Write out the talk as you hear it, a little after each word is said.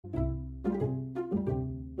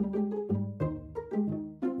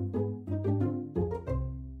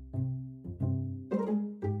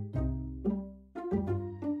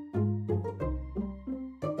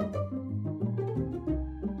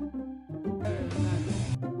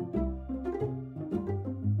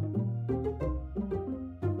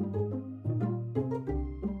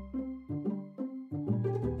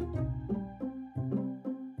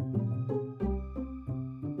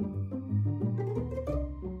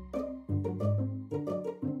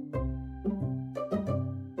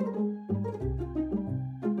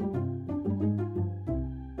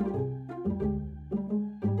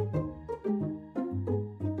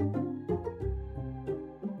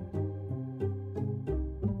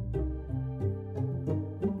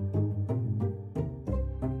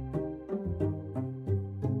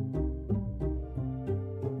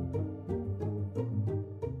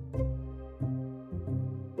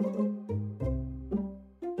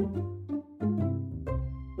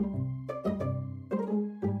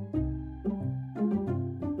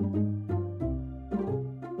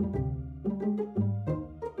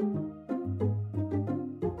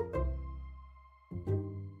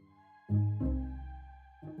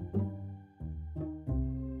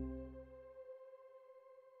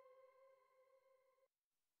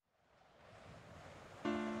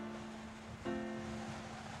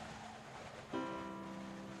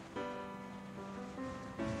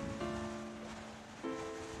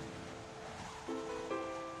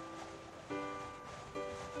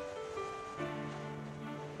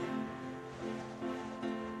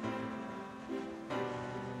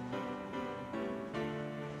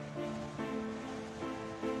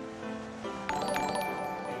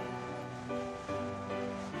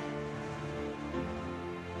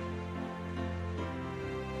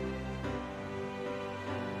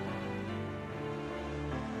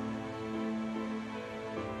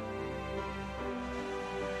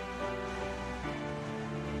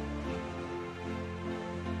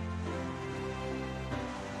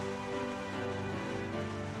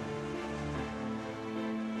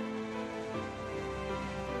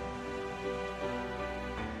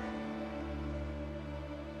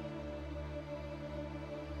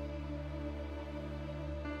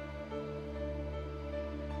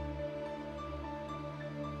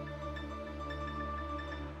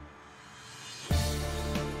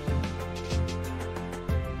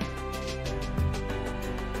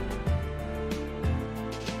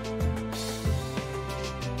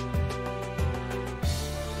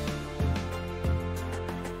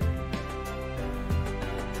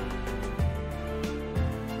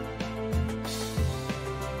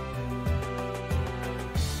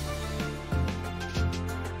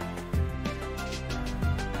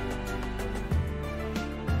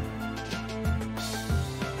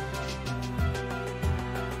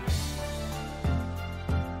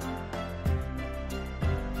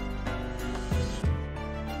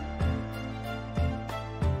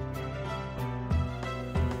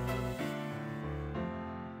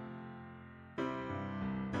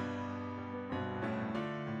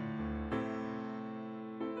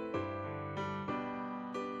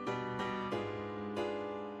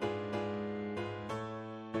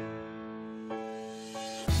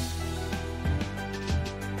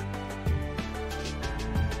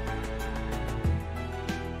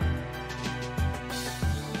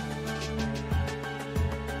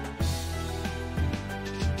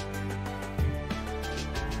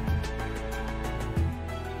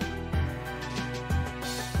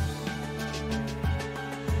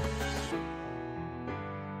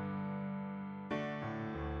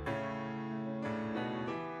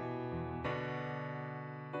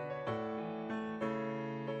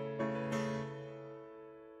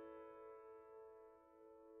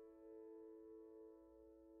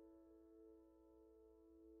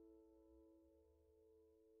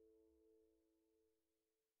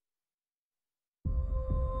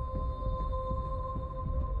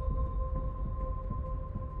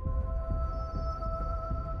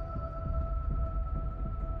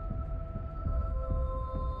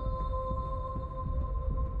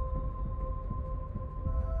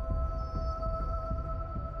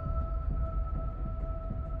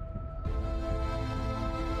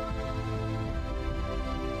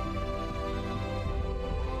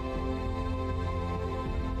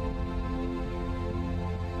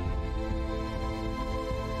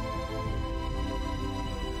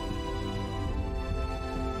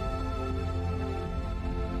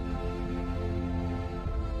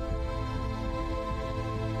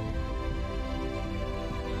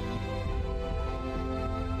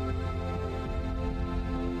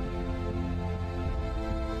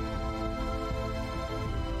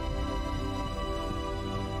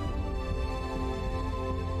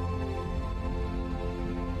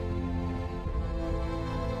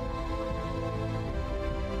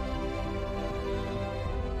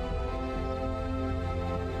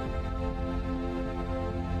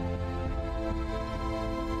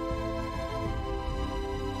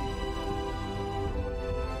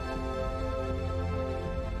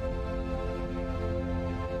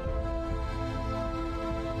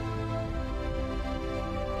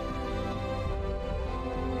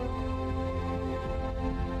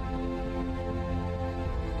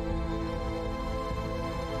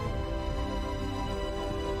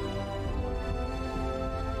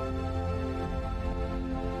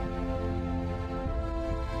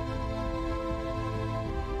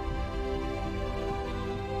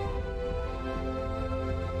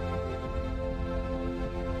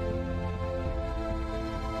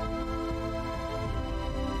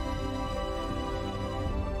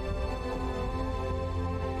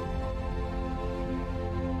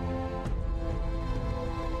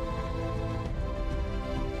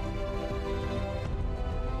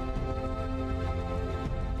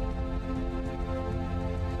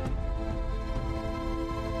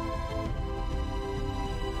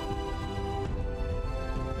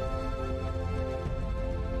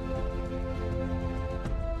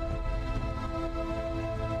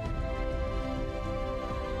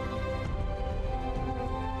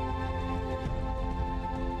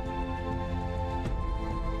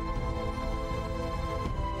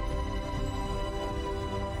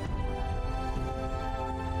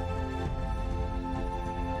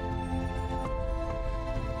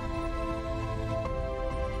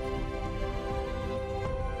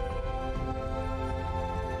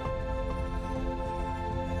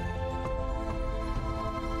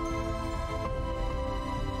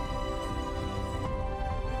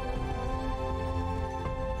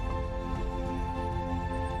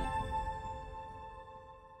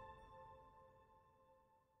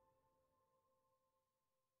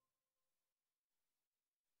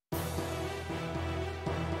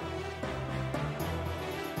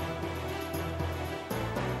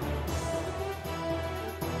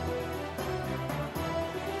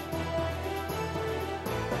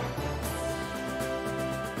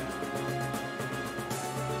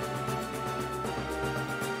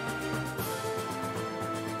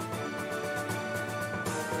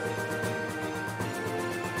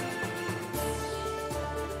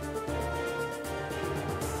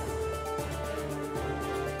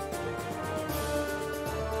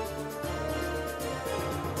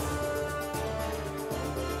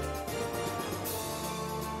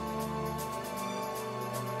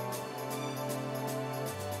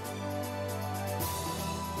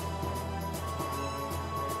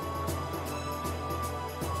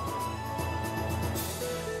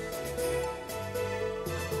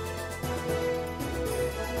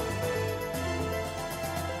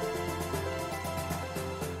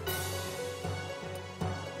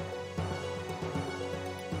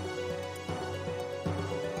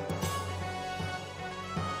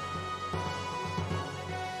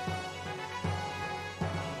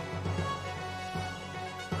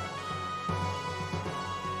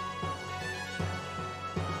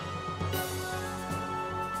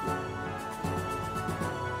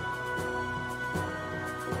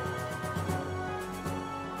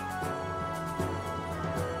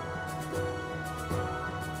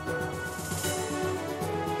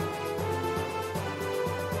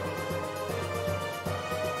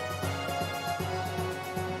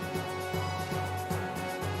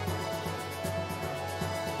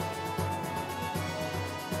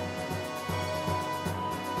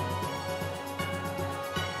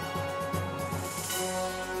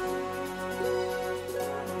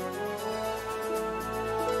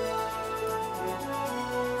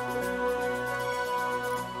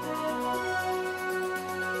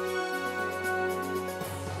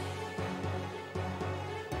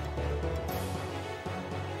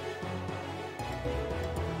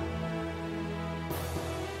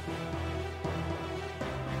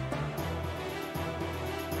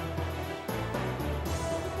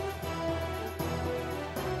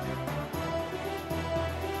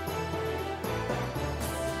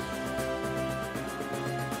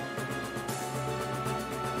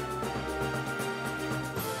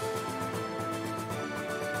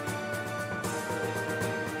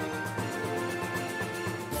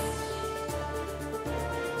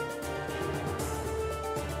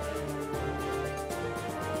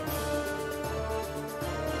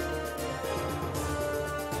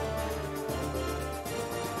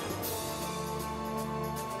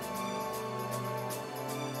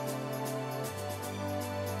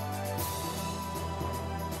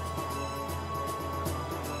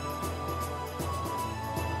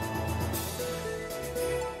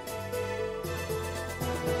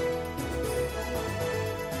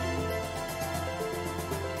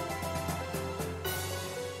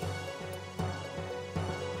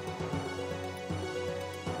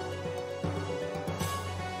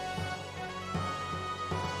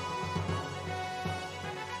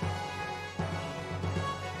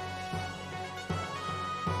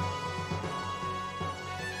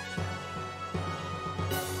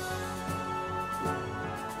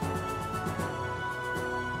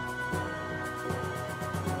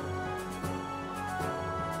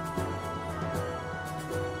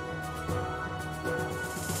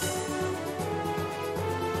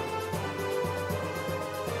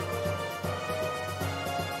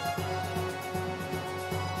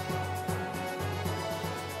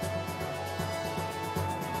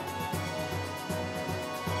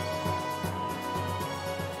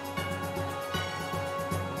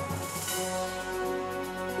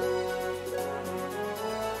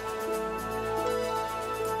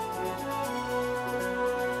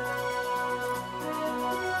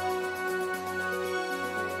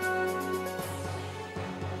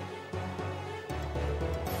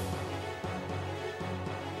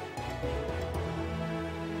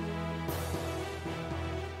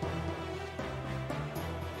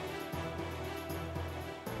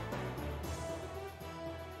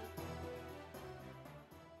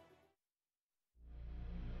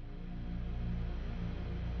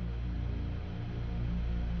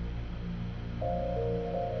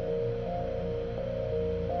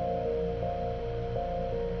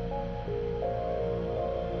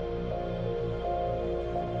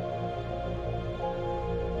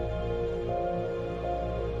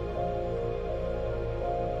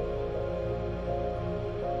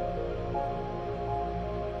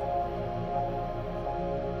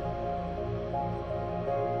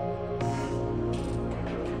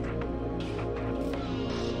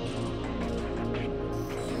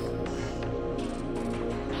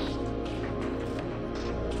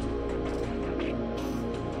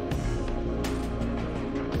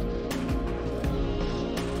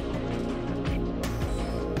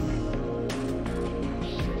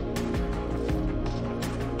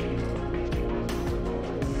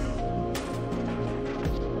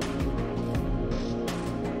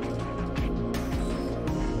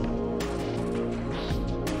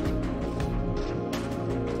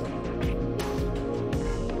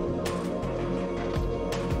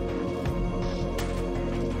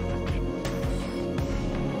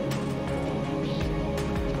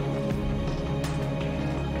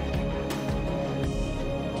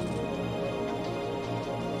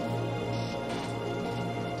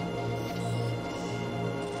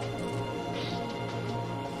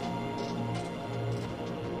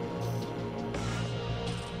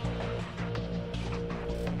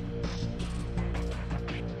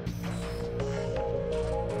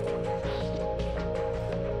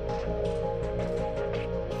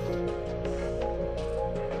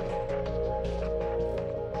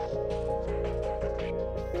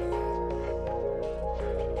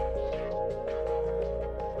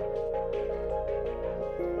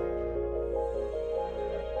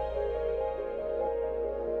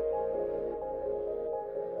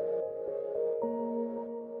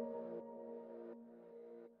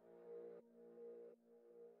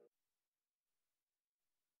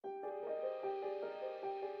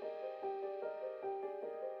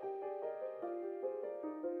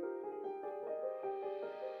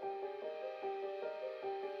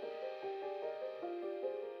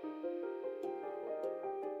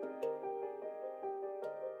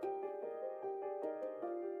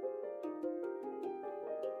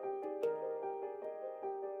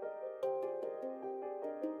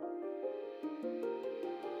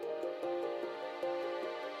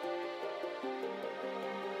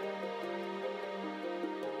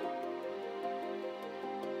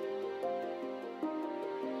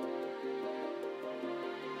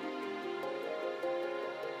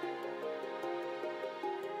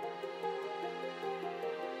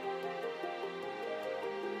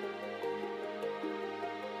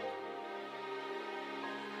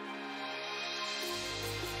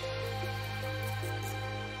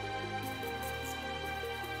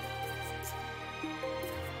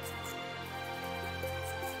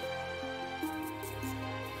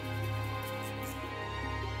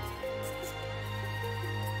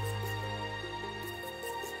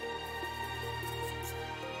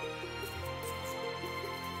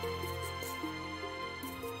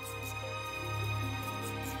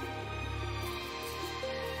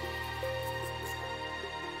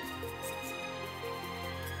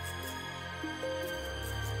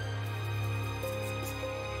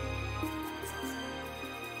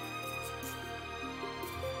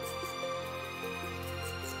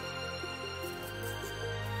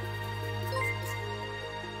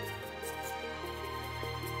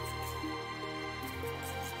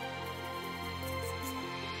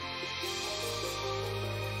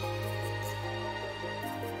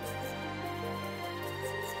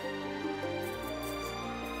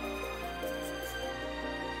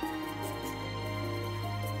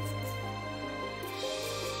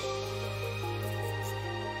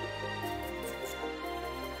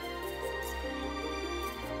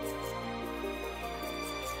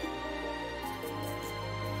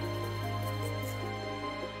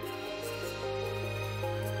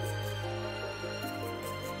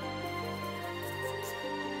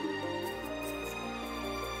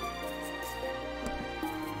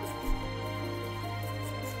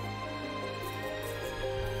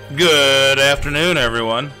Good afternoon,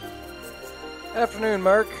 everyone. Afternoon,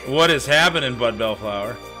 Merc. What is happening, Bud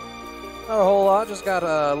Bellflower? Not a whole lot. Just got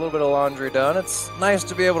a little bit of laundry done. It's nice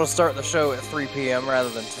to be able to start the show at 3 p.m. rather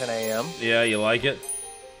than 10 a.m. Yeah, you like it?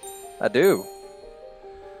 I do.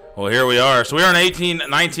 Well, here we are. So we are on 18,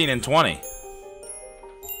 19, and 20.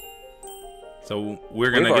 So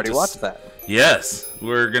we're going to We've already watched that. Yes.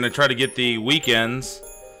 We're going to try to get the weekends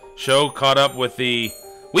show caught up with the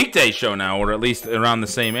weekday show now, or at least around the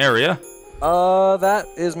same area. That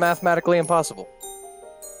is mathematically impossible.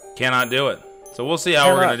 Cannot do it. So we'll see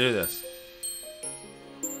how we're going to do this.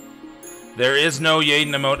 There is no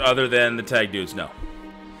Yaden emote other than the tag dudes. No.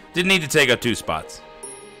 Didn't need to take up 2 spots.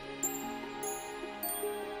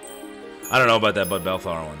 I don't know about that Bud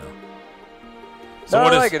Bellflower one, though. So no,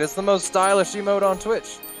 I like it. It's the most stylish emote on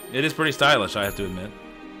Twitch. It is pretty stylish, I have to admit.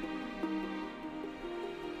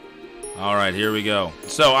 All right, here we go.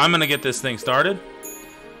 So I'm going to get this thing started.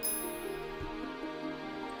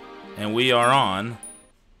 And we are on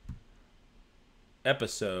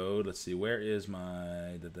episode, let's see, where is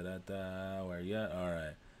my, where you at? All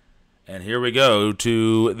right. And here we go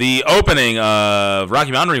to the opening of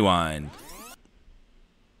Rocky Mountain Rewind.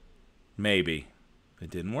 Maybe.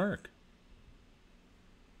 It didn't work.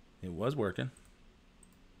 It was working.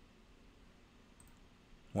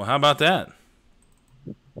 Well, how about that?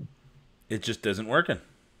 It just isn't working.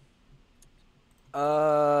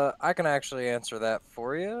 I can actually answer that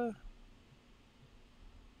for you.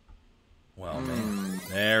 Well, man.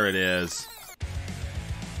 There it is.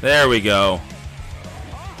 There we go.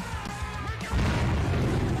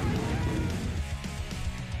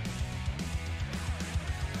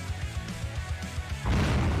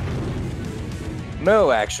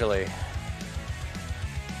 No, actually.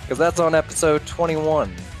 Because that's on episode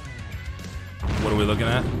 21. What are we looking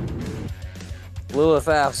at? Lilith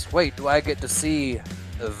asks, wait, do I get to see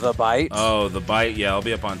the bite? Oh, the bite. Yeah, I'll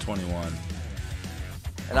be up on 21.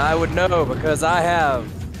 And I would know because I have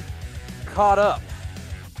caught up.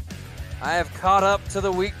 I have caught up to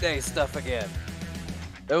the weekday stuff again.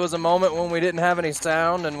 There was a moment when we didn't have any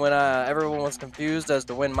sound and when everyone was confused as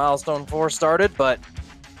to when Milestone 4 started, but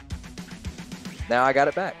now I got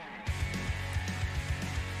it back.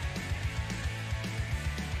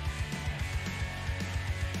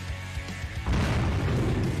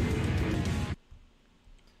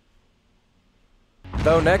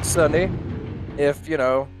 Though next Sunday, if, you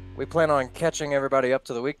know, we plan on catching everybody up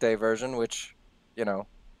to the weekday version, which, you know,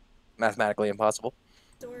 mathematically impossible.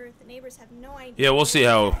 The neighbors have no idea. Yeah, we'll see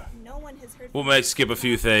how. No one has heard. We'll might skip a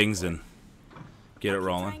few things and get it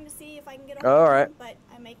rolling. Trying to see if I can get all right. But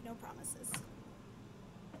I make no promises.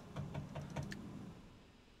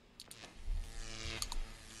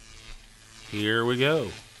 Here we go.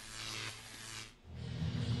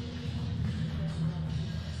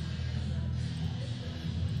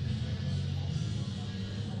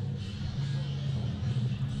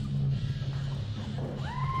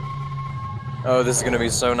 Oh, this is going to be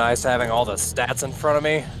so nice having all the stats in front of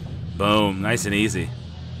me. Boom. Nice and easy.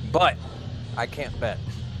 But I can't bet.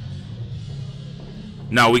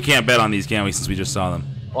 No, we can't bet on these, can we, since we just saw them?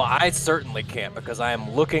 Well, I certainly can't because I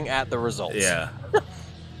am looking at the results. Yeah.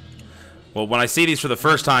 Well, when I see these for the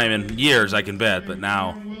first time in years, I can bet, but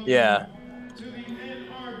now... Yeah.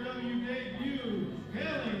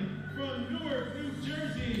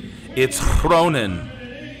 It's Ronin.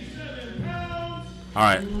 All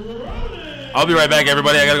right. I'll be right back,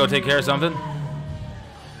 everybody. I gotta go take care of something.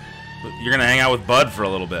 You're gonna hang out with Bud for a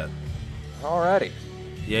little bit. Alrighty.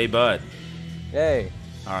 Yay, Bud. Yay.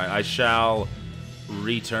 All right, I shall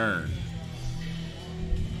return.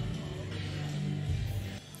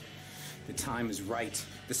 The time is right.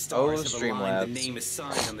 The stars have aligned, Streamlabs. the name is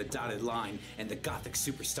signed on the dotted line, and the Gothic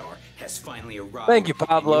superstar has finally arrived. Thank you,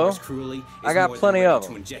 Pablo. And yours cruelly is I got more than plenty ready of to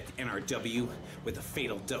them. inject NRW with a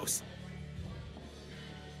fatal dose.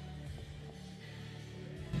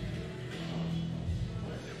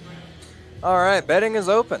 Alright, betting is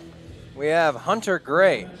open. We have Hunter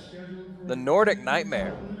Gray, the Nordic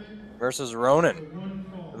Nightmare, versus Ronin,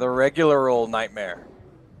 the regular old Nightmare.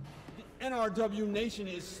 NRW Nation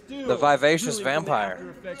is still The Vivacious reeling from the Vampire. after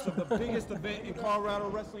effects of the biggest event in Colorado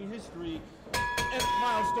wrestling history, at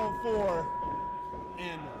Milestone 4,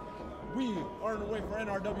 and we are in the way for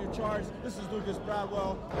NRW charge. This is Lucas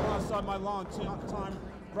Bradwell, alongside my long-time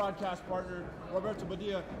broadcast partner Roberto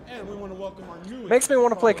Badilla, and we want to welcome our newest. Makes me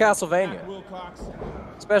want to play colleague, Castlevania. Matt Wilcox.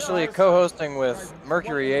 Especially co-hosting with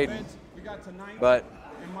Mercury Aiden. But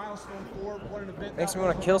makes me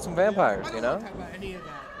want to kill some vampires, you know?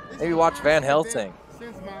 Maybe watch Van Helsing.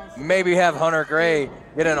 Maybe have Hunter Gray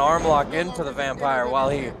get an arm lock into the vampire while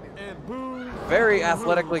he very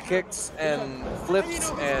athletically kicks and flips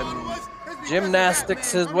and gymnastics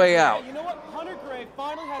his way out You know what? Hunter Gray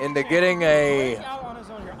finally has into a chance getting to a break out on his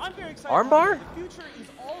own here. I'm very excited armbar? about it. The future is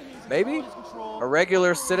all he's in Maybe? his control. A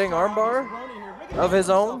regular sitting armbar Making of his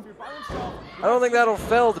own. here by himself. I don't think that'll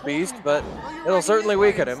fell the beast, but it'll certainly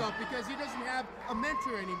weaken him. Because he doesn't have a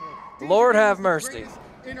mentor anymore. Lord have The mercy. greatest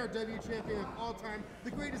NRW champion of all time,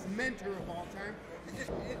 the greatest mentor of all time.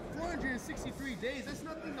 463 days, that's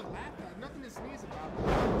nothing to laugh at, nothing to sneeze about.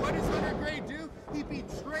 What does Hunter Gray do? He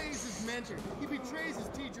betrays his mentor, he betrays his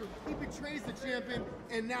teacher, he betrays the champion,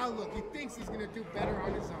 and now look, he thinks he's gonna do better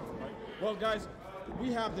on his own. Well, guys,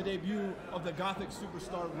 we have the debut of the Gothic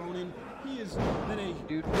superstar Ronin. He has been a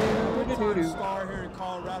big-time star here in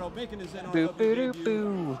Colorado, making his NRW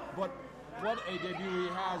debut. But what a debut he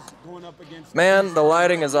has going up against. Man, the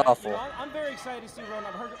lighting is awful. You know, I'm very excited to see Ronin.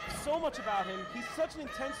 I've heard so much about him. He's such an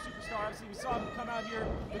intense superstar. Obviously, we saw him come out here,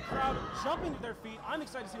 the crowd jumping to their feet. I'm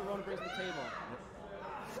excited to see what Ronin brings to the table.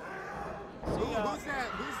 Who's that?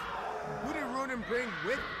 Who did Ronin bring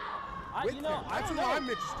with him? That's who I'm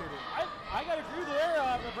interested in. I gotta agree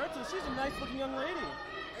there, Roberta. She's a nice-looking young lady.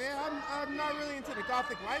 Yeah, I'm not really into the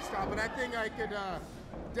Gothic lifestyle, but I think I could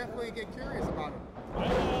definitely get curious about it.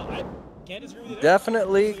 I can't disagree with you there.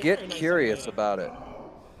 Definitely get curious about it.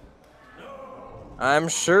 I'm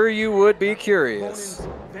sure you would be curious.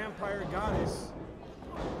 Ronin's vampire goddess.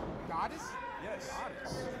 Goddess? Yes.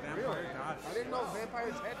 Goddess. Vampire goddess. I didn't know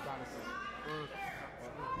vampires had goddesses.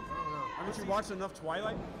 I don't know. Haven't you watched enough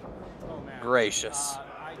Twilight? Oh, man. Gracious.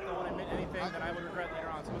 I don't want to admit anything that I would regret later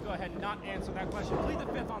on, so we'll go ahead and not answer that question. Plead the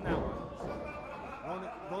fifth on that one.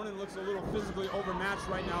 Ronin looks a little physically overmatched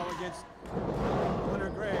right now against Hunter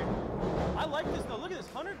Gray. I like this, though. Look at this.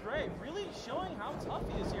 Hunter Gray really showing how tough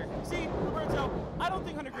he is here. See, Roberto, I don't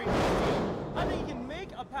think Hunter Gray needs to. I think he can make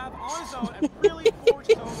a path on his own and really forge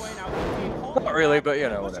his own way now. Not really, but, you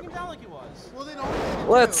know, pushing him whatever. down like he was. Well, then all he had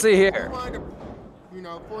to Let's do see was here. find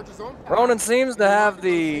a, forge his own path. Ronin seems to have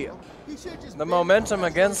He the should've just the been momentum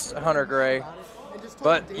honest against about Hunter Gray, it and just told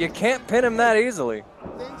but him, you "Danger, can't pin him that easily.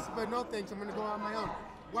 Thanks, but no thanks. I'm going to go on my own.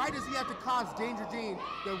 Why does he have to cost Danger Dean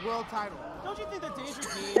the world title? Don't you think that Danger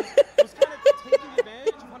Dean was kind of taking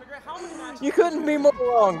advantage of Hunter Gray? How many matches? You couldn't be more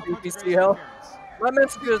wrong, Hunter Gray's BPCL. appearance? My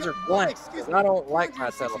messages are blank. Excuse me, I don't like my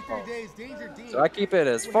 463 telephone. days, Danger Dean, So I keep it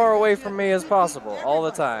as far away from me as possible all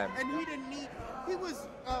the time. and he didn't need. He was.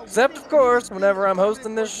 Except, of course, whenever I'm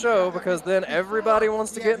hosting this show, because then everybody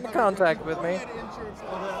wants to get into contact with me.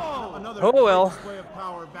 Another Oh, well. display of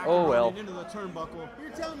power back Oh, well. into the turnbuckle.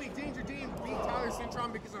 You're telling me Danger Dean beat Tyler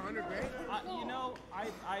Cintron because of Hunter Gray? You know, I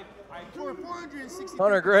For 460.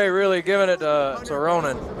 Hunter Gray really giving it to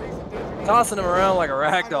Ronin, tossing him around like a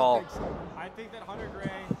rag doll. I think that Hunter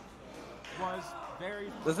Gray was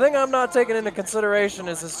very. The thing I'm not taking into consideration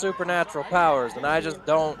is his supernatural powers, and I just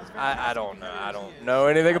don't know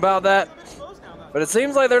anything about that. But it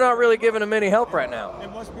seems like they're not really giving him any help right now.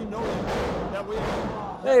 It must be noted that we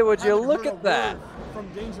Hey, would you haven't look heard a at that? word from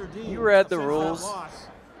Danger Dean You read the since that rules. loss.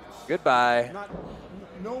 Goodbye.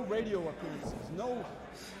 No radio appearances, no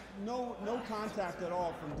contact at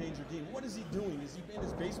all from Danger Dean. What is he doing? Is he in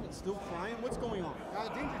his basement still crying? What's going on?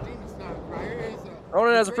 Danger Dean is not a crier. He's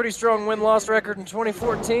Ronin has a pretty strong win-loss record in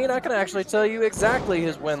 2014. I can actually tell you exactly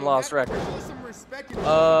his win-loss record.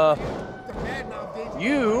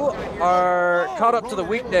 You are caught up to the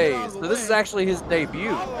weekdays, so this is actually his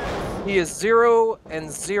debut. He is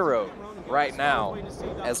 0-0 right now,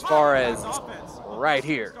 as far as right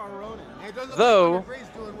here. Though,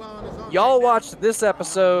 y'all watched this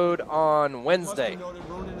episode on Wednesday,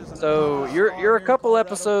 so you're a couple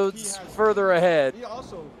episodes further ahead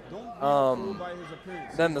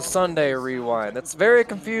than the Sunday rewind. That's very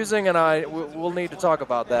confusing, and we'll need to talk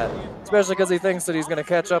about that, especially because he thinks that he's going to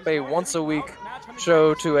catch up a once-a-week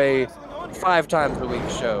show to a 5 times a week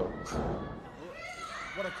show.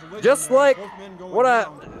 Just like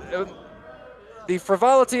the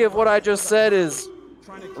frivolity of what I just said is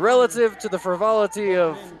relative to the frivolity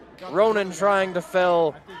of Ronin trying to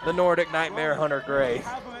fell the Nordic Nightmare Hunter Gray.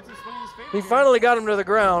 He finally got him to the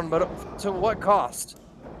ground, but to what cost?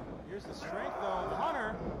 Here's the strength, though.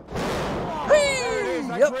 Hunter. Hey!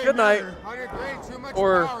 Yep, good night. Hunter Gray, too much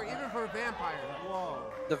Or- power, even for a vampire.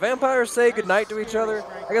 Do vampires say good night to each other?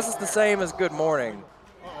 I guess it's the same as good morning.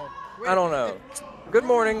 I don't know. Good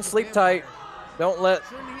morning, sleep tight. Don't let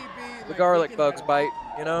Shouldn't he be the garlic bugs bite,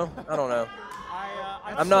 you know? I don't know.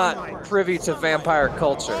 I'm not privy to vampire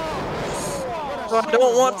culture, so I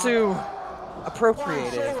don't want to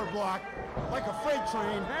appropriate it. Shoulder block like a freight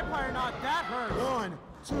train. Vampire not that hurt. 1,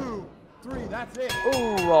 2, 3. That's it.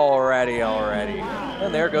 Ooh, already.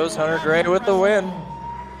 And there goes Hunter Gray with the win.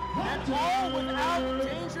 all without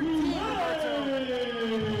Danger Team, Roberto.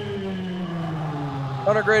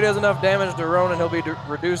 100 Gray does enough damage to Ronan, he'll be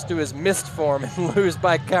reduced to his mist form and lose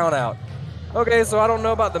by countout. Okay, so I don't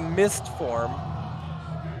know about the mist form.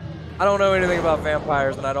 I don't know anything about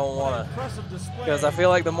vampires, and I don't want to, because I feel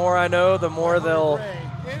like the more I know, the more they'll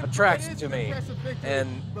attract to me,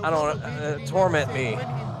 and I don't torment me. I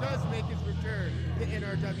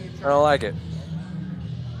don't like it.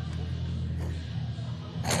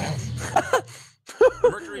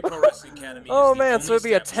 Mercury Pro Wrestling Academy Oh is the man, only so it'd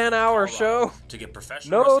be a establishment in 10-hour Colorado show? to get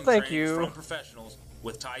professional No, wrestling thank training you. from professionals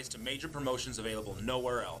with ties to major promotions available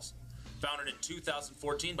nowhere else. Founded in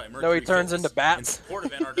 2014 by Mercury No, he turns Fitness into bats. in support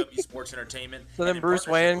of NRW Sports Entertainment. So and then in Bruce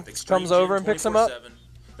partnership Wayne with Extreme comes over Gym and picks him up. 24/7,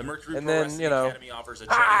 the Mercury And Pro then, Wrestling you know, Academy offers a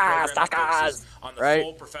training program that focuses on the right?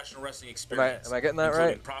 full professional wrestling experience. Am I getting that including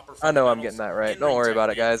right? proper I know I'm fundamentals, getting that right. in-ring Don't worry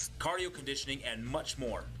about it, technique, guys. cardio conditioning, and much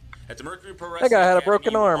more. At the Mercury Pro That Wrestling guy had a Academy,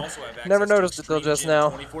 broken you will arm. also have Never access to noticed it till Extreme just Gym now.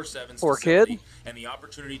 24/7's Poor facility kid. and the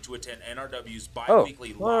opportunity to attend NRW's Oh,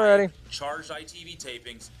 bi-weekly alrighty. live charged ITV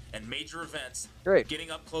tapings and major events. Great. Getting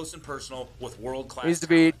up close and personal with world-class Needs to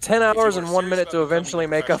be talent. 10 If you hours are and 1 serious minute about to becoming eventually a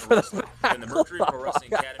make up for the professional wrestler, then the Mercury Pro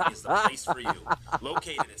Wrestling Academy is the place for you.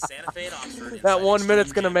 Located at Santa Fe and Oxford. That inside 1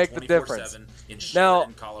 minute's Extreme gonna Gym make the difference. 24/7 in Now,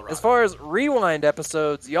 Sheridan, Colorado. as far as rewind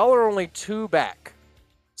episodes, y'all are only 2 back.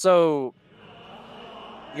 So,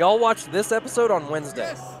 y'all watched this episode on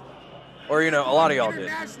Wednesday. Or, you know, a lot of y'all did.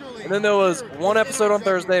 And then there was 1 episode on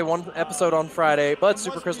Thursday, 1 episode on Friday, Bud's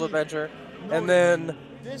Super Crystal Adventure, and then,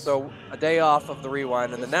 so, a day off of the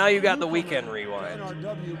rewind, and then now you got the weekend rewind.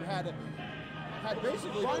 NRW had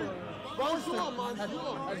basically had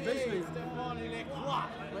basically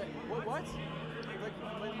What?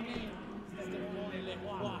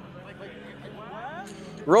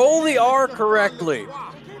 Roll the R correctly.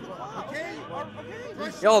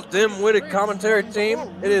 Y'all dim-witted commentary team,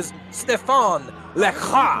 it is Stéphane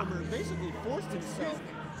Leclerc. basically forced himself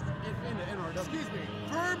into NRW. Excuse me.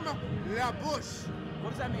 Ferme la bouche. What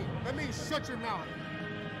does that mean? That means shut your mouth.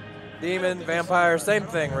 Demon, vampire, same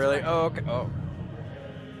thing, really. Oh, okay. Oh.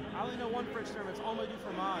 I only know one French term. It's homme du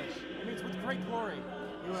fromage. It means with great glory.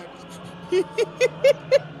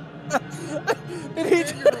 Did he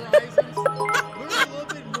Expand your horizons. Learn a little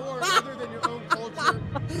bit more other than your own culture.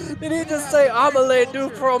 Did he just say omelette du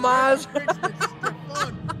fromage?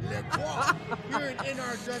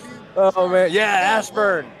 Oh man, yeah,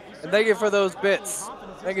 Ashburn. And thank you for those bits.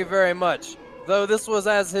 Thank you very much. Though this was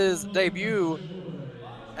as his debut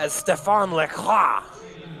as Stéphane Leclerc,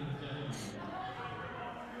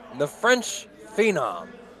 the French phenom.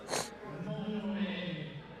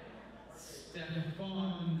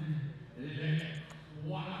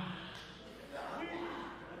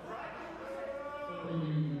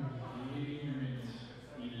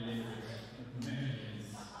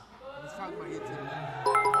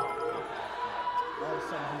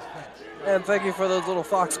 And thank you for those little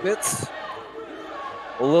fox bits.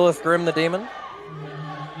 Lilith Grimm the Demon.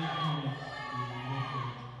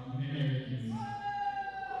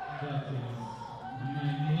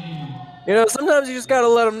 You know, sometimes you just gotta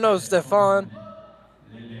let them know, Stefan.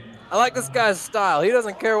 I like this guy's style. He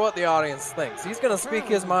doesn't care what the audience thinks. He's gonna speak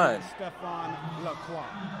his mind. Stéphane Leclerc.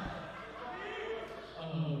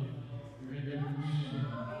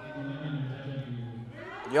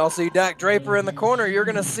 Y'all see Dak Draper in the corner. You're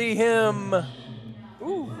gonna see him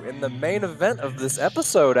in the main event of this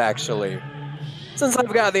episode, actually. Since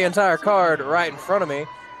I've got the entire card right in front of me,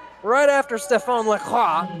 right after Stéphane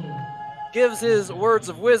Leclerc gives his words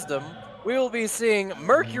of wisdom, we will be seeing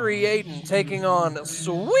Mercury Aiden taking on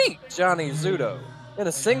sweet Johnny Zudo in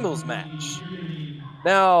a singles match.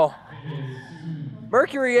 Now,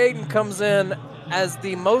 Mercury Aiden comes in as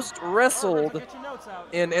the most wrestled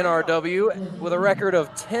in NRW with a record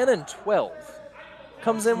of 10-12.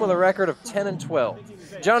 Comes in with a record of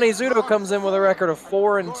 10-12. Johnny Zudo comes in with a record of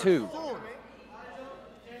 4-2.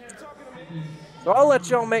 So I'll let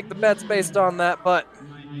y'all make the bets based on that, but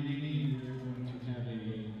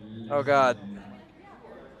oh God.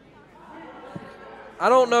 I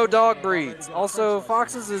don't know dog breeds. Also,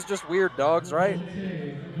 foxes is just weird dogs, right?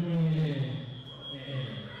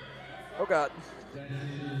 Oh God.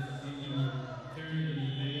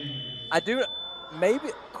 I do, maybe,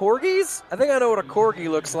 corgis? I think I know what a corgi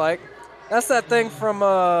looks like. That's that thing from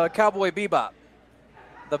Cowboy Bebop.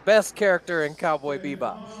 The best character in Cowboy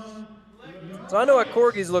Bebop. So I know what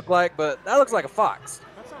corgis look like, but that looks like a fox.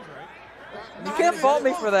 That sounds right. You can't fault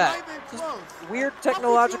me for that. Just weird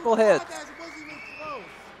technological heads. That's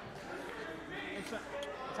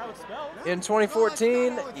how it's spelled. In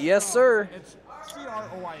 2014, yes sir. It's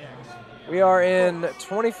CROIX. We are in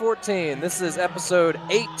 2014. This is episode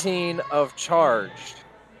 18 of Charged.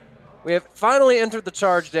 We have finally entered the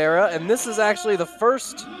Charged era, and this is actually the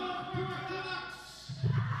first.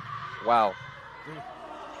 Wow.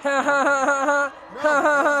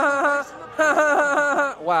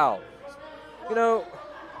 Wow. You know,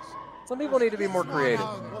 some people need to be more creative.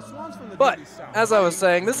 But, as I was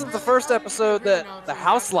saying, this is the first episode that the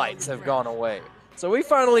house lights have gone away. So we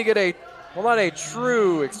finally get a, well, not a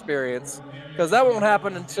true experience, because that won't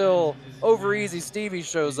happen until Over Easy Stevie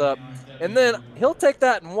shows up. And then he'll take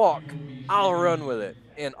that and walk. I'll run with it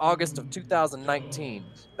in August of 2019.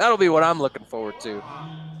 That'll be what I'm looking forward to.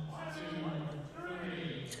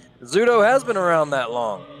 Zudo has been around that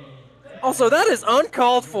long. Also, that is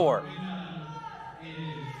uncalled for.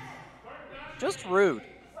 Just rude.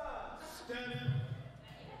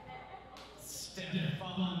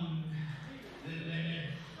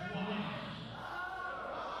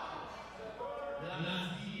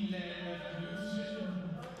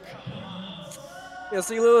 Yeah,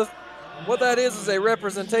 see, Lilith, what that is a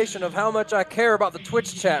representation of how much I care about the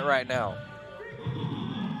Twitch chat right now.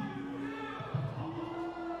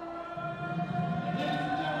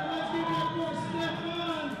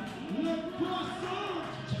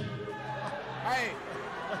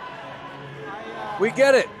 We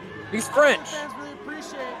get it. He's French.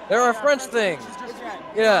 There are French things.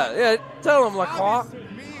 Yeah. Tell him, Lacroix.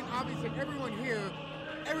 Me and obviously everyone here,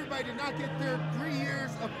 everybody did not get their 3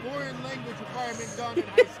 years of foreign language requirement done in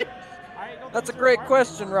high school. That's a great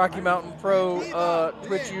question, Rocky Mountain Pro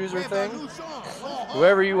Twitch user thing.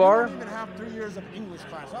 Whoever you are. I don't even have 3 years of English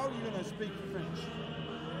class. How are you going to speak French?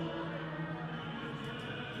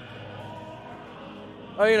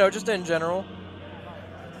 Oh, you know, just in general.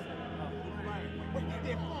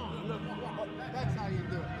 That's how you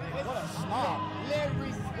do it. What a snob. Let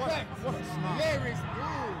respect. What a snob. Let respect.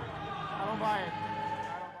 I don't buy it.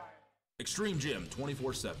 Extreme Gym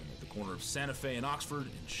 24/7 at the corner of Santa Fe and Oxford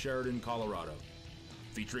in Sheridan, Colorado.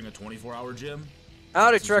 Featuring a 24-hour gym.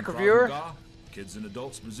 Howdy, lessons in Trek Krav Reviewer. Maga, kids and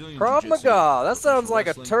adults, Brazilian Krav Jiu-Jitsu, Maga. That sounds professional like a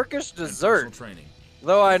wrestling, Turkish and personal dessert. training.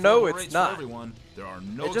 Though I know Affordable it's rates not. For everyone. There are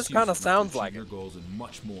no It just excuses kinda not to sounds achieve like your it. goals and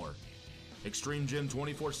much more. Extreme Gym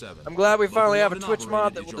 24/7. I'm glad we finally have a Locally Twitch owned and mod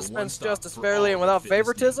operated that is will your dispense one-stop justice for fairly all and without fitness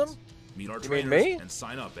favoritism. needs. Meet our You mean trainers me? and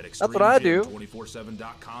sign up at That's what I do.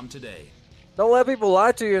 247.com today. Don't let people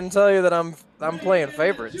lie to you and tell you that I'm playing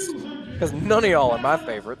favorites, because none of y'all are my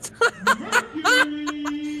favorites.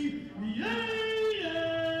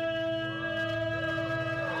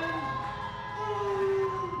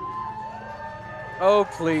 Oh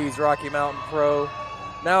please, Rocky Mountain Pro.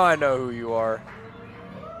 Now I know who you are.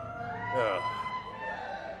 Ugh.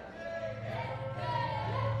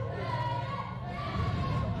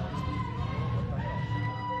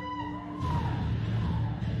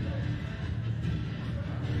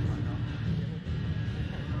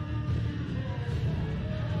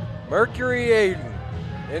 Mercury Aiden,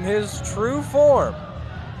 in his true form,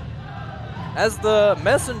 as the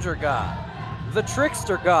messenger god, the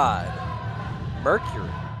trickster god, Mercury.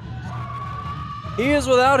 He is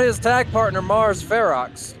without his tag partner Mars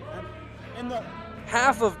Ferox,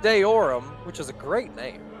 half of Deorum, which is a great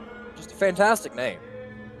name, just a fantastic name,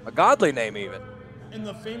 a godly name even. In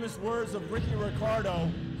the famous words of Ricky Ricardo,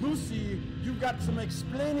 Lucy, you've got some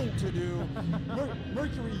explaining to do.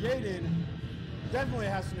 Mercury Yaden definitely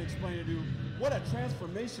has some explaining to do. What a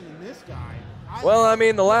transformation in this guy. Well, I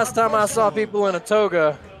mean, the last time I saw people in a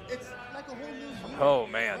toga, It's like a whole new year. oh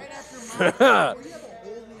man. Right after March, we have a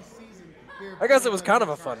whole new season here. I guess it was kind of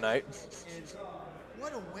a fun night. And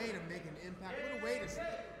what a way to make an impact. What a way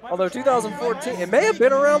to. Although 2014, it may have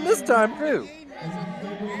been around this time too.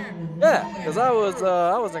 Yeah, because I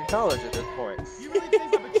was in college at this point. You really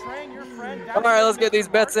think that betraying your friend? All right, let's get these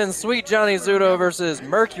bets in. Sweet Johnny Zudo versus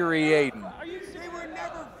Mercury Aiden. Are you They were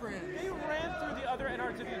never friends. They ran through the other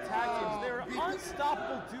NRW tag teams. They were an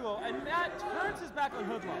unstoppable duo, and Matt turns his back on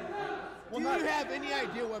Hoodlum. Do you have any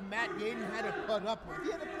idea what Matt Yaden had to put up with?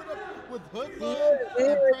 He had to put up with Hoodlum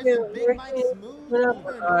and President Big Mike Smooth.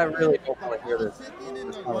 over and I over really again. don't want to hear this. Politicking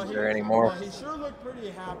in the- Not there anymore. Well, he sure looked pretty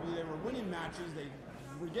happy. They were winning matches. They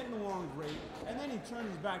were getting along great. And then he turned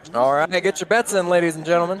his back. All right, get your bets in, ladies and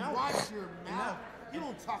gentlemen. Watch your mouth. You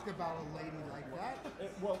don't talk about a lady like that.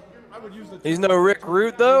 Well, I would use the. He's no Rick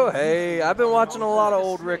Rude though. Hey, I've been watching a lot of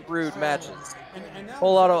old Rick Rude matches. A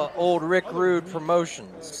whole lot of old Rick Rude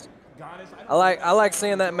promotions. I like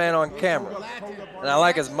seeing that man on camera, and I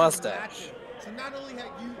like his mustache. So not only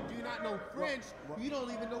have you do not know French, you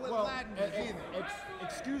don't even know what Latin is either.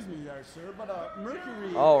 Excuse me there, sir, but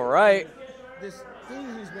Mercury. All right. This thing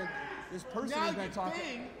this person Now he's been you talking.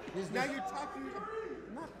 think, now you're talking.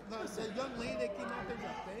 The young lady that came out there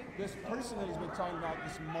that thing. This person that he's been talking about,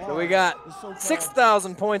 this Mars, So we got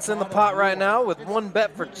 6,000 points in the pot right now with 1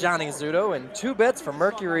 bet for Johnny Zudo and 2 bets for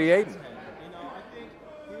Mercury Aiden. You know, I think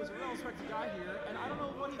he was a well-respected guy here, and I don't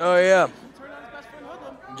know what he Oh yeah, turned on his best friend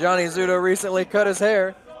Hoodlum. Johnny Zudo recently cut his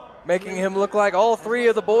hair, making him look like all 3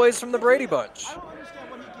 of the boys from the Brady Bunch. I don't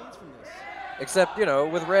understand what he gains from this. Except, you know,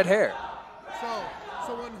 with red hair.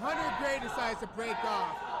 So when Hunter Gray decides to break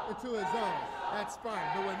off into his own, that's fine.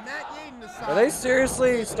 But when Matt Yaden decides, Are they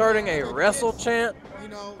seriously starting a wrestle chant? You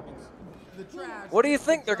know, the trash. What do you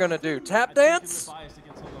think they're gonna do? Tap dance? Biased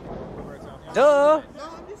against Hoodlum. Duh. No,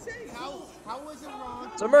 I'm just saying, how was it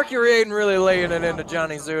wrong? So Mercury Aiden really laying it into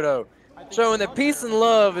Johnny Zudo, showing that peace and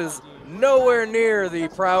love is nowhere near the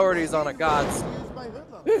priorities on a God's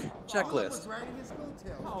checklist.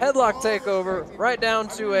 Headlock takeover, right down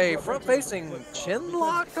to a front-facing chin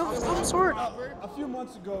lock of some sort. A few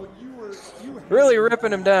months ago, you Really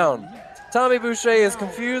ripping him down. Tommy Boucher is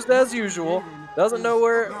confused as usual, doesn't know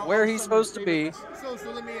where he's supposed to be. So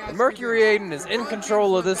let me ask And Mercury Aiden is in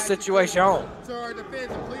control of this situation So are the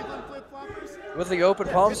fans of Cleveland flip-floppers? with the open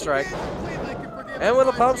palm strike and with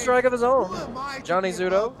a palm strike of his own. Johnny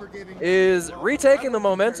Zudo is retaking the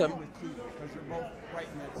momentum.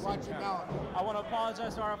 Watch him out. I want to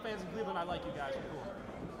apologize to our fans in Cleveland. I like you guys. You're cool.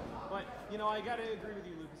 But, you know, I got to agree with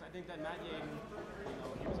you, Lucas. I think that Matt Yaden, you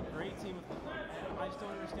know, he was a great team with Cleveland. I just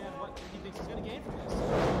don't understand what he thinks he's going to gain from this.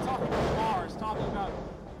 Talking about Mars, talking about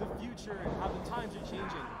the future and how the times are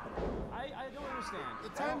changing. I don't understand. The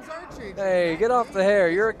times are changing. Hey, get off the hair.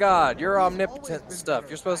 You're a god. You're omnipotent and stuff.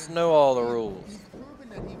 You're supposed to know all the rules. He's proven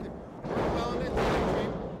that he could work well in it.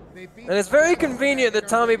 And it's very convenient that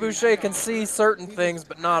Tommy Boucher can see certain things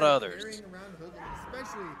but not others.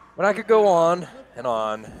 But I could go on and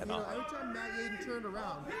on and on. Every time Matt Yaden turned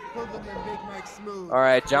around, Hoodlum and Big Mike Smooth. All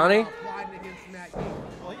right, Johnny. Plotting against Matt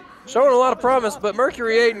Yaden. Showing a lot of promise, but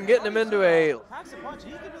Mercury Aiden getting him into a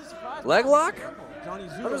leg lock?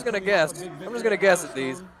 I'm just gonna guess. I'm just gonna guess at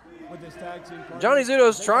these. Johnny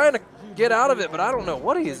Zudo's trying to get out of it, but I don't know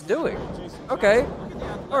what he's doing. Okay.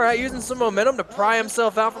 All right, using some momentum to pry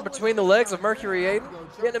himself out from between the legs of Mercury Aiden,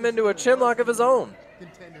 getting him into a chin lock of his own.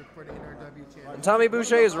 And Tommy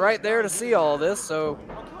Boucher is right there to see all this, so,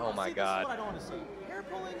 oh my God.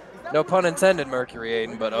 No pun intended, Mercury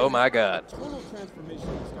Aiden, but oh my God. Total transformation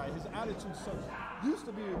in this guy. His attitude used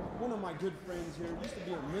to be one of my good friends here, used to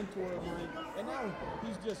be a mentor of mine, and now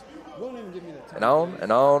he's just won't even give me the time. And on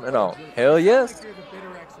and on and on. Hell yes.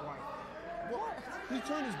 He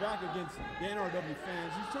turned his back against the NRW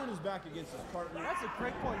fans. He's turned his back against his partner. That's a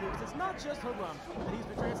great point, Lucas. It's not just Hoodlum that he's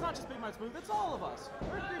betrayed. It's not just Big Mike Smooth. It's all of us.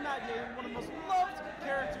 Mercury Matt Yaden, one of the most loved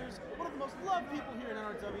characters, one of the most loved people here in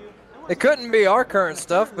NRW. It couldn't be our current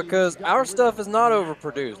stuff because our stuff is not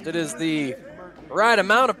overproduced. It is the right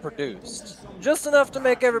amount of produced. Just enough to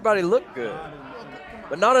make everybody look good,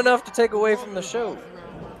 but not enough to take away from the show.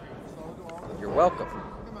 You're welcome.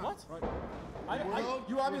 What?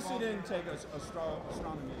 You obviously didn't take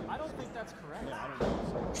astronomy. I don't think that's correct. Yeah, I don't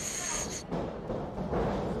think so.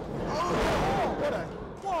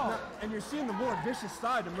 Now, and you're seeing the more vicious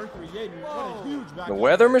side of Mercury Yaden. What a huge back. The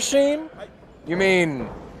weather machine? You mean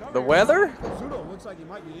the weather? Zudo looks like he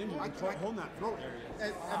might be injured. Holding that throat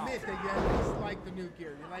area. Admit that you at least like the new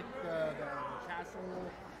gear. You like the castle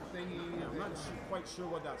thingy. I'm not quite sure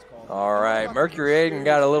what that's called. All right, Mercury Aiden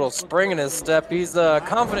got a little spring in his step. He's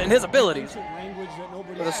confident in his abilities.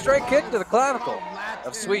 With a straight kick to the clavicle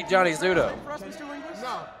of Sweet Johnny Zudo.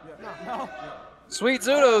 No. Sweet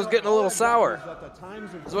Zudo's getting a little sour.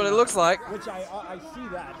 That's what it looks like. Which I see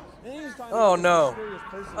that. Oh no.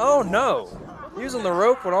 Oh no. Using the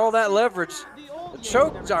rope with all that leverage to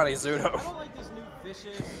choke Johnny Zudo.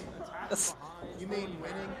 You mean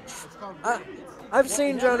winning? It's called I've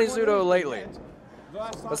seen Johnny Zudo lately,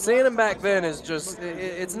 but seeing him back then is just,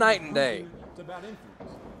 it's night and day.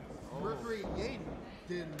 Mercury Yaden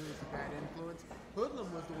didn't lose a bad influence.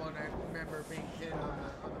 Hoodlum was the one I remember being pinned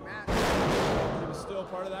on the mat. He was still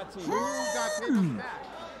part of that team. Who got pinned on the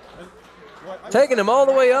mat? Taking him all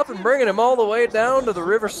the way up and bringing him all the way down to the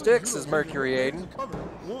River Styx is Mercury Aiden.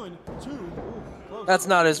 That's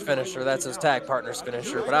not his finisher, that's his tag partner's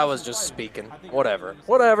finisher, but I was just speaking. Whatever.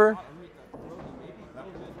 Whatever.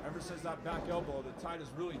 Ever since that back elbow, the tide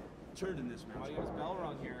has really turned in this match. He has bell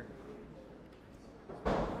rung here.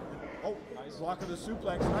 Oh, nice block of the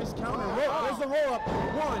suplex. Nice counter. Roll. There's the roll up.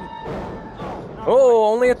 One. Oh,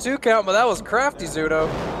 only a 2 count, but that was crafty, Zudo.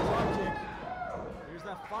 There's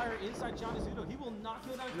that fire inside Johnny Zudo. He will not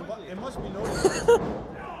go down quickly. It must be noted.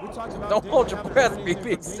 We talked about Don't hold your breath,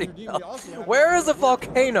 BBC. Where is the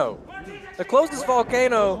volcano? The closest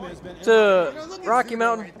volcano to Rocky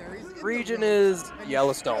Mountain region is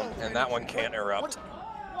Yellowstone, and that one can't erupt.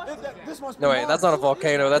 No, wait, that's not a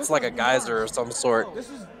volcano. That's like a geyser or some sort. This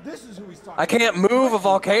is who he's talking I can't move a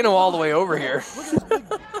volcano all the way over here.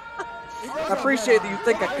 I appreciate that you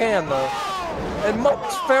think I can, though. And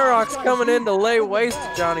Mars Ferox coming in to lay waste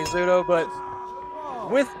to Johnny Zudo, but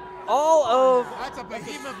with all of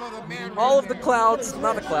the clouds,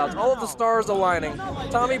 not the clouds, all of the stars aligning,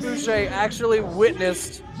 Tommy Boucher actually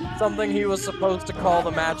witnessed something he was supposed to call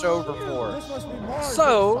the match over for.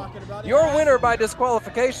 So, your winner by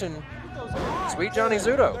disqualification, Sweet Johnny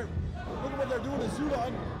Zudo. Look at what they're doing to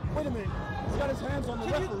Zudo. Wait a minute. He's got his hands on the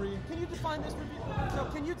referee. Can you define this? No,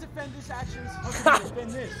 can you defend his actions? How can you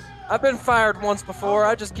defend this? I've been fired once before.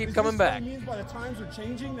 I just keep coming back. Is this what he means by the times are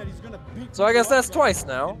changing, that he's going to beat So I guess that's twice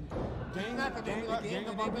now. It's not the name of the game.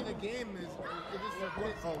 The name of the game is.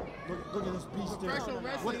 Look at this beast there. Professional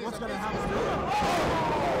wrestling What's is going to a happen?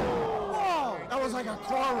 Whoa! That was like a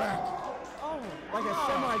car wreck. Like a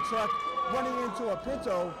semi-truck running into a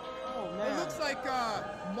Pinto. It looks like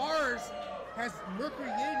Mars has Mercury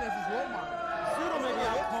Yaden as his role model. Zudo may be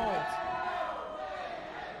out cold.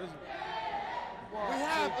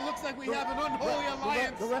 It looks like we have an unholy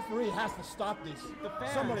alliance. The referee has to stop this.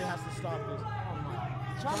 Somebody has to stop this.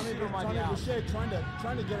 Johnny Zudo might be out. Boucher trying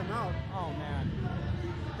to get him out. Oh man,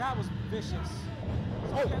 that was vicious.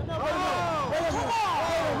 Oh, wait a minute.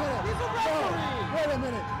 He's a referee. Wait a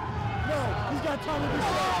minute. No, he's got Tommy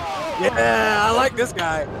Boucher. Yeah, I like this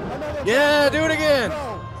guy. Yeah, do it again.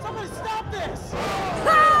 Somebody stop this.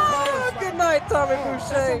 Good night, Tommy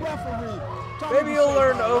Boucher. Maybe you'll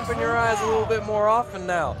learn to open your eyes a little bit more often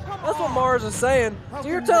now. That's what Mars is saying. So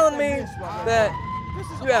you're telling me that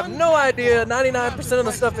you have no idea 99% of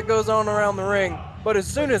the stuff that goes on around the ring, but as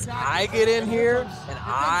soon as I get in here and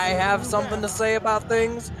I have something to say about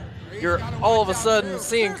things, you're all of a sudden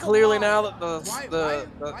seeing clearly now that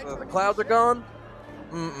the clouds are gone?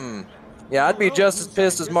 Yeah, I'd be just as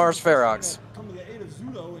pissed as Mars Ferox.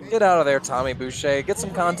 Get out of there, Tommy Boucher. Get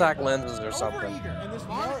some contact lenses or something.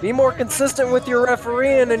 Be more consistent with your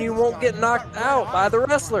refereeing and you won't get knocked out by the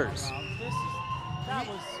wrestlers.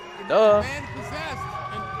 Duh.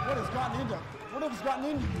 What has gotten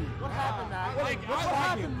into you? What happened, Matt? What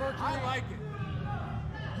happened, Mercury? I like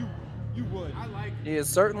it. You would. I like it. He is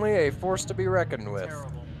certainly a force to be reckoned with.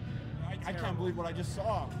 I can't believe what I just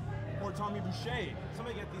saw. Poor Tommy Boucher.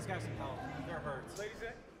 Somebody get these guys some help. They're hurt.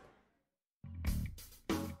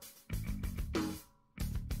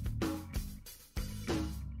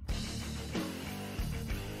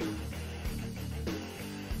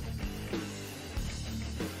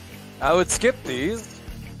 I would skip these,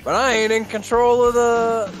 but I ain't in control of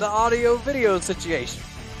the audio video situation,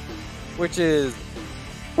 which is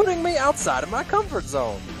putting me outside of my comfort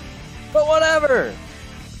zone. But whatever.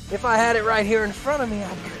 If I had it right here in front of me,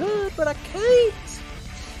 I could, but I can't.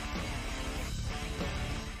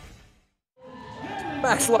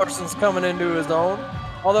 Max Larson's coming into his own.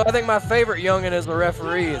 Although I think my favorite youngin' as a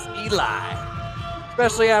referee is Eli.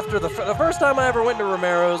 Especially after the first time I ever went to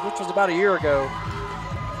Romero's, which was about a year ago,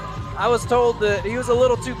 I was told that he was a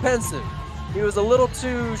little too pensive. He was a little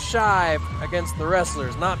too shy against the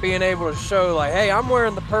wrestlers, not being able to show like, hey, I'm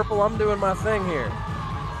wearing the purple, I'm doing my thing here.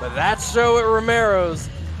 But that show at Romero's,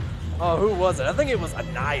 oh, who was it? I think it was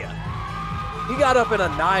Anaya. He got up in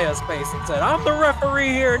Anaya's face and said, I'm the referee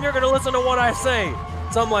here and you're going to listen to what I say.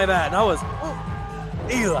 Something like that. And I was, oh,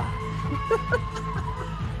 Eli.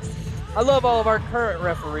 I love all of our current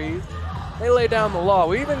referees. They lay down the law.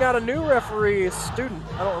 We even got a new referee, a student.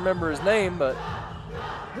 I don't remember his name, but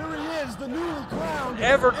here he is, the newly crowned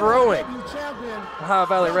ever growing champion, Ohio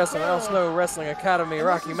Valley Wrestling, El Snow Wrestling Academy,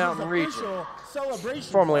 Rocky Mountain region,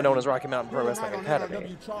 formerly known as Rocky Mountain Pro Wrestling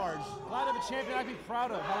Academy. Glad to have a champion I'd be proud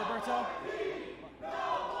of, huh, Roberto?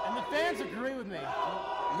 And the fans agree with me.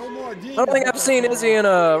 No more I don't think I've seen Izzy in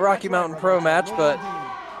a Rocky Mountain Pro match, but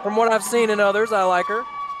from what I've seen in others, I like her.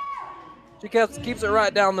 She keeps it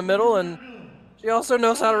right down the middle, and she also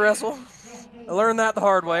knows how to wrestle. I learned that the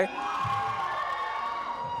hard way. And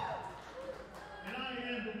I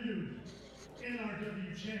am the new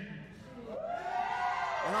NRW champion.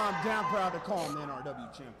 And I'm damn proud to call him the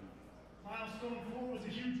NRW champion. Milestone 4 was a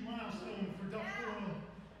huge milestone for Duck Foil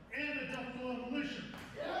and the Duck Foil Militia.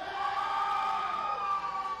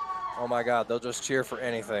 Oh my God, they'll just cheer for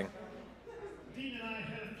anything. Dean and I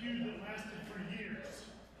had a feud that lasted for years.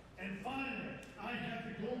 And finally, I have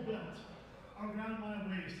the gold belt around my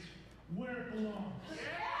waist, where it belongs.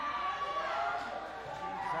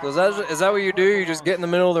 So is that what you do? You just get in the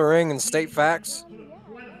middle of the ring and state facts?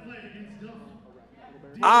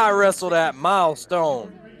 I wrestled at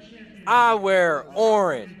Milestone. I wear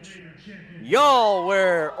orange. Y'all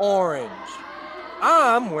wear orange.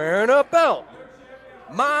 I'm wearing a belt.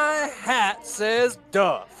 My hat says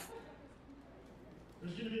Duff.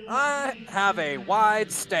 I have a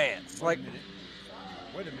wide stance. Like,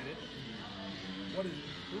 Wait a minute. What is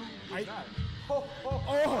who is that?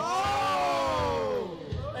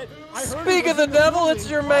 speak of the devil, it's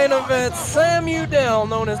your main event. Sam Udell,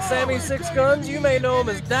 known as Sammy Six Guns. You may know him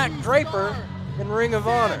as Dak Draper in Ring of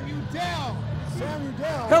Honor.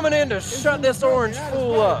 Coming in to shut this orange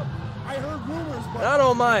fool up. I heard rumors, but And I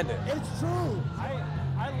don't mind it. it's true.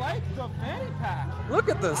 I like the fanny pack. Look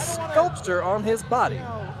at the sculpture on his body.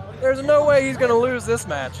 There's no way he's going to lose this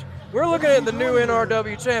match. We're looking at the new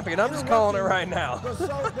NRW champion. I'm just calling it right now. The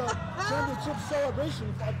championship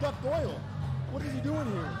celebration of Duff Doyle. What is he doing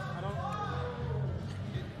here?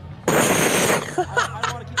 I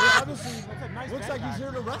don't want to keep it. Obviously, It's a nice looks fanny like he's pack.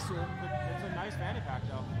 here to wrestle. It's a nice fanny pack,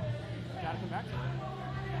 though. Gotta come back to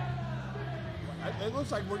it. It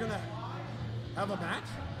looks like we're gonna have a match.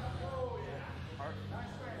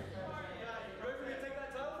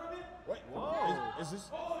 Wait, is this?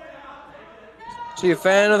 Is he a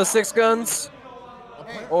fan of the Six Guns?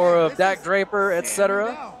 Or of Dak Draper,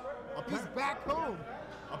 etc.? He's back home.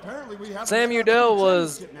 Apparently we have. Sam Udell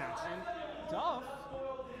was... Duff.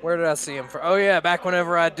 Where did I see him from? Oh, yeah, back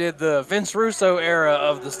whenever I did the Vince Russo era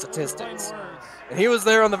of the statistics. And he was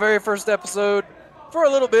there on the very first episode for a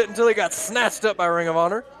little bit until he got snatched up by Ring of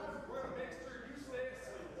Honor.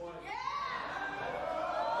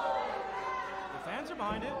 The fans are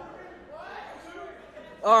behind it.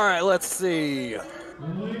 All right, let's see.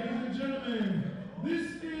 Ladies and gentlemen, this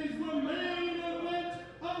is the main event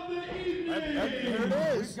of the evening. Here it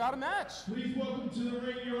is. We've got a match. Please welcome to the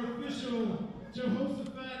ring your official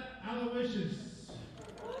Jehoshaphat Aloysius.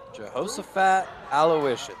 Jehoshaphat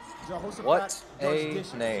Aloysius. Jehoshaphat What does a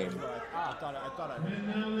dishes. name. I thought I. And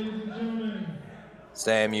now, ladies and gentlemen,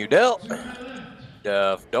 Sam Udell. to my left,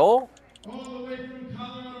 Duff Dole. all the way from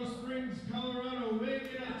Colorado Springs, Colorado, weighing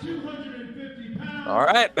in at 250 pounds. All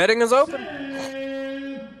right, betting is open.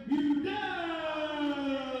 Sam Udell.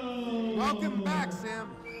 Welcome back,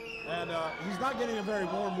 Sam. And he's not getting a very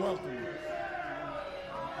warm welcome.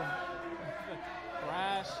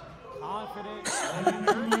 Brash, confident.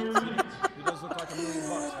 He does look like $1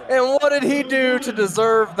 million. And what did he do to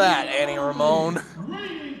deserve that, Annie Ramone?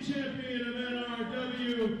 Reigning champion of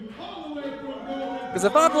NRW, all the way from Golden. Because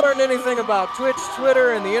if I've learned anything about Twitch,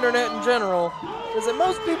 Twitter, and the internet in general, is that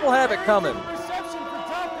most people have it coming. Reception for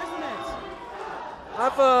Duff, isn't it?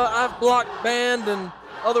 I've blocked, banned, and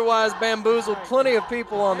otherwise bamboozled plenty of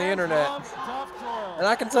people on the internet, Duff Doyle. and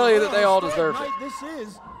I can tell you that they all deserve it.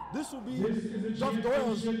 This will be This is a Duff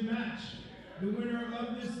Doyle's. championship match. The winner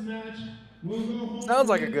of this match will go home. Sounds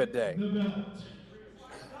like a with good day. The belt.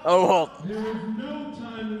 Oh, well, There is no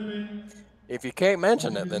time limit. if you can't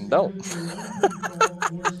mention it, then don't.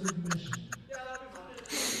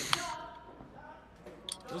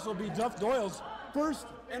 This will be Duff Doyle's first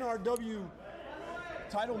NRW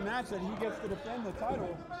title match that he gets to defend the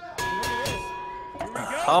title. And look at this. Here we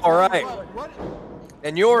go. All right. What?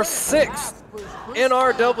 And your sixth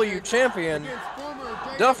NRW champion,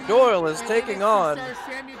 Duff Doyle, is taking on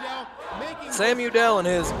Sam Udell in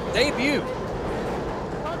his debut.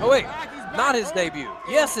 Oh, wait, not his debut.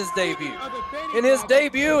 Yes, his debut. In his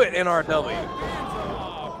debut at NRW.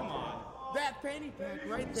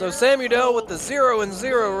 So Sam Udell with the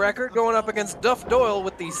 0-0 record going up against Duff Doyle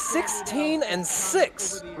with the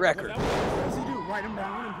 16-6 record.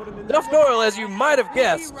 Duff Doyle, as you might have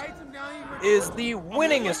guessed, is the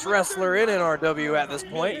winningest wrestler in NRW at this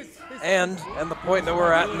point, and the point that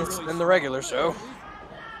we're at in the regular show.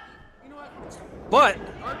 But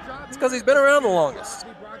it's because he's been around the longest. Stop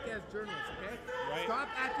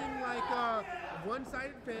acting like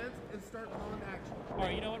one-sided fans and start calling action. All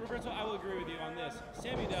right, you know what, Roberto? I will agree with you on this.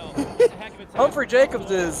 Sam Udell is a heck of a talent. Humphrey Jacobs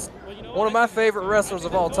is one of my favorite wrestlers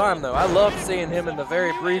of all time, though. I love seeing him in the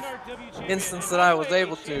very brief instance that I was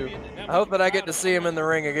able to. I hope that I get to see him in the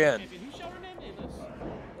ring again.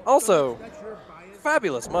 Also,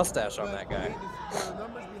 fabulous mustache on that guy. The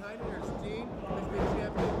numbers behind it are Steen has been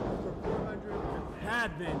champion for 400.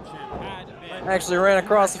 Had been champion. I actually ran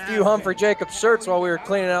across a few Humphrey Jacobs shirts while we were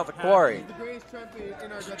cleaning out the quarry. He's the greatest champion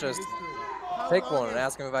in our Just history. take one and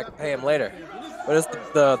ask him if I can pay him later. But it's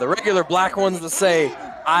the regular black ones that say,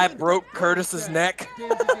 "I broke Curtis's neck."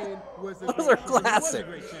 Those are classic.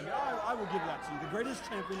 Great champion. I will give that to you. The greatest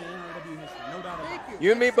champion in NRW history, no doubt about it.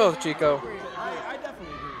 You and me both, Chico. I definitely agree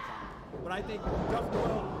with you. But but I think Duff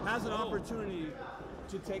Doyle has an opportunity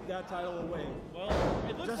to take that title away. Well,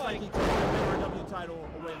 it looks Just like he took the NRW title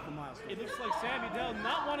away from Milestone. it looks like Sam Udell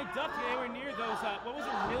not wanting Duff to get anywhere near those, what was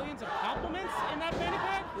it, millions of compliments in that fanny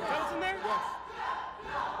pack? Is that what's in there? Yes.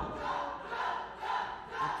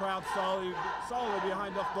 The crowd solidly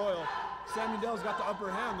behind Duff Doyle. Sam Udell's got the upper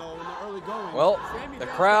hand though in the early going. Well, the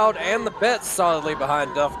crowd and the bets solidly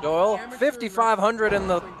behind Duff Doyle. 5,500 in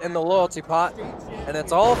the loyalty pot, and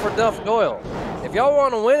it's all for Duff Doyle. If y'all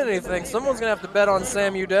want to win anything, someone's gonna have to bet on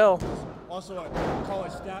Sam Udell. Also a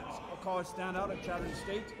college standout at Chatham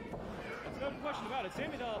State. There's no question about it.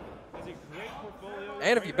 Sam Udell has a great portfolio.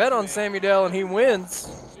 And if you bet on Sam Udell and he wins,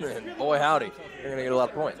 boy howdy, you're gonna get a lot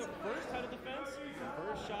of points. First title defense,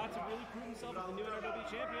 first shot to really prove himself as the new NRW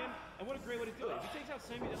champion, and what a great way to do it. If he takes out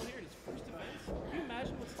Sam Udell here in his first defense, can you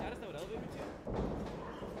imagine what status that would elevate him to?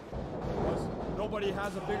 Nobody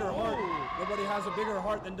has a bigger heart. Nobody has a bigger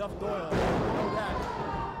heart than Duff Doyle. You know that.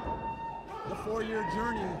 The 4-year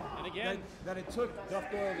journey And again, that it took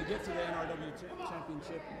Duff Doyle to get to the NRW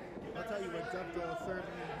championship. I'll tell you what, Duff Doyle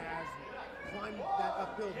certainly has climbed that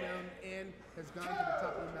uphill mountain and has gone to the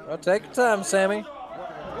top of the mountain. Well, take your time, Sammy.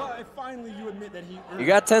 Well, if finally you admit that he earned You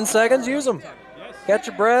got 10 seconds, use them. Catch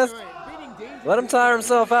your breath. Let him tire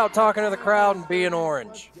himself out talking to the crowd and being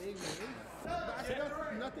orange.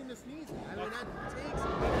 Nothing to sneeze at. I mean,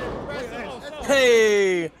 that takes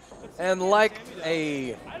Hey, and like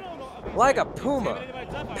a puma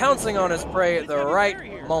pouncing on his prey at the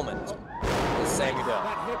right moment is Sam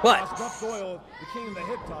Udell. But Duff Doyle, the king of the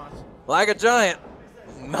hip toss. like a giant,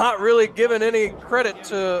 not really giving any credit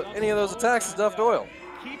to any of those attacks is Duff Doyle.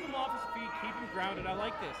 keep him off his feet, keep him grounded. I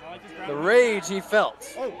like this. I like this The grounded. rage he felt.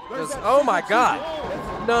 Just, oh my God.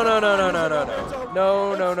 No.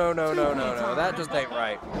 That just ain't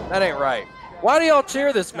right. That ain't right. Why do y'all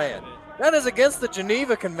cheer this man? That is against the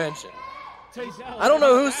Geneva Convention. I don't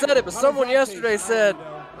know who said it, but someone yesterday said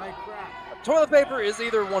toilet paper is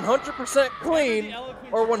either 100% clean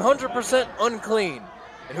or 100% unclean.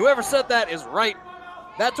 And whoever said that is right.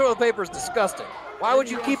 That toilet paper is disgusting. Why would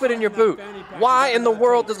you keep it in your boot? Why in the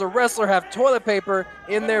world does a wrestler have toilet paper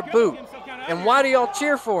in their boot? And why do y'all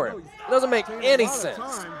cheer for it? It doesn't make any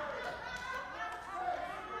sense.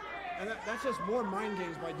 And that's just more mind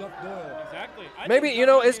games by Duff Doyle. Exactly. Maybe, you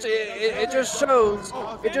know, it just shows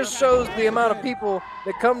the amount of people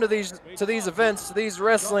that come to these events, to these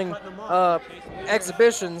wrestling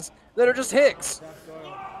exhibitions that are just hicks.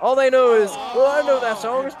 All they know is, well, I know that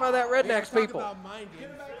song, it's by that Rednecks people.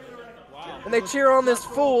 And they cheer on this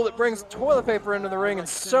fool that brings toilet paper into the ring and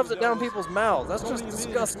shoves it down people's mouths. That's just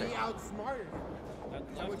disgusting. And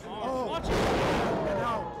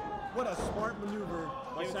now, what a smart maneuver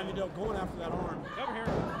by Sammy Udell going after that arm. Over here.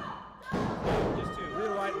 Just two.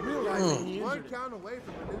 Realizing he one injured it. count away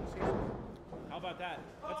from a new champion. How about that?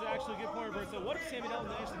 That's actually a good point, Roberto. What if Sam Udell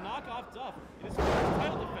managed to knock off Duff in his first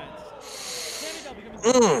title defense? Sam Udell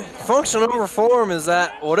becoming Function over form is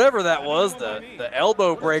that, whatever that was, the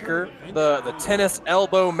elbow breaker, the tennis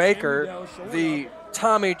elbow maker, the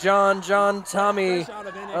Tommy John, the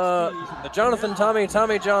Jonathan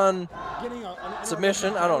Tommy John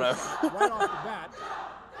submission, I don't know. Right off the bat.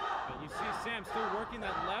 You see Sam still working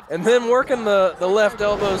that left. And then working the left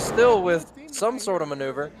elbow still with some sort of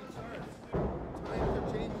maneuver.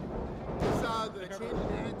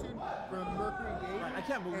 I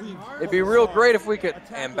can't believe It'd be real great if we could,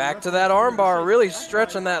 and back to that armbar, really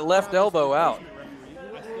stretching that left elbow out.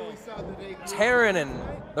 Tearing and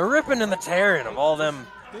the ripping and the tearing of all them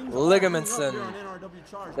ligaments and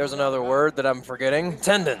there's another word that I'm forgetting.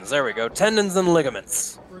 Tendons, there we go. Tendons and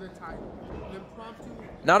ligaments.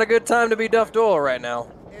 Not a good time to be Duff Doyle right now.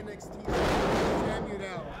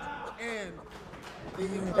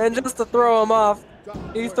 And just to throw him off,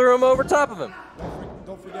 he threw him over top of him.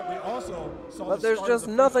 Don't forget, we also saw But there's just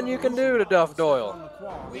nothing you can do to Duff Doyle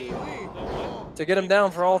to get him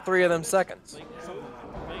down for all 3 of them seconds.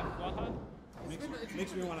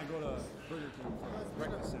 Makes me want to go to Burger King for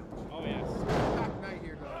breakfast sandwich. Oh, yes. Packed night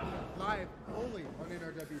here, though. Live only on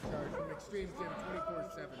NRW Charge from Extreme Gym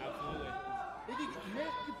 24/7. Absolutely. If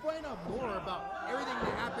you find out more about everything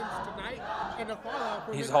that happens tonight and the fallout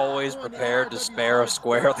from He's it, always go on prepared to NRW spare a Charge.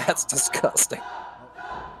 square. That's disgusting.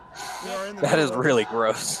 We are in the That is middle of really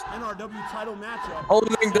gross. NRW title matchup.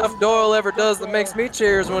 Only thing Duff Doyle ever does that makes me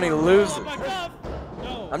cheer is when he loses. Oh, my Duff!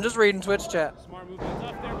 No. I'm just reading Twitch chat. Smart move by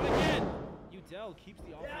Duff there, but again, Udell keeps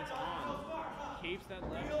the offense on. Keeps that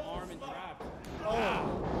left arm entrapped. Oh,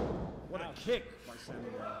 what a kick by Sammy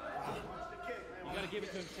Udell. You gotta give it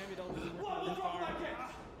to him. Sam Udell really working on the left arm.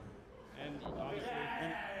 And obviously,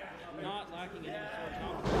 not lacking any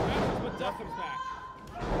sort of confidence. But Duff comes back.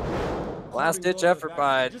 Last-ditch effort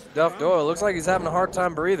by Duff Doyle. Looks like he's having a hard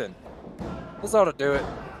time breathing. This ought to do it.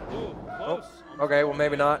 Oh, okay, well,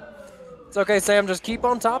 maybe not. It's okay, Sam. Just keep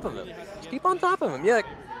on top of him. Just keep on top of him. Yeah,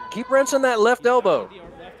 keep wrenching that left elbow.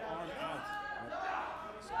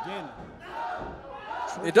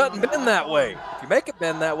 It doesn't bend that way. If you make it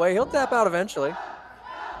bend that way, he'll tap out eventually.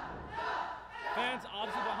 Fans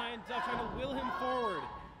obviously behind Duff trying to will him forward.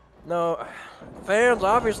 No, fans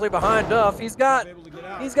obviously behind Duff. He's got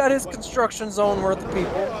his construction zone worth of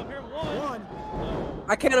people.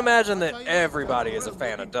 I can't imagine that everybody is a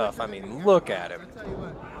fan of Duff. I mean, look at him.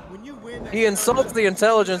 He insults the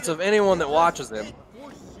intelligence of anyone that watches him.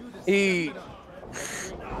 He...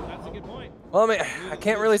 Well, I mean, I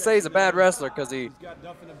can't really say he's a bad wrestler because he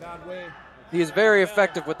is very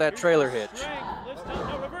effective with that trailer hitch.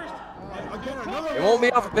 It won't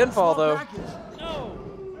be off a pinfall, though.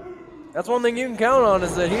 That's one thing you can count on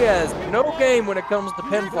is that he has no game when it comes to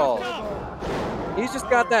pinfall. He's just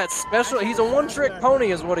got that special, he's a one-trick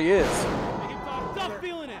pony is what he is.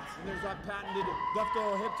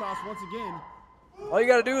 All you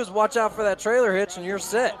got to do is watch out for that trailer hitch and you're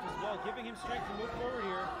set. Giving him strength to move forward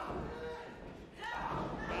here.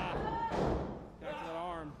 Back to that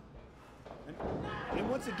arm. And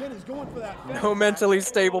once again, he's going for that. No mentally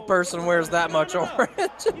stable person wears that much orange. You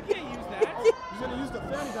can't use that. He's going to use the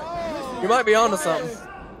fan. You might be onto something.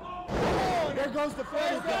 There goes the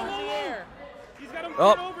fan. He's got him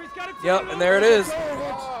Oh, over. He's got him yep, and there it is.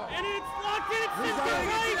 And it's locked in. It's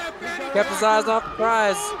right. Kept his eyes off the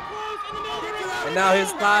prize. So close in the middle of the ring. And now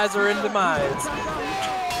his thighs are in demise.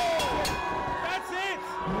 That's it.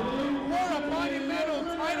 What a monumental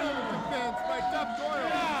title defense by Duff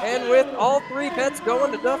Doyle. And with all three bets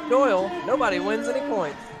going to Duff Doyle, nobody wins any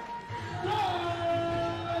points.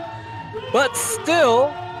 But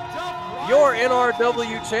still, your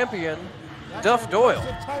NRW champion, Duff Doyle,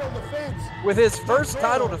 with his first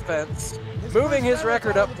title defense, moving his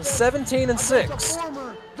record up to 17-6.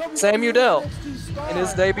 Sam Udell in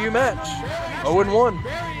his debut match, 0-1.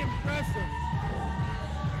 Very impressive.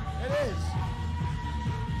 It is.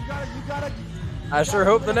 You gotta. I sure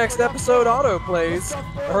hope the next episode auto plays,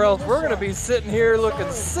 or else we're gonna be sitting here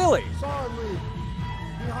looking silly. Solidly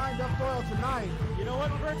behind Duff Doyle tonight. You know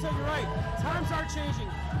what, Roberto, you're right. Times are changing.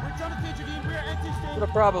 We're Jonathan Jardine. We are Anthony Stain. It'll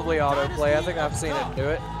probably auto play. I think I've seen it do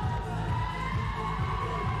it.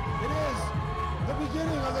 It is the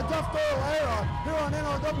beginning of the Duff Doyle era here on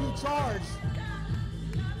NRW Charge.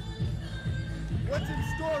 What's in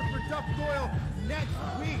store for Duff Doyle next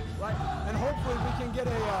week? Right, and hopefully we can get a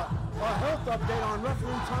health update on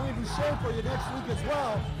referee Tommy Boucher for you next week as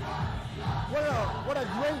well. What a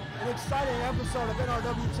great and exciting episode of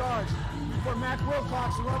NRW Charge. For Mac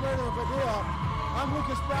Wilcox and Roberto Padilla, I'm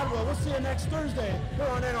Lucas Bradwell. We'll see you next Thursday here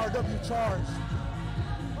on NRW Charge.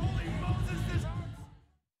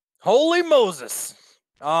 Holy Moses.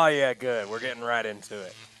 Oh, yeah, good. We're getting right into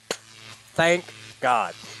it. Thank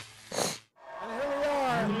God. And here we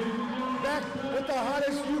are, back with the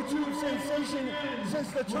hottest YouTube sensation since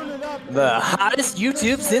the Turn It Up. The hottest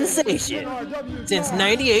YouTube sensation since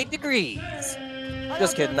 98 Degrees.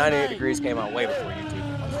 Just kidding, 98 Degrees came out way before YouTube.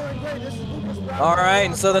 All right,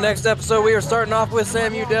 and so the next episode we are starting off with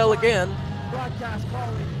Sam Udell again,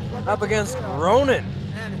 up against Ronan.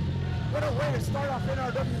 And what a way to start off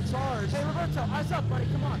NRW Charge. Hey, Roberto, eyes up, buddy.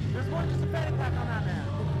 Come on. There's more than just a fan attack on that man.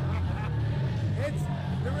 It's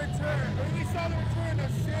the return. We saw the return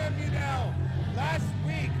of Sam Udell last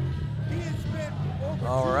week. He has spent over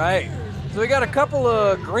All right, so we got a couple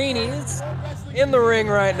of greenies in the ring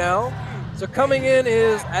right now. So coming in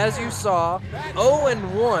is, as you saw,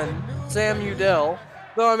 0-1 Sam Udell.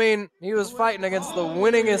 Though, I mean, he was fighting against the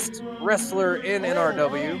winningest wrestler in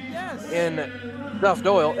NRW, in Duff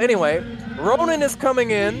Doyle. Anyway, Ronan is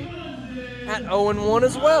coming in at 0-1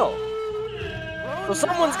 as well. So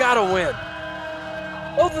someone's got to win.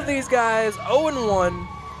 Both of these guys, 0-1,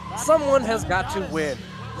 someone has got to win.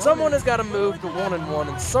 Someone has got to move to 1-1,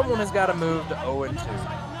 and someone has got to move to 0-2.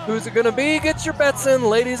 Who's it going to be? Get your bets in,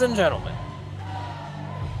 ladies and gentlemen.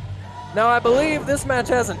 Now, I believe this match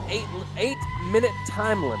has an 8-minute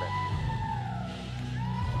time limit.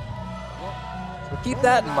 So keep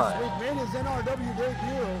that in mind. Last week made his NRW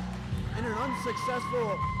debut in an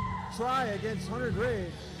unsuccessful try against Hunter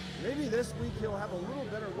Gray. Maybe this week he'll have a little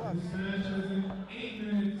better luck. This match has an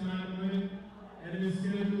 8-minute time limit, and it is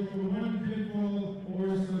scheduled for one pinfall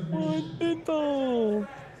or submission. One pinfall.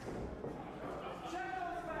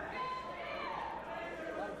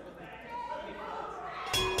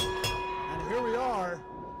 And here we are,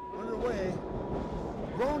 underway.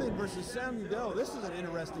 Ronan versus Sam Udell. This is an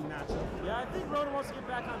interesting matchup. Yeah, I think Ronan wants to get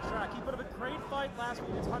back on track. He put up a great fight last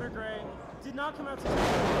week against Hunter Gray. Did not come out to he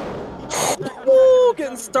wants to get back on track. Woo!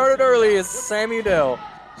 Getting started early is Sam Udell.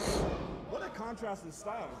 What a contrast in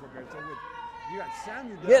styles, Roberto. With you got Sam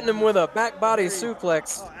Udell Getting him with a back body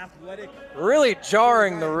suplex. athletic, Really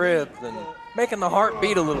jarring the ribs and making the heart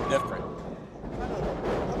beat a little different. kind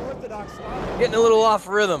of unorthodox style. Getting a little off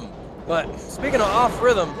rhythm. But speaking of off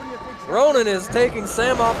rhythm, Ronan is taking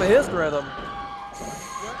Sam off of his rhythm.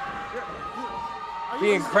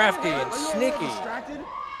 Being crafty and sneaky.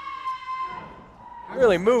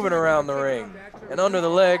 Really moving around the ring. And under the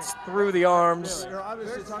legs, through the arms.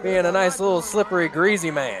 Being a nice little slippery, greasy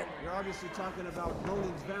man. You're obviously talking about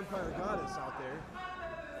Ronan's vampire goddess out there.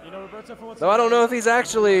 You know, Roberto, for what's Though I don't know if he's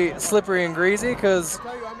actually slippery and greasy, because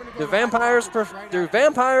do vampires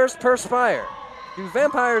perspire? Do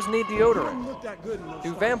vampires need deodorant? Look that good in those Do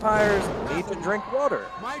styles. vampires need to drink water?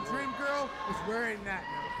 My dream girl is wearing that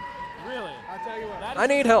now. really? I'll tell you what. That I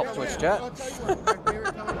need help, Twitch I'll chat. tell you what. My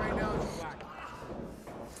favorite color right now is black.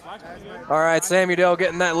 Black's pretty good. All right, Sam Udell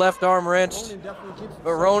getting that left arm wrenched, Ronan definitely keeps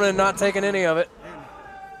but Ronan not taking any of it.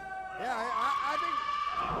 Yeah, I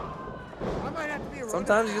think I might have to be a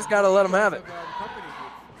Sometimes you just got to let them have it.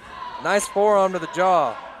 Nice forearm to the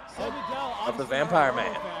jaw Sam Udell, of the obviously vampire a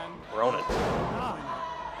man, fan. Ronan.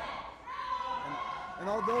 And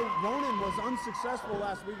although Ronan was unsuccessful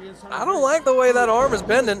last week against Hunter I don't Gray, like the way that arm is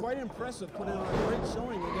bending. quite impressive, putting on a great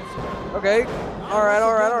showing against him. Okay, all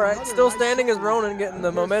right. Still standing is Ronan, getting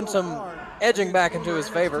the momentum edging back into his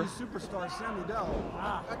favor. Superstar Sam Udell.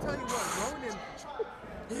 I'll tell you what,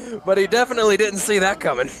 Ronan, But he definitely didn't see that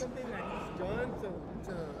coming. something that he's done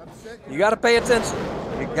to upset You got to pay attention.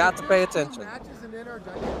 You got to pay attention. matches in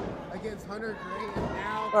NRW against Hunter Gray and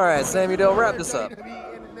now. All right, Sam Udell, wrap this up.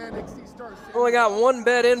 Only got one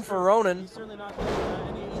bet in for Ronan. He's certainly not getting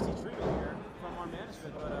any easy treatment here from our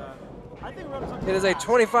management, but I think Ronan's on It is a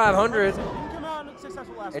 2,500, He didn't come out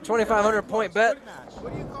successful last a week. 2,500 point bet.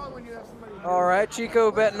 What do you call it when you have somebody? All right,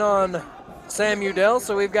 Chico betting on Sam Udell,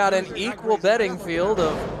 so we've got an equal betting field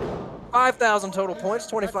of 5,000 total points,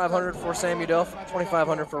 2,500 for Sam Udell,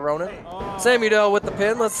 2,500 for Ronan. Sam Udell with the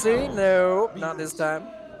pin, let's see. No, not this time.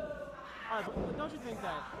 All right, but don't you think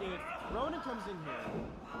that if Ronan comes in here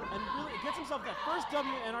and really gets himself that first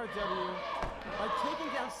W in NRW by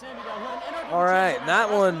taking down Sam Udell, who had an NRW All right, champion that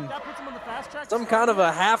last one, week, that puts him on the fast track to some start kind of the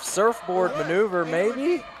a half surfboard maneuver,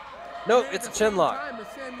 maybe? Nope, it's a chin lock.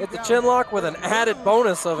 It's a chin lock with an added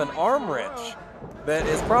bonus of an arm wrench that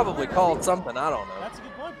is probably called something, I don't know. That's a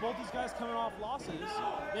good point. Both these guys coming off losses.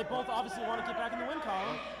 They both obviously want to get back in the win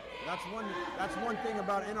column. That's one thing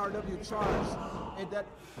about NRW Charge. That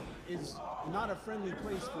is not a friendly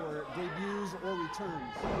place for debuts or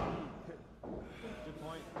returns. Good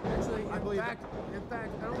point. Actually, I believe in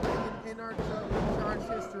fact, I don't think in our Charge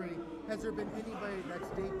history has there been anybody that's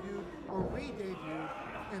debuted or re-debuted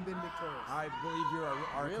and been victorious. I believe you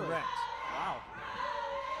are Really? correct. Wow.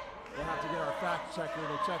 We'll have to get our fact checker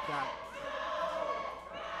to check that.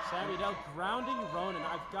 Sam Udell grounding Ronan.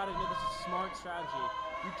 I've got to admit, this is a smart strategy.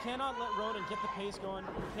 You cannot let Ronan get the pace going.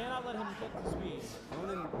 You cannot let him get the speed.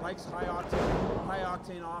 Ronan likes high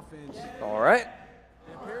octane offense. All right,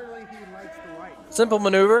 And apparently he likes the light. simple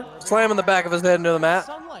maneuver, slamming the back of his head into the mat.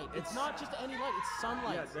 Sunlight. It's not just any light. It's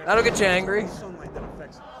sunlight. That'll get you angry, Sunlight that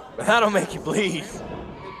affects it. but that'll make you bleed.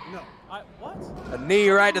 No. What? A knee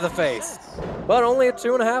right to the face, but only a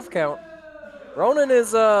 2.5 count. Ronan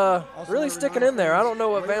is really sticking in there. I don't know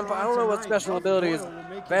what special abilities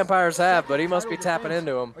vampires have, but he must be tapping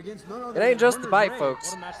into them. It ain't just the bite,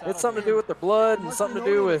 folks. It's something to do with their blood and something to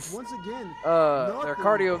do with their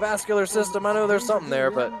cardiovascular system. I know there's something there,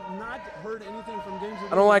 but I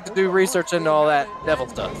don't like to do research into all that devil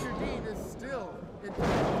stuff. Mr. Dean is still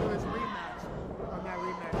entitled to his rematch on that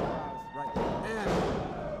rematch clause. Right.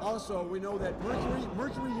 And also, we know that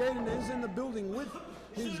Mercury Yaden is in the building with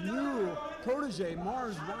his new protege,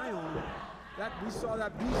 Mars Ryan. We saw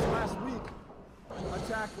that beast last week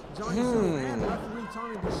attack Johnny Silver and referee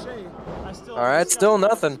Tommy Boucher. All right, still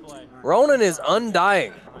nothing. Ronan is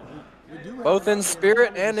undying, both in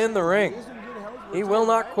spirit and in the ring. He will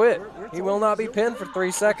not quit. He will not be pinned for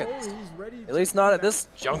 3 seconds. At least not at this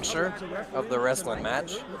juncture of the wrestling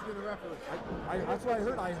match. That's what I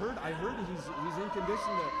heard. I heard he's in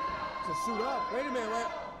condition to suit up. Wait a minute,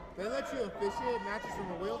 they let you officiate matches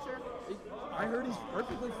from a wheelchair? I heard he's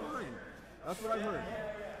perfectly fine. That's what I heard.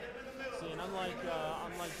 See, and unlike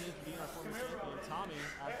James Dean, our former champion, Tommy,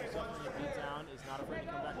 after suffering a beatdown, is not afraid to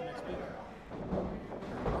come back next week.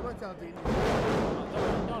 I'm gonna tell Dean.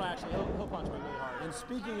 Don't actually. He'll punch me really hard. And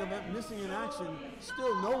speaking of missing in action,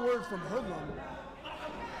 still no word from Hoodlum.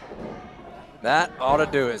 That ought to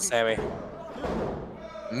do it, Sammy.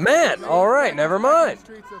 Man, all right, never mind.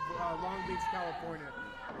 Streets of Long Beach, California.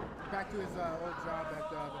 Back to his old job at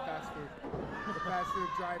the fast food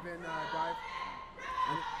drive-in dive.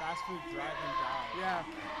 Fast food drive-in dive. Yeah,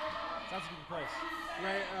 Sounds like a good place.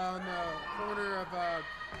 right on the corner of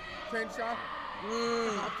Crenshaw.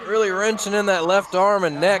 Really wrenching in that left arm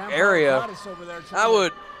and neck area. I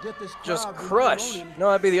would just crush. No,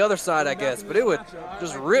 that'd be the other side, I guess, but it would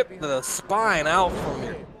just rip the spine out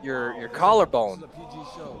from your collarbone.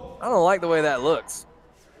 I don't like the way that looks,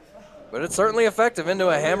 but it's certainly effective. Into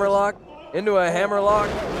a hammerlock.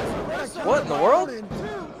 What in the world?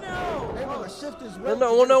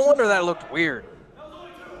 No wonder that looked weird.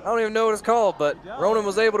 I don't even know what it's called, but Ronan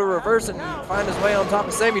was able to reverse it and find his way on top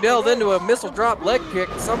of Sammy Dell, then to a missile drop leg kick,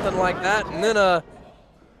 something like that, and then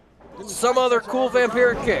some other cool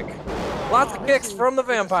vampiric kick. Lots of kicks from the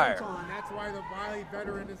vampire. That's why the Wiley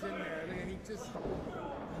veteran is in there. And he just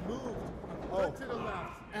moved to the left.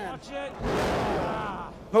 Watch it.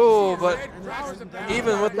 Oh, but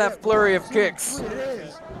even with that flurry of kicks.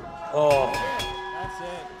 Oh. That's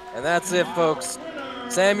it. And that's it, folks.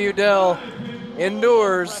 Sam Udell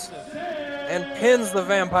endures and pins the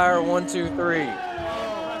vampire 1-2-3.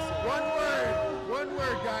 One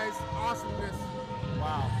word, guys. Awesomeness.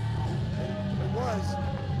 Wow. It was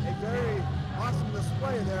a very awesome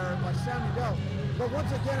display there by Sam Udell. But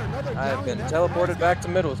once again, another I've been teleported back to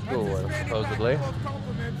middle school, supposedly.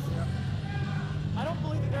 I don't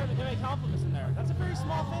believe that there are any compliments in there. That's a very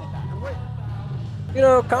small fanny pack. Wait. You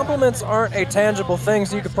know, compliments aren't a tangible thing,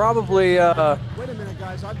 so you could probably Wait a minute,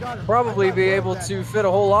 guys. I've got be able to fit a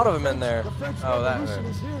whole lot of them in there. Oh, that Revolution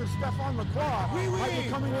is here. Stefan Lacroix might be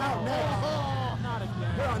coming out next. Not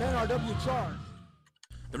again. Here on NRW Charge.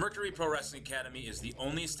 The Mercury Pro Wrestling Academy is the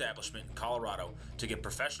only establishment in Colorado to get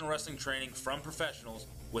professional wrestling training from professionals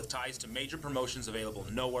with ties to major promotions available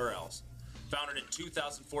nowhere else. Founded in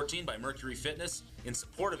 2014 by Mercury Fitness, in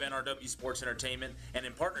support of NRW Sports Entertainment, and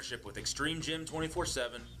in partnership with Extreme Gym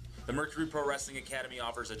 24/7, the Mercury Pro Wrestling Academy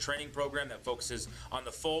offers a training program that focuses on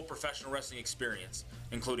the full professional wrestling experience,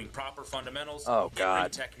 including proper fundamentals, in-ring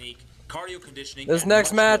technique, cardio conditioning. This and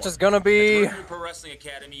next much match more. is going to be... At Mercury Pro Wrestling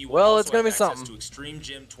Academy, you will well, also it's going to have be access something. to Extreme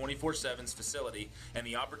Gym 24/7's facility and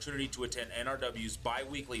the opportunity to attend NRW's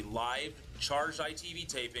bi-weekly live charged ITV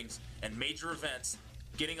tapings and major events,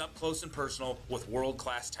 getting up close and personal with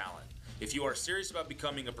world-class talent. If you are serious about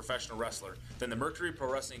becoming a professional wrestler, then the Mercury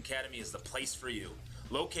Pro Wrestling Academy is the place for you.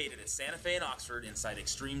 Located at Santa Fe and Oxford inside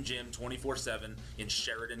Extreme Gym 24/7 in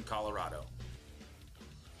Sheridan, Colorado.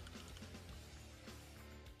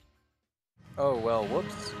 Oh, well,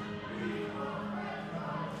 whoops.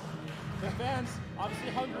 The fans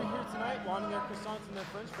obviously hungry here tonight, wanting their croissants and their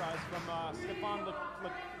french fries from Stefan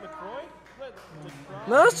Lacroix?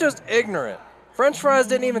 No, that's just ignorant. French fries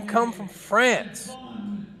didn't even come from France.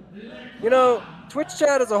 You know, Twitch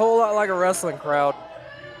chat is a whole lot like a wrestling crowd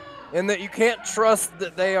in that you can't trust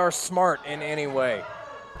that they are smart in any way.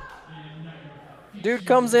 Dude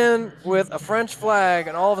comes in with a French flag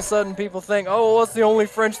and all of a sudden people think, oh, what's the only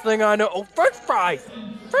French thing I know? Oh, French fries!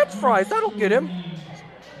 French fries, that'll get him.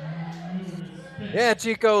 Yeah,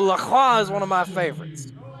 Chico, Lacroix is one of my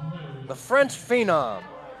favorites. The French phenom.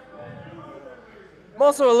 I'm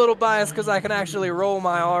also a little biased because I can actually roll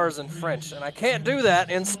my R's in French, and I can't do that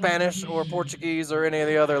in Spanish or Portuguese or any of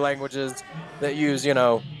the other languages that use, you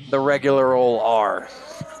know, the regular old R.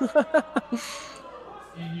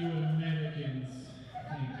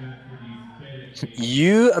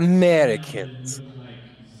 You Americans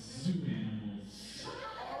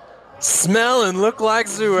smell and look like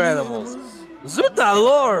zoo animals. Zut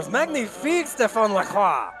alors, magnifique, Stéphane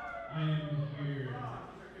Lacroix. I am here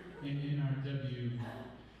in NRW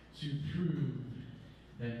to prove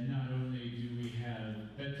that not only do we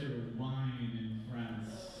have better wine in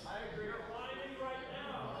France,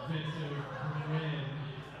 better bread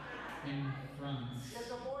in France,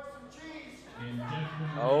 and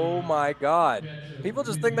definitely Oh my God. People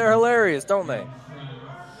just think they're hilarious, don't they?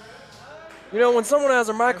 You know, when someone has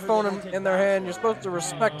a microphone in their hand, you're supposed to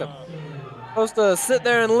respect them. You're supposed to sit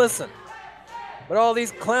there and listen. But all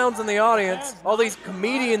these clowns in the audience, all these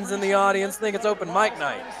comedians in the audience think it's open mic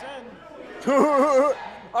night.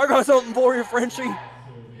 I got something for you, Frenchie.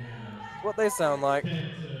 That's what they sound like.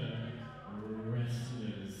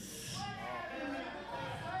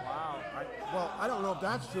 Wow. Well, I don't know if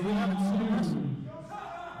that's true. We haven't seen wrestling.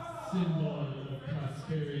 symbol of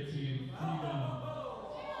prosperity and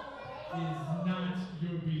freedom is not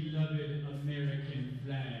your beloved American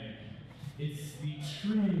flag. It's the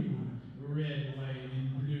true red, white, and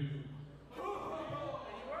blue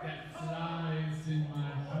that flies in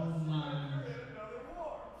my home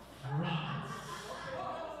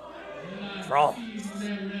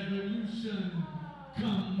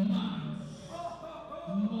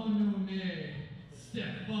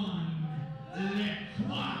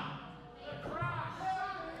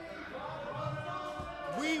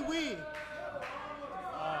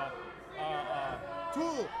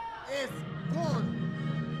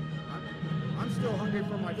still hungry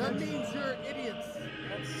for my That friends. means you're idiots.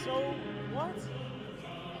 That's so what?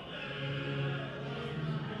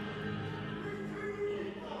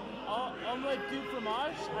 Omelette du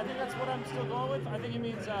fromage? I think that's what I'm still going with. I think it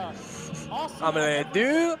means awesome. Omelette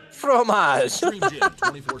du fromage. Extreme Gym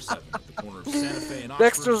 24/7 at the corner of Santa Fe and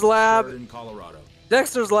Dexter's Oxford, Lab. Sheridan, Colorado.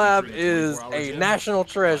 Dexter's Lab Featuring is 24-hour a gym, national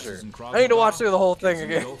treasure. classes in Krav I need to watch Maga, through the whole thing kids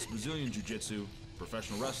and again. adults, Brazilian Jiu-Jitsu,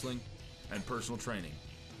 professional wrestling, and personal training.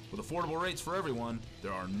 With affordable rates for everyone,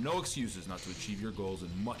 there are no excuses not to achieve your goals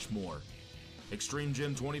and much more. Extreme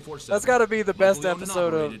Gym 24/7. That's got to be the best locally owned and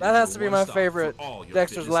episode of. operated, That has it's to your be my one-stop for favorite all your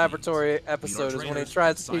Dexter's fitness Laboratory needs. Meet our episode is when he trainers tries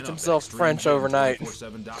and to sign teach up at himself French overnight.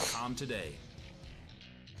 extremegym247.com today.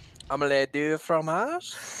 Omelette du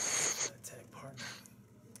fromage. Tag partner.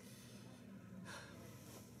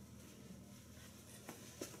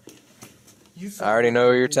 I already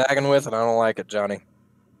know who you're tagging with, and I don't like it, Johnny.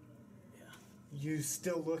 You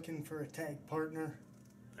still looking for a tag partner?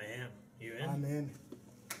 I am. You in? I'm in.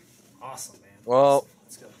 Awesome, man. Well,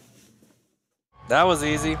 Let's go. that was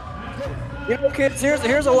easy. You know, kids,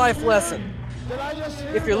 here's a life lesson.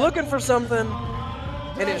 If you're looking for something,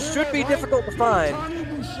 and it should be difficult to find,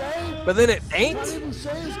 but then it ain't, you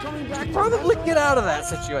should probably get out of that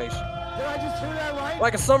situation.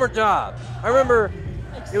 Like a summer job. I remember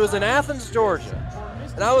it was in Athens, Georgia,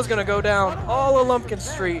 and I was going to go down all of Lumpkin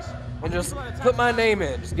Street and just put my name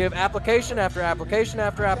in, just give application after application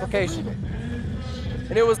after application.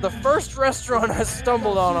 And it was the first restaurant I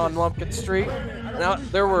stumbled on Lumpkin Street. Now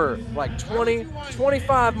there were like 20,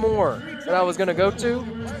 25 more that I was gonna go to.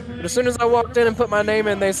 But as soon as I walked in and put my name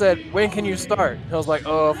in, they said, "When can you start?" And I was like,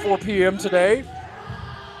 4 p.m. today.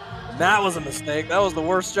 And that was a mistake. That was the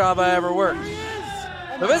worst job I ever worked.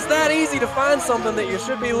 If it's that easy to find something that you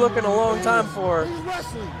should be looking a long time for, He's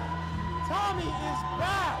wrestling. Tommy is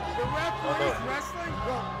back. The referee is wrestling?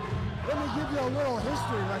 Well, let me give you a little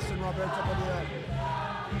history lesson, Roberto.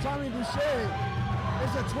 Tommy Boucher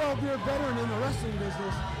is a 12-year veteran in the wrestling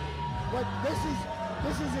business, but this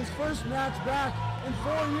is his first match back in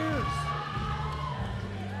 4 years.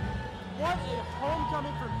 What a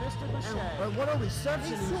homecoming for Mr. Boucher. But what a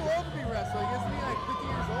reception! He's too old to be wrestling, isn't he? Like 50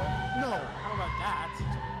 years old? No. How about that?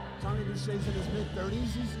 Tommy Boucher's in his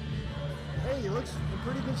mid-30s. He looks in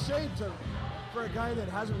pretty good shape for a guy that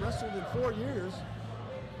hasn't wrestled in 4 years.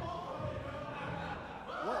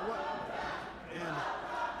 What? And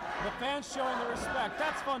The fans showing the respect.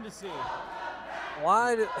 That's fun to see.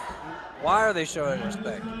 why are they showing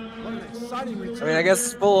respect? what an exciting return. I mean, I guess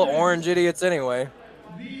it's full of orange idiots anyway.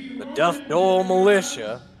 The Duff Dole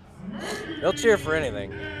Militia. They'll cheer for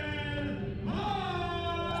anything.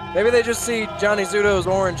 Maybe they just see Johnny Zudo's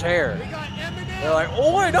orange hair. They're like,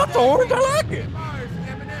 oh wait, that's orange, I like it.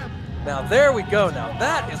 Now there we go. Now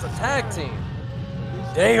that is a tag team.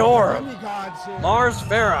 Deorum, Demigods here. Mars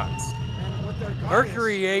Ferox, And what their god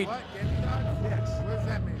Mercury is. 8. What? Demigods? Yes. What does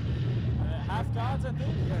that mean? Half gods, I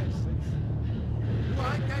think. Yes. Well, I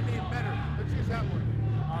like that name better. Let's use that one.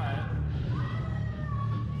 All right.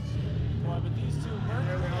 Boy, but these two, There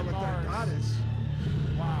Mercury they are and with their Mars. goddess.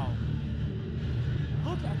 Wow.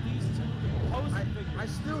 Look at these two posing figures. I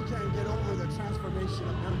still can't get over the transformation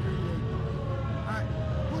of Mercury.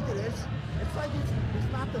 Look at this. It's like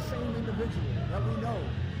it's not the same individual that we know.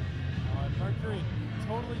 Mercury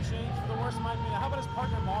totally changed for the worse, might be. How about his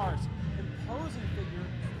partner Mars? Imposing figure,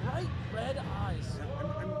 bright red eyes.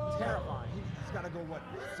 And Terrifying. He's got to go, what,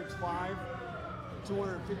 6'5",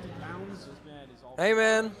 250 pounds? This man is all. Hey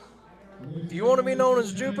man, if you want to be known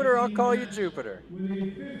as Jupiter, I'll call you Jupiter. With a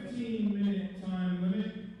 15-minute time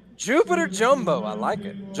limit. Jupiter Jumbo, I like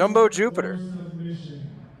it. Jumbo Jupiter. Submission.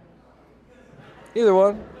 Either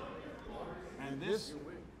one. And this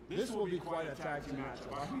will be quite a tag team match.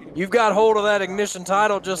 You've got hold of that ignition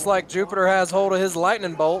title just like Jupiter has hold of his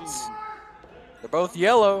lightning bolts. They're both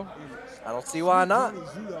yellow. I don't see why not. Johnny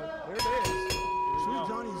Zudo. There it is. Sweet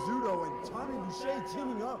Johnny Zudo and Tommy Boucher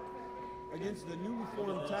teaming up against the newly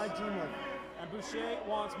formed tag team of. And Boucher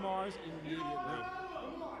wants Mars immediately.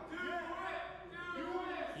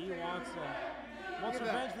 He wants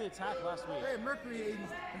revenge for the attack last week. Hey, Mercury 80's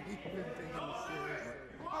even taking this seriously.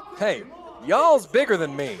 Hey, y'all's bigger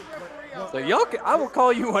than me. So I will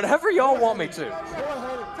call you whatever y'all want me to. Go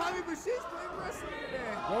ahead. Tommy Boucher's playing wrestling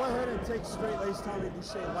today. Go ahead and take straight lace Tommy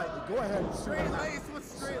Boucher lightly. Go ahead and see Straight lace?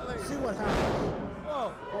 What's straight lace? see what happens.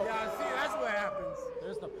 Whoa. Yeah, see, that's what happens.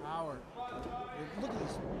 There's the power. Look at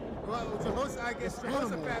this. Well, I guess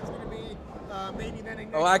Jehoshaphat's going to be maybe then.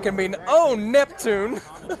 Oh, I can be. Oh, Neptune.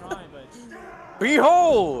 I'm trying, but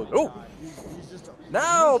Behold. Oh, He's just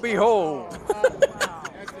now behold. That's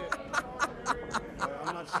it.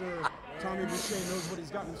 I'm not sure. Tommy Boucher knows what he's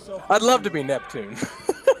gotten himself. I'd love to be Neptune.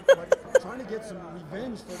 But trying to get some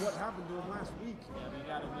revenge for what happened to him last week. Yeah, but you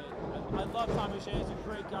gotta admit, I love Tommy Boucher. He's a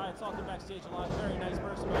great guy. I talked to him backstage a lot. Very nice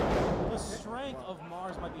person. But the strength of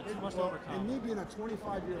Mars might be too much to overcome. And me being a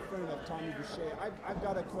 25-year friend of Tommy Boucher, I've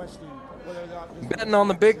got to question whether or not this Betting on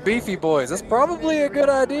the big beefy boys. That's probably a good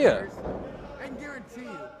idea. I can guarantee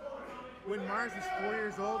you, when Mars was 4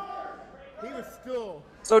 years old, he was still.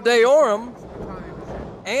 So Deorum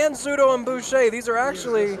and Zudo and Boucher, these are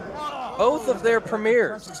actually both of their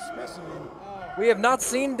premieres. We have not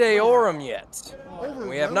seen Deorum yet.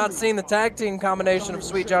 We have not seen the tag team combination of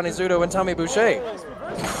Sweet Johnny Zudo and Tommy Boucher.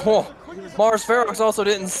 Oh, Mars Ferox also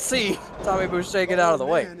didn't see Tommy Boucher get out of the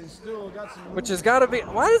way. Which has got to be...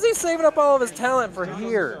 Why is he saving up all of his talent for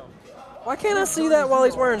here? Why can't I see that while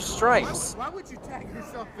he's wearing stripes? Why would you tag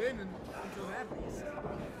yourself in until that piece?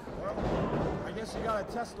 I guess you got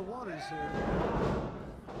to test the waters here.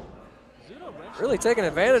 Really taking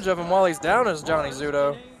advantage of him while he's down as Johnny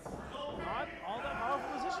Zudo. Not all that powerful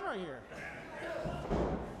position right here.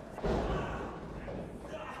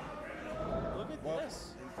 Look at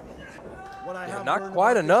this. Yeah, not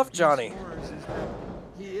quite enough, Johnny.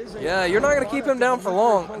 Yeah, you're not going to keep him down for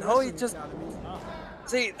long. No, he just...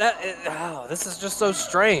 See, this is just so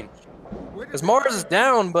strange. Because Mars is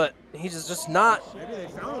down, but he's just not...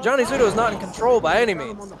 Johnny Zudo is not in control by any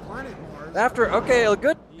means. After, okay, a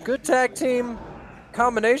good tag team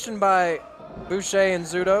combination by Boucher and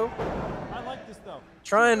Zudo. I like this though.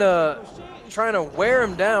 Trying to wear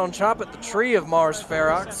him down, chop at the tree of Mars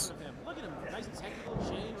Ferox. Look at him, nice technical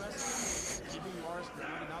chain wrestling, keeping Mars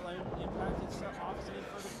grounded, not letting him impact his offense any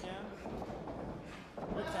further again.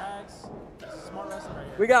 Good tags, smart wrestling right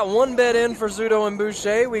here. We got 1 bet in for Zudo and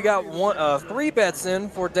Boucher. We got 3 bets in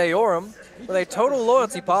for Deorum with a total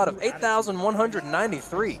loyalty pot of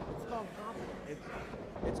 8,193.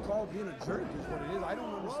 It's called being a jerk is what it is. I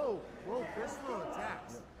don't understand. Whoa, personal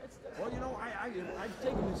attacks. Well, you know, I've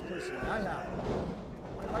taken this personally. I have.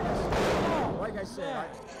 Like I said,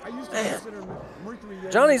 I used to consider Mercury.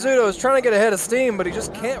 Johnny Zudo is trying to get ahead of steam, but he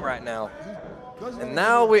just can't right now. And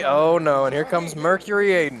now oh no, and here comes Mercury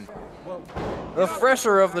Aiden. The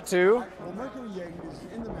fresher of the two. Well, Mercury Aiden is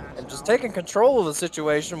in the match. And just taking control of the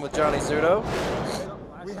situation with Johnny Zudo.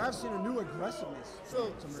 We have seen a new aggressiveness.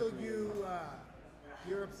 So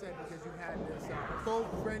you're upset because you had this cold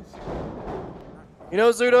friendship. You know,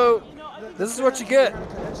 Zudo, this is what you get.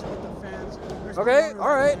 Okay,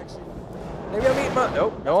 all right. Maybe I'm eating my...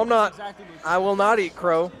 Nope, no, I'm not. I will not eat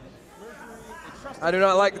crow. I do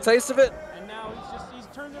not like the taste of it.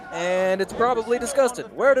 And it's probably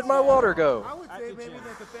disgusted. Where did my water go? I would say maybe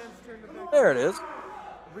that the fans turned it back. There it is.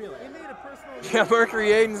 Really? They made a personal... Yeah, Mercury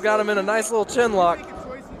Aiden's got him in a nice little chin lock.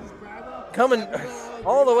 Coming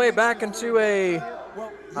all the way back into a...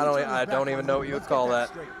 I don't even know what you would call that.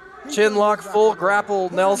 Chin lock, full grapple,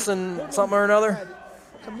 Nelson, something or another.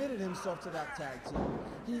 Committed himself to that tag team.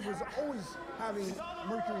 He was always having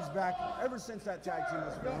Mercury's back ever since that tag team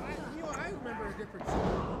was formed. I remember a different story.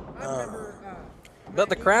 I remember... But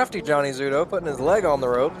the crafty Johnny Zudo putting his leg on the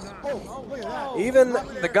ropes. Oh, look at that. Even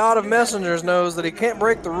the god of messengers knows that he can't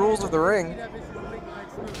break the rules of the ring.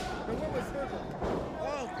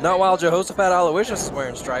 Not while Jehoshaphat Aloysius is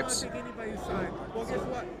wearing stripes. Well, guess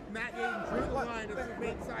what? Matt Yaden drew the line of the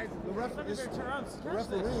main sides of the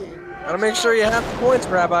referee. Gotta make sure you have the points,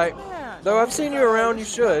 Rabbi. Though I've seen you around, you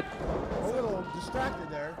should. A little distracted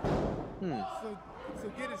there. So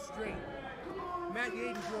get it straight. Matt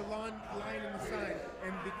Yaden drew a line in the side,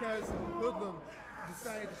 and because Hoodlum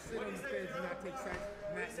decided to sit on the fence and not take sides,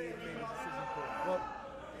 Matt Yaden made a decision for him. Well,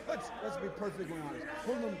 let's be perfectly honest.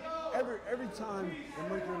 Hoodlum, every time when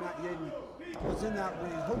Mercury and Matt Yaden was in that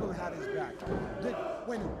ring, Hoodlum had his back.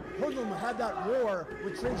 When Hoodlum had that war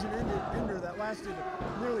with Trajan Ender that lasted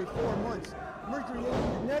nearly 4 months, Mercury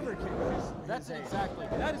Yaden never came to his That is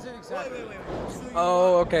it exactly. Wait.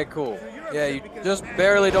 Oh, okay, cool. Yeah, you just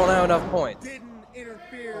barely don't have enough points. Didn't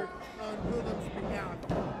interfere on Hoodlum's behalf.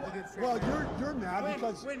 Well, you're mad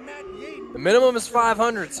because when Matt Yaden... The minimum is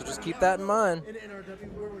 500, so just keep that in mind.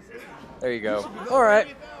 There you go. All right,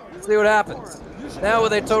 let's see what happens. Now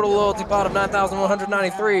with a total loyalty pot of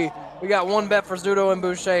 9,193, we got 1 bet for Zudo and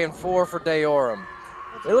Boucher and 4 for Deorum.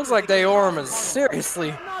 It looks like Deorum has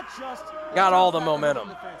seriously got all the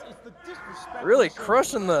momentum. Really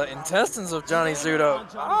crushing the intestines of Johnny Zudo.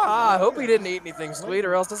 I hope he didn't eat anything sweet,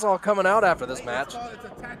 or else it's all coming out after this match.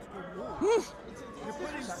 You're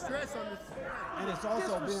putting stress on this. And it's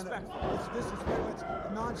also being it's disrespectful, it's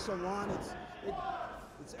nonchalant,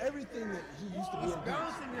 it's It's everything that he used to be in.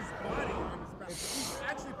 Balancing his body on his back. He's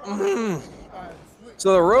actually probably,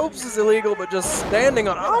 So the ropes is illegal, but just standing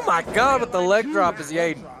on. Oh my God! With the leg drop is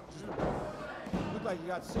Yaden. Looked like he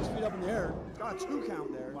got 6 feet up in the air. Got a 2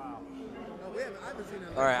 count there. Wow. no, I haven't seen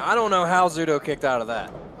it. All right, I don't know how Zudo kicked out of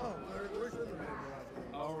that.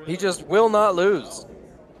 He just will not lose.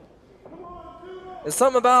 It's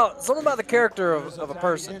something about the character of a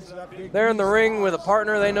person. They're in the ring with a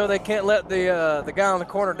partner. They know they can't let the guy on the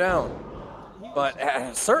corner down. But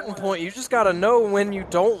at a certain point, you just got to know when you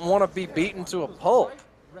don't want to be beaten to a pulp.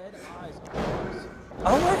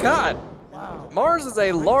 Oh my God! Mars is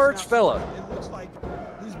a large fella.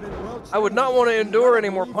 I would not want to endure any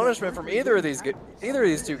more punishment from either of these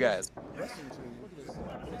two guys.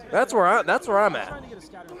 That's where I'm at.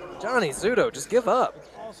 Johnny Zudo, just give up.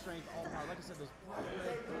 All strength, all power. Like I said, those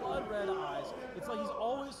blood red eyes. It's like he's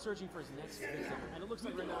always searching for his next victim, and it looks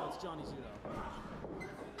like right now it's Johnny Zudo.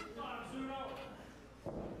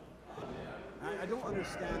 I don't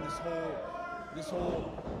understand this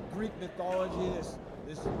whole Greek mythology.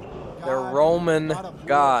 This They're god, Roman god of war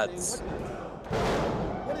gods. thing.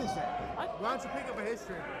 What is that? Why don't you pick up a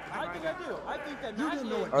history? I think I do. I think that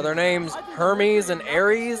Matt Are their names Hermes and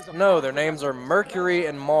Ares? No, their names are Mercury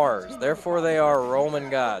and Mars. Therefore, they are Roman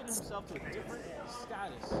gods. himself to a different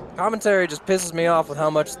status Commentary just pisses me off with how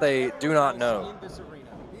much they do not know. in this arena.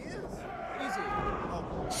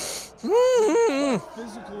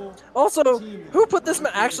 Physical. Also, who put this?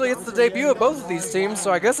 Actually, it's the debut of both of these teams,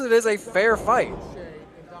 so I guess it is a fair fight.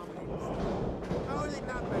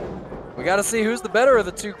 We got to see who's the better of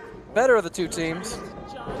the two teams.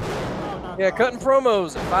 Yeah, cutting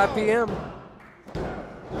promos at 5 p.m.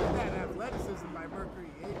 That athleticism by Mercury.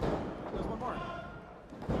 There's one more.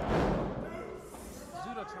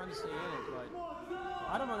 Zudo trying to stay in it, but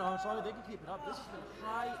I don't know how much longer they can keep it up. This has been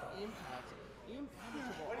high impact,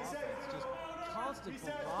 impenetrable offense, just constant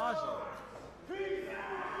barraging.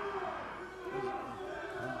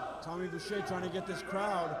 Tommy Boucher trying to get this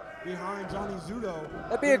crowd behind Johnny Zudo.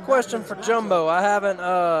 That'd be a question for Jumbo. I haven't,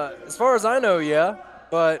 as far as I know, yeah,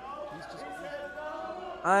 but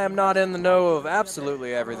I am not in the know of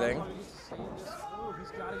absolutely everything.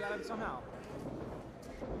 He's got to get it somehow.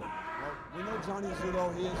 Well, we know Johnny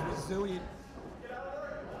Zudo, he is resilient.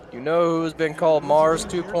 You know who's been called Mars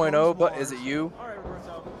 2.0, but is it you? All right,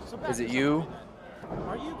 Roberto. So back Is to it you? something.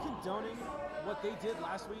 Are you condoning what they did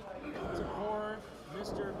last week to poor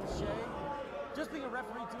Mr. Boucher? Just being a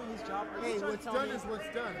referee doing his job. Hey, what's done is what's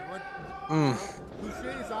done.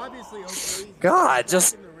 Boucher is obviously okay. God,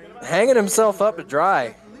 just hanging himself up to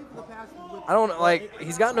dry. I don't like.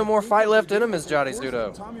 He's got no more fight left in him as Johnny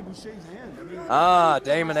Zudo. Ah,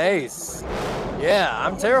 Damon Ace. Yeah,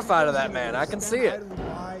 I'm terrified of that man. I can see it.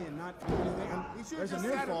 There's a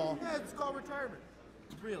near fall. Yeah, it's called retirement.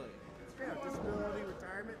 Really? Yeah, disability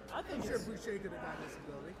retirement. I think sure Boucher could have got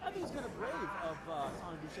disability. I think he's kind of brave of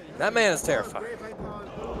Tommy Boucher. That man is terrifying.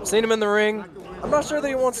 Seen him in the ring. I'm not sure that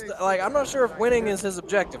he wants to, like, I'm not sure if winning is his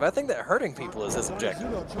objective. I think that hurting people is his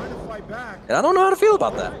objective. And I don't know how to feel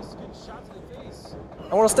about that.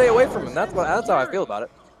 I want to stay away from him. That's how I feel about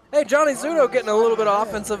it. Hey, Johnny Zudo getting a little bit of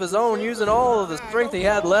offense of his own, using all of the strength he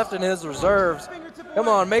had left in his reserves. Come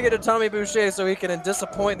on, make it to Tommy Boucher so he can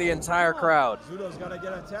disappoint the entire crowd. Zudo's got to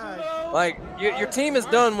get a tag. Like, your team is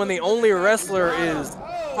done when the only wrestler is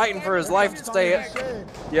fighting for his life to stay.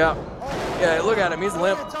 Yeah. Yeah, look at him. He's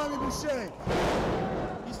limp.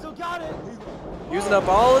 He still got it. Using up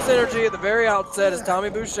all his energy at the very outset is Tommy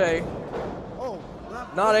Boucher.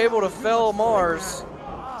 Not able to fell Mars.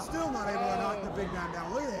 Still not able to knock the big man down.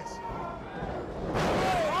 Look at this.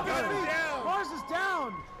 Mars is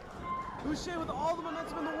down. Boucher with all the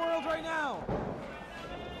momentum in the world right now.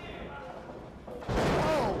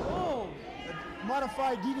 Oh.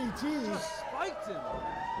 Modified DDT. Spiked him.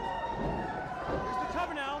 There's the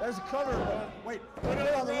cover now. There's a cover. Wait, put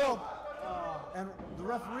it on the rope. And the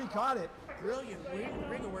referee caught it. Brilliant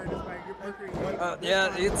ring awareness by Mercury.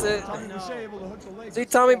 Yeah, it's it. Tommy Boucher able to hook the leg. See,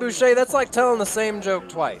 Tommy Boucher, that's like telling the same joke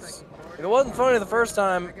twice. If it wasn't funny the first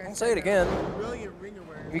time, don't say it again.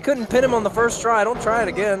 If you couldn't pin him on the first try, don't try it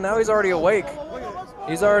again. Now he's already awake.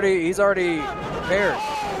 He's already prepared.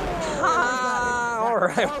 All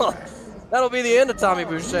right, well, that'll be the end of Tommy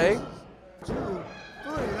Boucher. 2,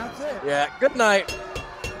 3, that's it. Yeah, good night.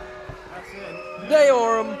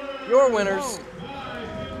 Deorum, your winners.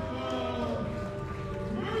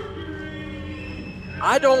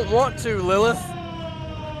 I don't want to, Lilith.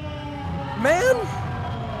 Man!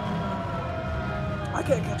 I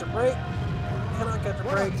can't catch a break. Cannot catch a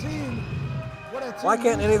break. Why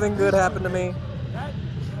can't anything good happen to me? That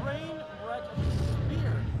train wreck of a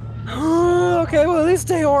spear. Okay, well, at least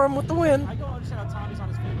Daorum with the win. I don't understand how Tommy's on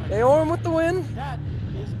his feet right now. Daorum with the win. That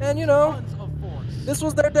is And, you know, tons of force. this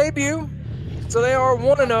was their debut. So they are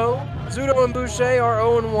 1-0. Zudo and Boucher are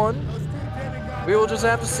 0-1. We will just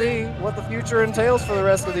have to see what the future entails for the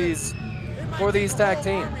rest of these, for these tag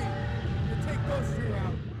teams.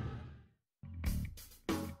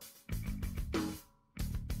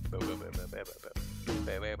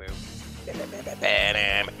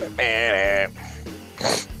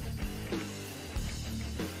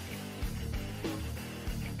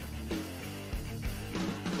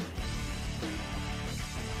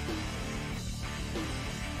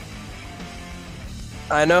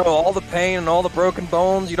 I know, all the pain and all the broken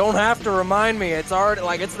bones. You don't have to remind me. It's already,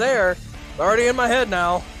 like, it's there. It's already in my head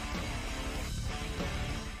now.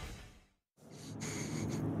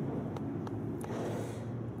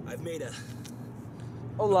 I've made a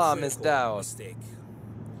Hola, Miss Dowd. mistake.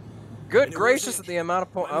 Good gracious at the amount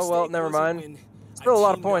of points. Oh, well, never mind. Still a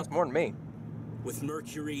lot of points, more than me. With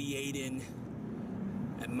Mercury, Yaden,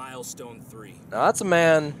 at Milestone 3. Now, that's a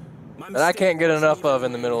man that I can't get enough of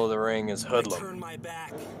in the middle of the ring is I Hoodlum. turned my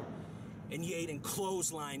back, and Yaden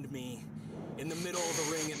clotheslined me in the middle of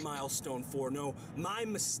the ring at Milestone 4. No, my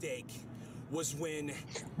mistake was when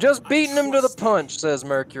Just beating him to the punch, says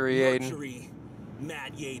Mercury Yaden. Mercury,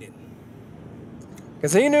 Matt Yaden.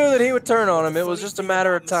 Because he knew that he would turn on him. It was just a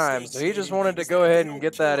matter of time. So he just wanted to go ahead and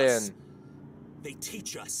get that in. They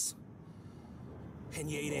teach us. And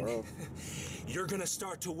Yaden, you're gonna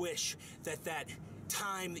start to wish that that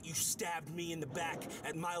time that you stabbed me in the back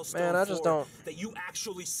at Milestone Man, I just 4, don't. that you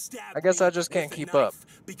actually stabbed I guess me I just can't with a keep knife up.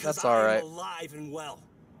 because That's I all am right. alive and well.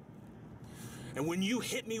 And when you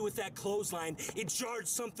hit me with that clothesline, it jarred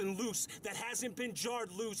something loose that hasn't been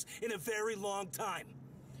jarred loose in a very long time.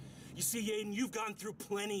 You see, Yaden, you've gone through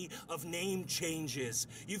plenty of name changes.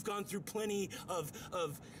 You've gone through plenty of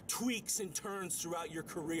tweaks and turns throughout your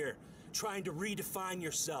career, trying to redefine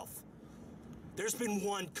yourself. There's been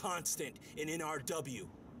one constant in NRW.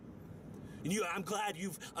 And I'm glad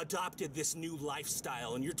you've adopted this new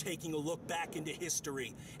lifestyle and you're taking a look back into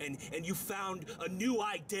history and you found a new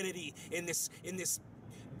identity in this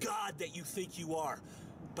God that you think you are.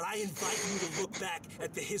 But I invite you to look back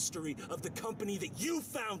at the history of the company that you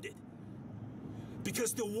founded.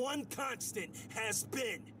 Because the one constant has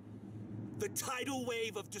been the tidal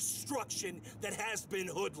wave of destruction that has been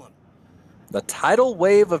Hoodlum. The tidal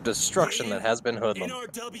wave of destruction that has been Hoodlum.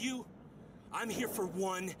 NRW, I'm here for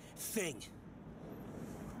one thing.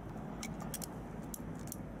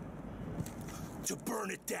 To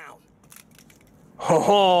burn it down.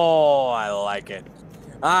 Oh, I like it.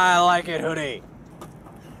 I like it, Hoodie.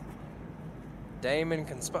 Damon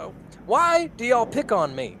can spoke. Why do y'all pick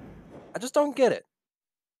on me? I just don't get it.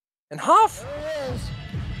 And Huff,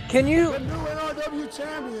 can you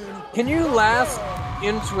last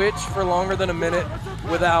in Twitch for longer than a minute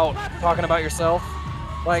without talking about yourself?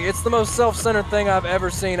 Like, it's the most self-centered thing I've ever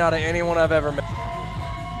seen out of anyone I've ever met.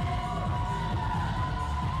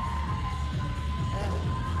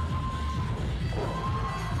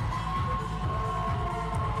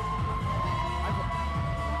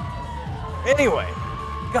 Anyway,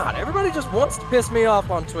 God, everybody just wants to piss me off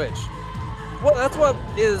on Twitch. Well, that's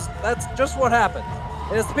just what happens.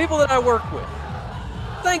 And it's the people that I work with.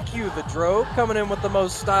 Thank you, the Drogue, coming in with the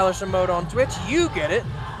most stylish emote on Twitch. You get it,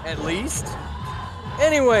 at least.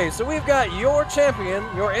 Anyway, so we've got your champion,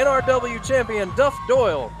 your NRW champion, Duff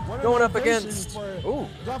Doyle, going up against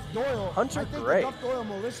Hunter Gray.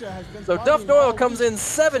 So Duff Doyle comes in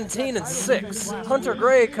 17-6. Hunter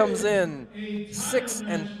Gray comes in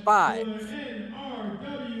 6-5.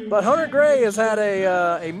 But Hunter Gray has had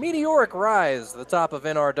a meteoric rise to the top of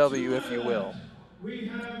NRW, if you will.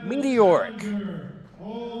 Meteoric.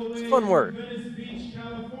 It's a fun word.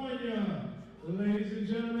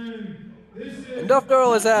 And Duff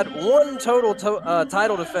Doyle has had one total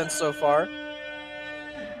title defense so far.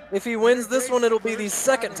 If he wins this one, it'll be the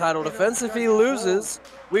second title defense. If he loses,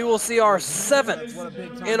 we will see our 7th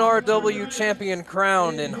NRW champion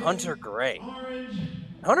crowned in Hunter Gray.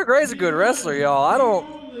 Hunter Gray's a good wrestler, y'all. I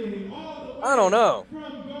don't know.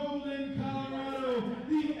 From Golden, Colorado,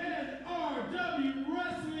 the NRW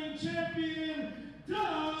Wrestling Champion,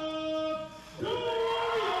 Duff Doyle!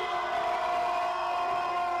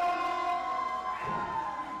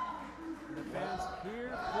 The fans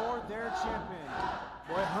here for their champion.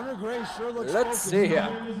 Boy, Hunter Gray sure looks Let's focused. see ya.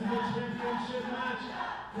 This is the championship match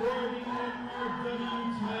for the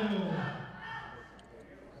NRW title.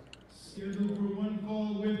 Scheduled for one fall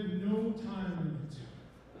with no time limit.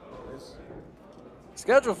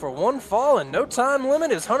 Scheduled for one fall and no time limit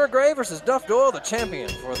is Hunter Gray versus Duff Doyle, the champion,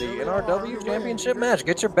 for the NRW Championship match.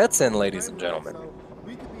 Get your bets in, ladies and gentlemen.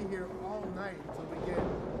 We could be here all night until we get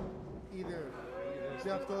either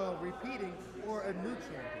Duff Doyle repeating or a new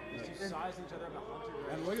champion.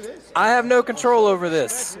 And look at this. I have no control over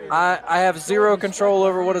this. I have zero control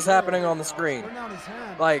over what is happening on the screen.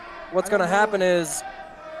 Like, what's going to happen is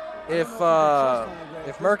if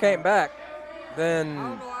Merc ain't back,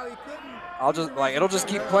 then I'll just, like, it'll just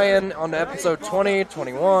keep playing on to episode 20,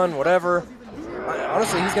 21, whatever.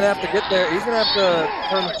 Honestly, he's going to have to get there. He's going to have to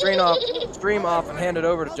turn the stream off and hand it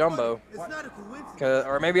over to Jumbo.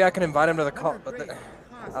 Or maybe I can invite him to the call. But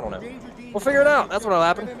I don't know. We'll figure it out. That's what'll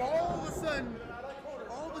happen. And then all of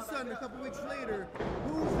a sudden, a couple weeks later,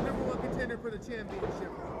 who's the #1 contender for the championship?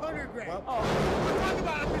 Hunter Gray. We're talking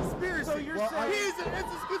about a conspiracy. So you're saying it's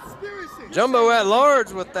a conspiracy. Jumbo at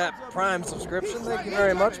large with that Prime subscription. Thank you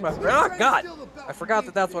very much, my friend. Oh, God. I forgot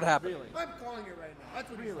that that's what happened. I'm calling it right now. That's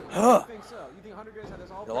what he's Huh. You think so? You think Hunter Gray's had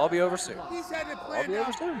this all They'll all be over soon. He's had it I'll planned be over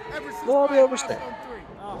out soon. ever since They'll all be over soon. Milestone 3.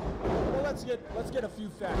 Well, let's get a few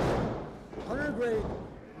facts. Hunter Gray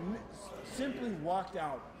simply walked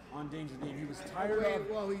out on Danger Dean. He was tired of.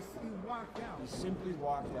 Well, he walked out. He simply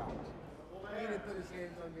walked out. He didn't put his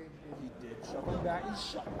hands on Danger Dean. He did. Shove him back. He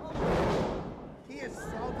shoved him. He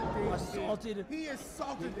assaulted Danger Dean. He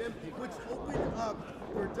assaulted him, which opened up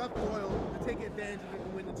for Duff Doyle to take advantage of it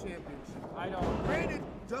and win the championship. I know. Granted,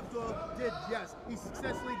 Duff Doyle did, yes. He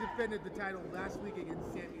successfully defended the title last week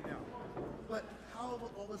against Sammy Nell. But how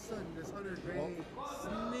all of a sudden does Hunter Gray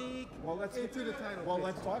sneak into the title? Well,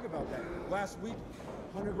 let's talk about that. Last week,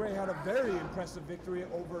 Hunter Gray had a very impressive victory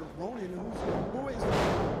over Ronin, who is,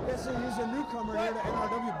 yes, he's a newcomer here to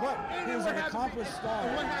NRW, but he's an accomplished star.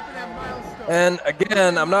 What happened at Milestone? And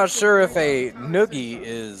again, I'm not sure if a noogie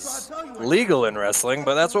is legal in wrestling,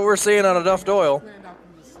 but that's what we're seeing out of Duff Doyle.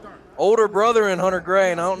 Older brother in Hunter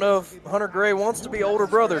Gray, and I don't know if Hunter Gray wants to be older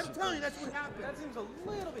brother. I'm telling you, that's what happened. That seems a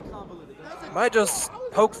little bit convoluted. Might just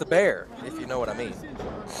poke the bear, if you know what I mean.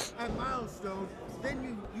 At Milestone,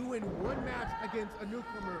 then you win one match against a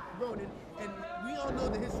newcomer, Ronin, and we all know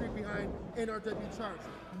the history behind NRW charts.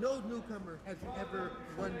 No newcomer has ever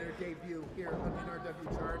won their debut here on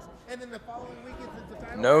NRW charts. And then the following week it's the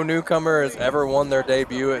title. No newcomer has ever won their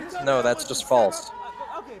debut. No, that's just false.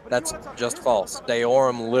 That's just false.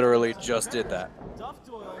 Daorum literally just did that. Duff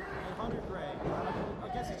Doyle and Hunter Gray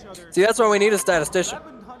against each other. See, that's why we need a statistician.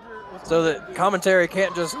 So that commentary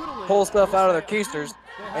can't just pull stuff out of their keisters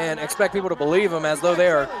and expect people to believe them as though they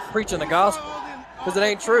are preaching the gospel, because it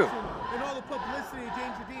ain't true. And all the publicity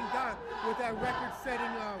Danger Dean got with that record-setting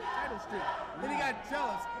title streak. Then he got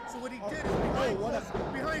jealous. So what he did is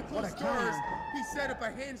behind closed doors, he set up a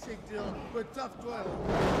handshake deal with Duff Doyle,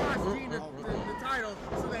 cost Dean the title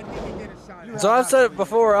so that he can get a shot. So I've said it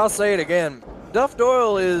before, I'll say it again. Duff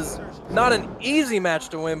Doyle is not an easy match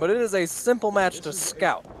to win, but it is a simple match to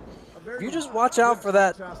scout. If you just watch out for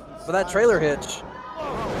that trailer hitch.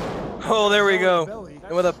 Oh, there we go.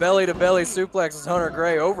 And with a belly-to-belly suplex is Hunter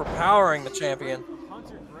Gray overpowering the champion.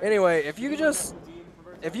 Anyway, if you could just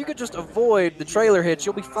avoid the trailer hitch,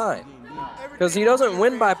 you'll be fine. Because he doesn't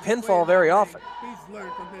win by pinfall very often.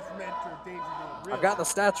 I've got the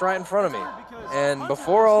stats right in front of me. And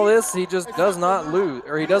before all this, he just does not lose,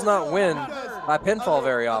 or he does not win by pinfall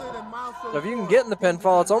very often. So if you can get in the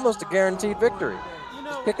pinfall, it's almost a guaranteed victory.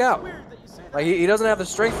 Just kick out. Like, he doesn't have the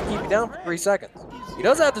strength to keep you down for 3 seconds. He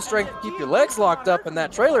does have the strength to keep your legs locked up in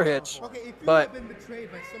that trailer hitch, but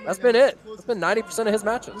that's been it. That's been 90% of his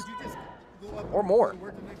matches, or more.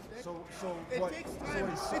 It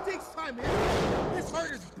takes time. His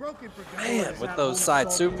heart is broken for Man, with those side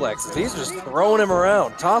suplexes, he's just throwing him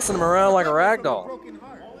around, tossing him around like a rag doll.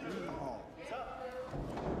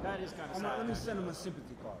 That is kind of sad. Let me send him a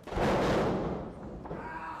sympathy card.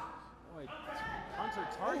 Boy, Hunter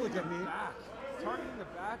targeting the back. Targeting the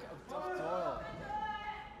back of Duff Doyle.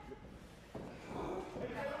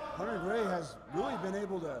 Hunter Gray has really been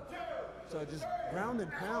able to just ground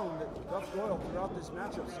and pound Duff Doyle throughout this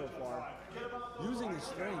matchup so far, using his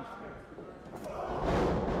strength.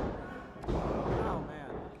 Oh man,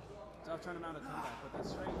 Duff trying to mount a comeback, but that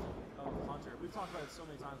strength of Hunter, we've talked about it so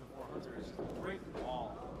many times before. Hunter is just a great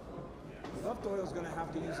wall. Duff Doyle's going to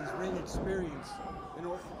have to use his ring experience in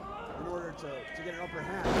order to get an upper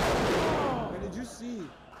hand. And did you see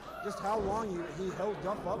just how long he held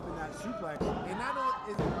Duff up in that suplex? And not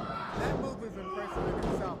only that move is impressive in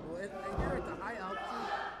itself. Well, here at the high altitude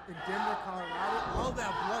in Denver, Colorado, all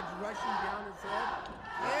that blood rushing down his head,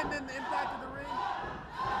 and then the impact of the ring.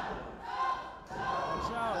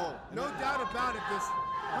 No doubt about it, this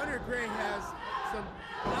Hunter Gray has some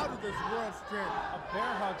out of this world strength. A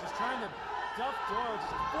bear hug, just trying to Duff Doyle,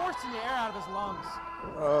 just forcing the air out of his lungs.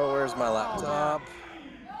 Oh, where's my laptop?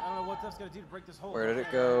 I don't know what Duff's gonna do to break this hold. Where did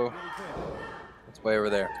it go? It's way over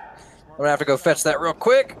there. I'm gonna have to go fetch that real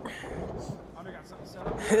quick. Hunter got something set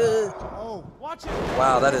up. Oh, watch it.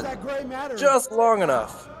 Wow, that is that gray matter? just long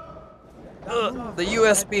enough. The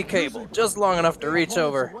USB cable, just long enough to reach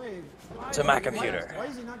over to my computer. Why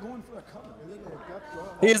is he not going for a cover?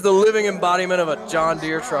 He's the living embodiment of a John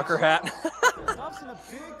Deere trucker hat.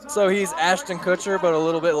 So he's Ashton Kutcher, but a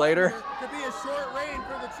little bit later. Could be a short reign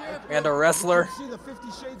for the champion. And a wrestler. See the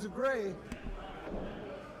 50 Shades of Grey.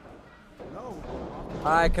 No.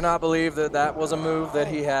 I cannot believe that that was a move that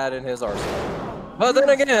he had in his arsenal. But then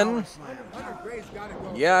again,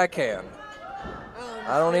 yeah, I can.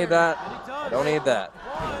 I don't need that. I don't need that.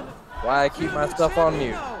 Why I keep my stuff on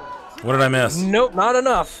mute. What did I miss? Nope, not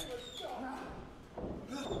enough.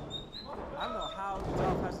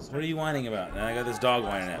 What are you whining about? Now I got this dog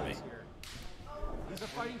whining at me. He's a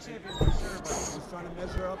fighting champion for sure, but he's trying to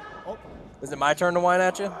measure up. Oh. Is it my turn to whine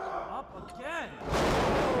at you? Up again.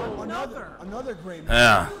 Another great match.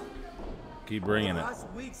 Yeah. Keep bringing it. Last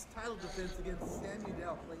week's title defense against Samuel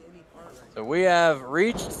Dell play any part right? So we have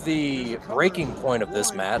reached the breaking point of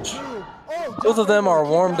this match. Both of them are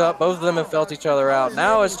warmed up. Both of them have felt each other out.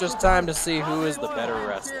 Now it's just time to see who is the better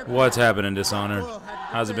wrestler. What's happening, Dishonored?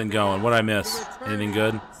 How's it been going? What'd I miss? Anything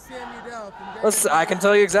good? I can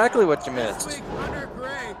tell you exactly what you missed.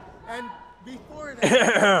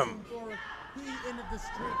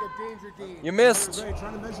 You missed.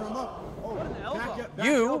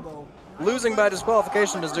 You losing by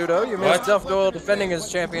disqualification to Zudo. You missed Duff Doyle defending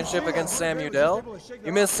his championship against Sam Udell.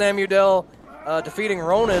 You missed Sam Udell defeating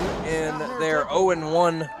Ronan in their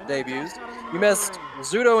 0-1 debuts. You missed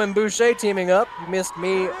Zudo and Boucher teaming up. You missed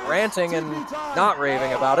me ranting and not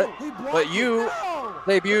raving about it. But you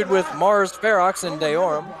debuted with Mars Ferox and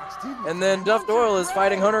Deorum. And then Duff Doyle is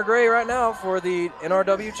fighting Hunter Gray right now for the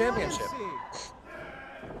NRW Championship.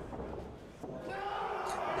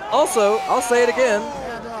 Also, I'll say it again,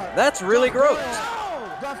 that's really gross.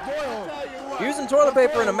 Using toilet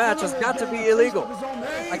paper in a match has got to be illegal.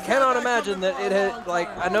 I cannot imagine that it had, like,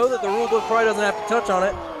 I know that the rule book probably doesn't have to touch on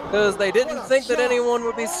it because they didn't think that anyone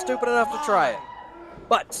would be stupid enough to try it.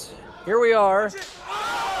 But here we are,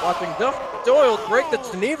 watching Duff Doyle break the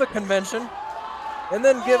Geneva Convention and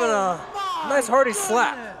then giving a nice hearty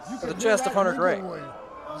slap to the chest of Hunter Gray. No.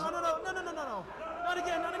 Not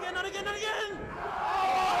again.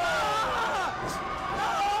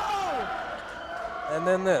 And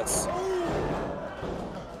then this. I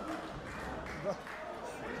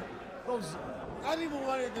don't even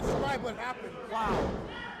want to describe what happened. Wow.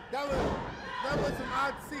 That was an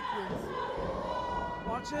odd sequence.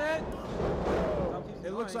 Watch it.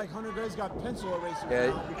 It looks like Hunter Gray's got pencil erasers.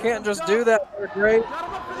 Yeah, you can't just do that, Hunter Gray. In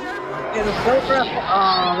the photograph.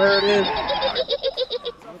 Oh, there it is.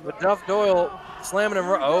 But Duff Doyle slamming him.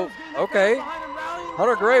 Oh, okay.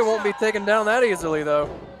 Hunter Gray won't be taken down that easily, though.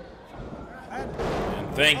 And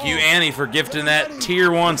thank you, Annie, for gifting that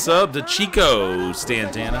Tier 1 sub to Chico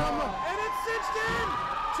Stantana.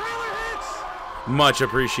 Much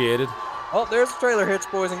appreciated. Oh, there's a trailer hitch,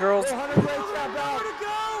 boys and girls. Will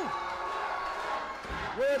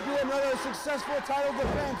it be another successful title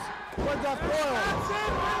defense for Duff Doyle?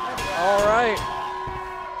 All right.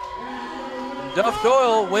 Duff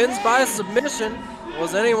Doyle wins by submission.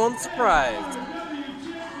 Was anyone surprised?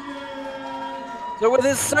 So with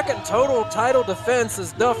his second total title defense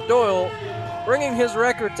is Duff Doyle, bringing his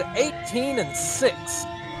record to 18-6.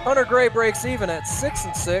 Hunter Gray breaks even at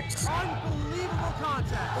 6-6.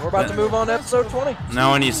 And we're about to move on to episode 20.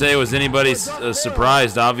 Now, when you say was anybody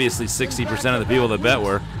surprised, obviously 60% of the people that bet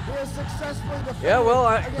were. Yeah,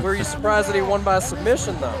 well, were you surprised that he won by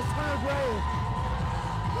submission, though?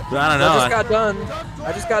 But I don't know.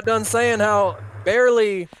 I just got done saying how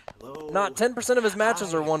barely, not 10% of his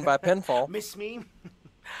matches are won by pinfall. Miss me?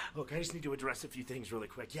 Look, I just need to address a few things really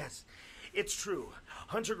quick. Yes, it's true.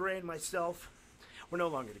 Hunter Gray and myself, we're no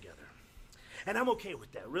longer together. And I'm okay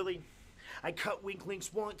with that, really. I cut weak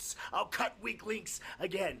links once, I'll cut weak links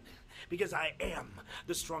again. Because I am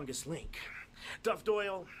the strongest link. Duff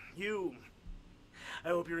Doyle, I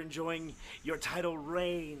hope you're enjoying your title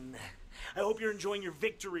reign. I hope you're enjoying your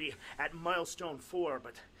victory at Milestone 4,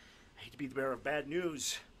 but I hate to be the bearer of bad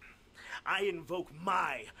news. I invoke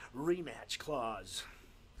my rematch clause.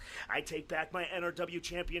 I take back my NRW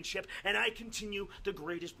championship, and I continue the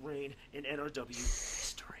greatest reign in NRW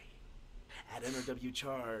history. At NRW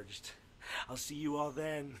Charged. I'll see you all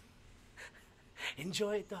then.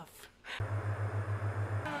 Enjoy it, Duff.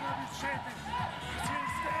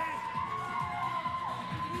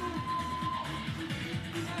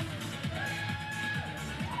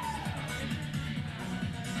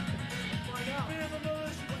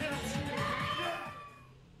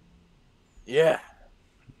 Yeah.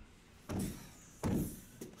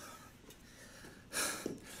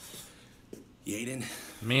 Yaden.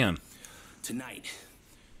 Man. Tonight,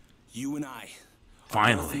 you and I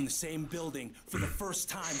Finally. are both in the same building for the first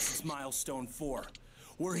time since Milestone 4.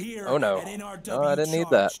 We're here Oh no. at NRW Oh, I didn't need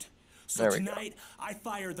that. So There we go. tonight, I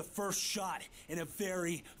fire the first shot in a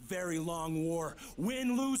very, very long war.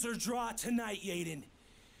 Win, lose, or draw tonight, Yaden.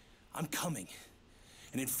 I'm coming.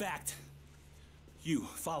 And in fact, you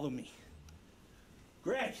follow me.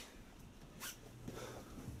 Greg!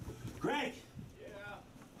 Greg!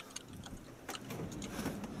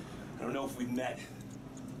 I don't know if we've met.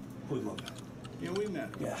 Hoodlum. Yeah, we met.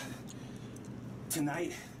 Yeah.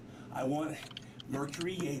 Tonight, I want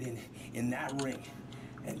Mercury Yaden in that ring.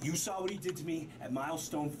 And you saw what he did to me at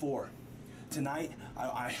Milestone 4. Tonight,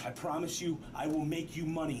 I promise you, I will make you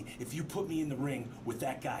money if you put me in the ring with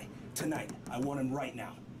that guy. Tonight, I want him right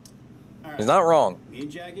now. All right. He's not wrong. Me and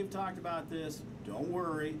Jackie have talked about this. Don't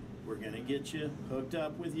worry. We're going to get you hooked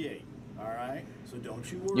up with Yaden. All right? So don't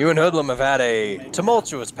you worry. You and Hoodlum have had a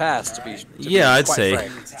tumultuous past, to be Yeah, I'd quite say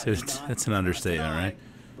frank. that's an understatement, right?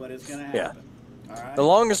 But it's going to Yeah. happen. All right? The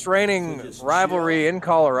longest reigning rivalry in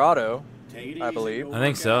Colorado, I believe. I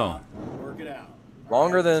think so. Work it out.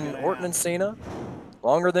 Longer than Orton and Cena.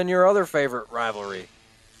 Longer than your other favorite rivalry.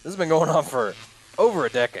 This has been going on for over a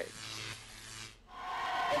decade. It's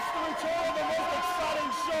the return of the most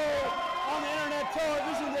exciting show on internet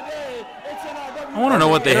television today. It's NRW. I want to know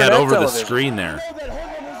what they had Internet over the television. screen there. Know that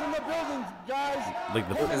Hoodlum is in the building, guys. Like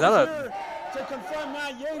the Is that a To confront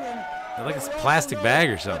Matt Yaden. like it's a plastic bag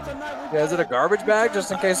or something? Yeah, is it a garbage bag just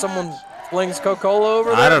in case someone flings Coca-Cola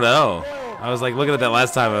over there? I don't know. I was like looking at that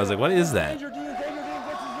last time. I was like, what is that? I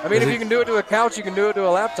mean, Is if it- you can do it to a couch, you can do it to a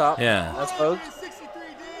laptop. Yeah. I suppose. 63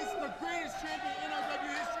 days, the greatest champion in NRW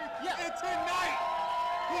history. Yeah. And tonight,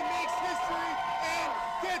 he makes history and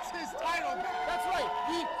gets his title back. That's right,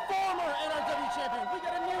 the former NRW champion. We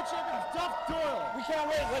got a new champion, Duff Doyle. We can't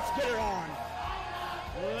wait. Let's get it on.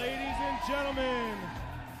 Ladies and gentlemen,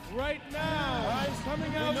 right now,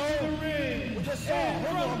 coming out to the ring. We just saw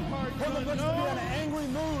Hoodlum looks to be in an angry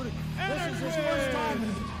mood. This is his first time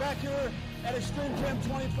back here at Extreme Gym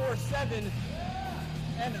 24/7.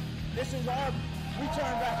 And this is our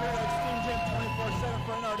return back here at Extreme Gym 24/7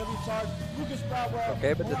 for NRW Charge. Lucas Bradwell.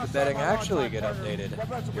 Okay, but did the betting actually get updated?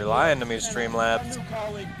 You're lying to me, Streamlabs. Our new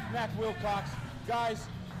colleague, Mac Wilcox. Guys,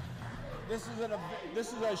 this is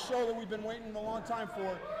a show that we've been waiting a long time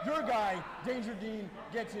for. Your guy, Danger Dean,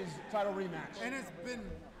 gets his title rematch. And it's been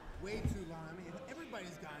way too long. I mean,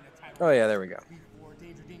 everybody's gotten a title Oh, yeah, there we go. before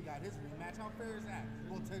Danger Dean got his rematch. How fair is that?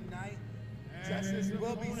 Well, tonight, justice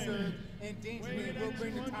will be served, and Danger Dean will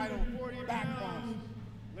bring the title back home.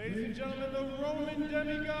 Ladies and gentlemen, the Roman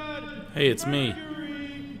demigod. Hey, it's me.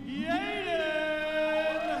 Mercury Yaden.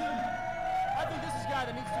 I think this is a guy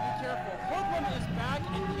that needs to be careful. Hoodlum is back,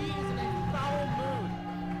 and he is in a foul mood.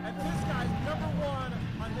 And this guy's #1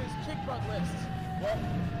 on his kick butt list. Well,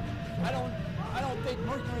 I don't think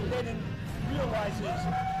Mercury Yaden realizes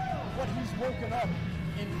what he's woken up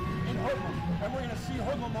in Hoodlum, and we're going to see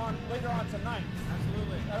Hoodlum on later on tonight.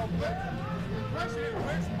 Absolutely.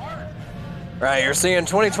 Where's Mark? Right, you're seeing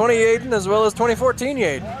 2020 Yaden as well as 2014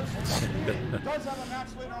 Yaden. He does have a match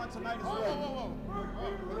later on tonight as well.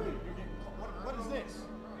 What is this?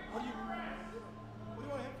 What do you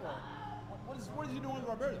want him for? What is he doing with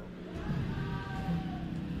Roberto?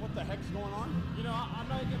 What the heck's going on? You know, I'm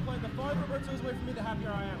not going to play. The farther Roberto is away from me, the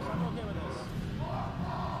happier I am. So I'm okay with this.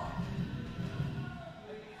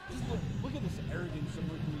 Just look at this arrogance of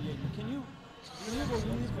Mercury Yaden. Can you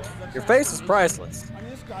believe that? Your face is priceless. I mean,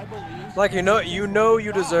 this guy believes. Like you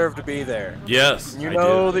deserve to be there. Yes, You I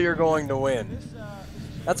know do. that you're going to win.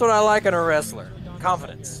 That's what I like in a wrestler.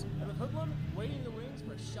 Confidence. And with Hoodlum waiting in the wings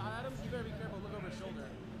for a shot at him, you better be careful. Look over his shoulder.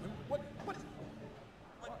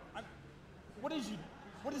 What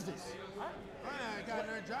is this? I got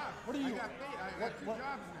another job. What are you? I got paid. I got two jobs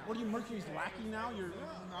now. What are you, Mercury's lackey now? You're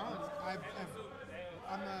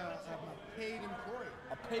I'm a paid employee.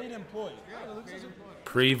 a paid employee. Yeah, paid employee.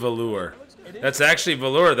 Pre-velour. That's actually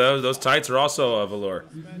velour, though. Those tights are also a velour.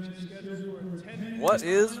 What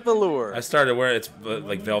is velour? I started wearing it's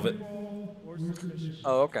like velvet.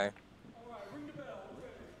 Oh, okay.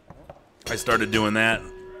 I started doing that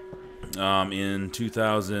in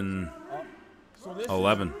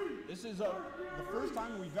 2011. This is the first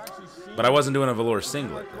time we've actually seen. But I wasn't doing a velour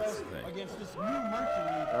singlet. That's the thing. Against this new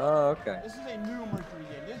Mercury. Oh, okay. This is a new Mercury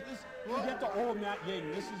Yaden. Forget the old Matt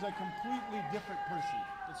Yaden. This is a completely different person.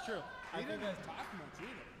 It's true. I think that's talk much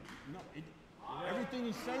either. No, everything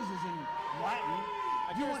he says is in Latin.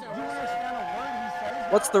 Do you understand a word he says?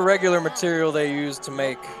 What's the regular material they use to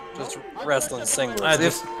make just wrestling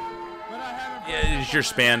singlets? Yeah, it's your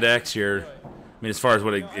spandex. I mean, as far as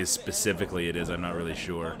what it is specifically, it is. I'm not really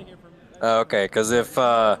sure. Okay, because if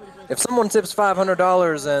someone tips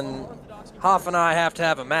 $500 and Hoff and I have to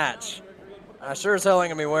have a match, I sure as hell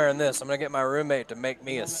ain't gonna be wearing this. I'm gonna get my roommate to make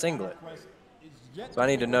me a singlet. So I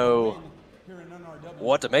need to know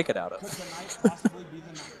what to make it out of.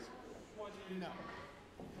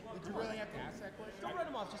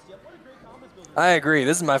 I agree.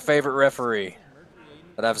 This is my favorite referee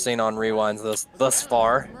that I've seen on Rewinds thus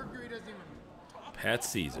far. Pat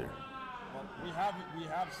Caesar. We have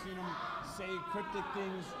seen him say cryptic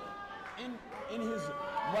things in his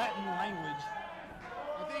Latin language.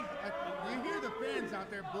 I think you hear the fans out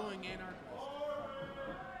there booing Anarchist.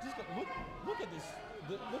 Just look at this.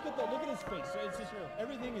 Look at his face. It's just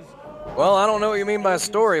everything is. Well, I don't know what you mean by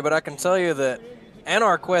story, but I can tell you that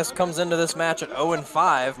Anarquest comes into this match at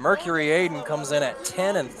 0-5. Mercury Aiden comes in at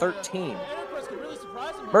 10-13.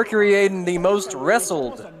 Mercury Aiden, the most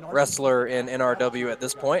wrestled wrestler in NRW at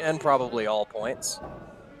this point, and probably all points.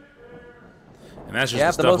 And that's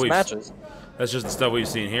just the stuff matches. That's just the stuff we've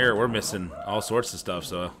seen here. We're missing all sorts of stuff.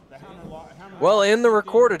 So. Well, in the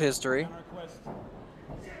recorded history.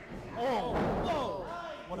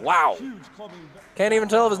 Wow. Can't even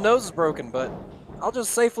tell if his nose is broken, but I'll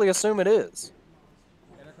just safely assume it is.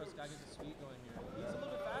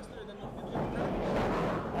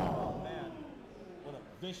 Oh man, what a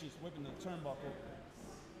vicious whip in the turnbuckle.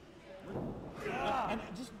 And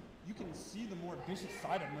just you can see the more vicious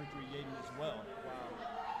side of Mercury Aiden as well.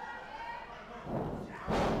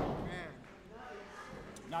 Wow. Man.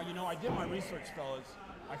 Now you know I did my research, fellas.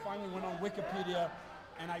 I finally went on Wikipedia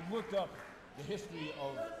and I looked up the history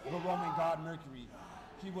of the Roman god Mercury.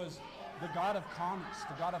 He was the god of commerce,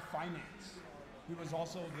 the god of finance. He was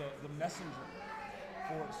also the messenger.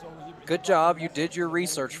 Good job, you did your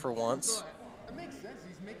research for once. It makes sense,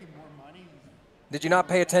 he's making more money. Did you not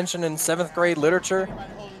pay attention in 7th grade literature?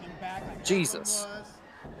 Jesus.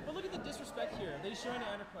 But look at the disrespect here. They showing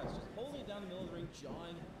Anarquest just holding it down the middle of the ring,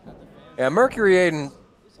 jawing at the fans. Yeah, Mercury Aiden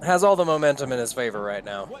has all the momentum in his favor right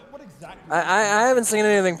now. I haven't seen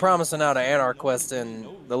anything promising out of Anarquest in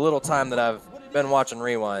the little time that I've been watching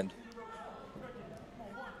Rewind.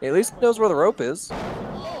 He at least knows where the rope is. Man,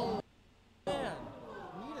 knee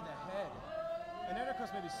to the head. And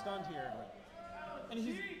Anarquest may be stunned here. And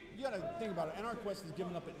you gotta think about it. Anarquest has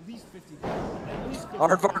given up at least 50.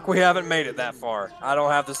 Aardvark, we haven't made it that far. I don't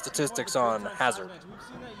have the statistics on Hazard. We've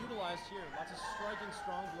seen that utilized here. Lots of striking,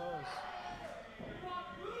 strong blows.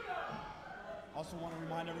 Also want to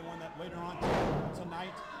remind everyone that later on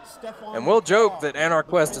tonight, Stefan... And we'll joke that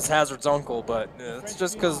Anarquest is Hazard's uncle, but it's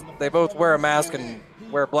just because they both wear a mask and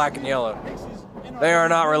wear black and yellow. They are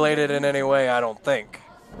not related in any way, I don't think.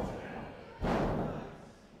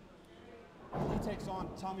 He takes on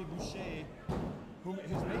Tommy Boucher, who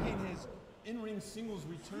is making his in-ring singles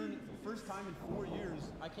return for the first time in 4 years.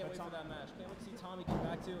 I can't wait for that match. Can't wait to see Tommy get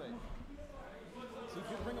back to it. So you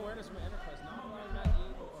can bring awareness from Anarquest, not only Matt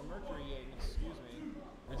Yaden or Mercury Yaden, excuse me.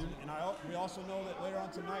 And we also know that later on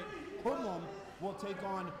tonight, Hoodlum will take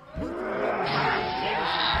on Mercury.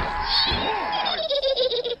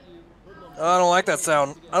 I don't like that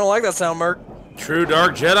sound. I don't like that sound, Merc. True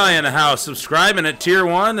Dark Jedi in the house, subscribing at Tier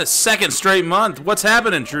 1, the 2nd straight month. What's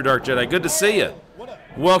happening, True Dark Jedi? Good to see you.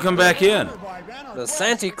 Welcome back in. The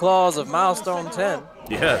Santa Claus of Milestone 10.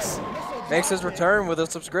 Yes. Makes his return with a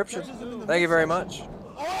subscription. Thank you very much.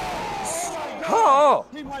 Oh!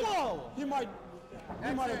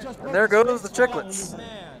 And there goes the chiclets.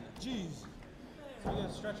 Man, jeez. So we got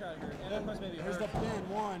to stretch out here. Anarquest may be Here's hurt. the pin.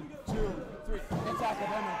 1, 2, 3. It's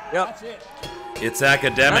academic. Yep. That's it. It's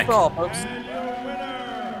academic. That's all, folks. What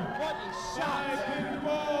a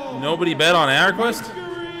shot. Nobody bet on Anarquest?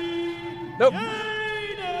 Nope.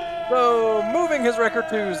 So, moving his record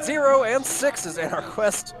to 0-6 is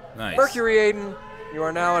Anarquest. Nice. Mercury Aiden, you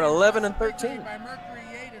are now at 11-13.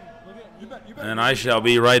 And I shall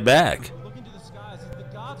be right back.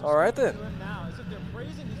 All right, then.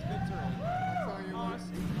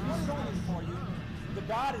 The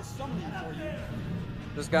god is summoning for you.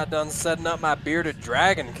 Just got done setting up my bearded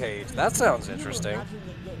dragon cage. That sounds interesting.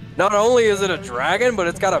 Not only is it a dragon, but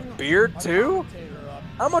it's got a beard too?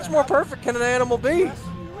 How much more perfect can an animal be?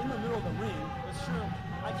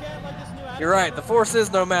 You're right, the Force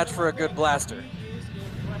is no match for a good blaster.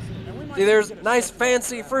 See, there's nice,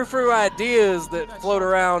 fancy, frou-frou ideas that float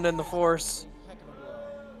around in the Force.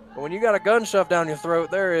 But when you got a gun shoved down your throat,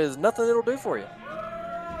 there is nothing it'll do for you. Of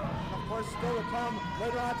course, still to come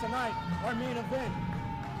later on tonight, our main event.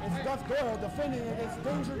 It's Duff Doyle defending against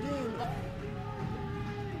Danger Dean.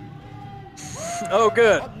 Oh,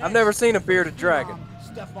 good. I've never seen a bearded dragon.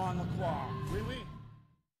 Stephon Lacroix.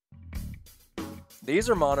 These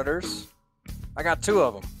are monitors. I got 2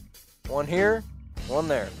 of them. One here, one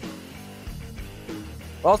there.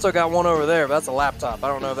 Also got one over there, but that's a laptop. I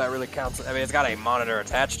don't know if that really counts. I mean, it's got a monitor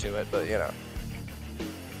attached to it, but you know.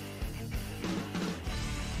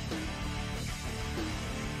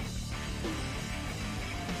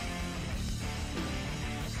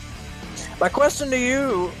 My question to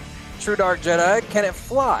you, True Dark Jedi, can it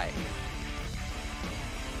fly?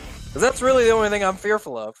 Because that's really the only thing I'm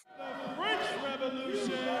fearful of.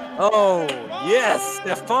 Oh, yes,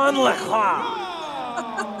 Stephon Lacroix.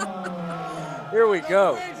 Here we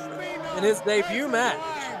go. In his debut match.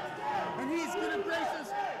 And he's going to grace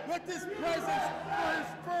us with this presence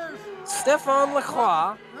for his first. Stephon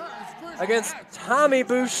Lacroix against Tommy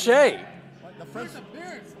Boucher. The first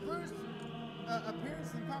appearance. First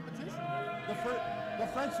appearance in competition. The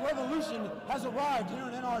French Revolution has arrived here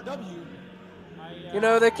in NRW. You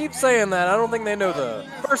know, they keep saying that. I don't think they know the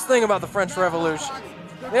first thing about the French Revolution.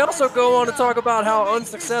 They also go on to talk about how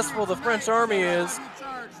unsuccessful the French army is.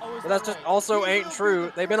 But that just also ain't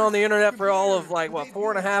true. They've been on the internet for all of, like, what,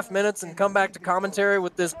 4.5 minutes and come back to commentary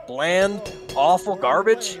with this bland, awful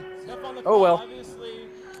garbage? Oh, well.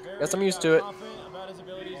 Guess I'm used to it.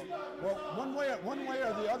 Well, one way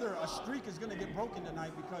or the other, a streak is going to get broken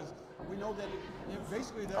tonight because we know that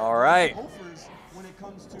basically they're all right. gophers when it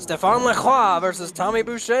comes to Stephon Lacroix versus Tommy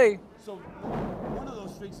Boucher. So one of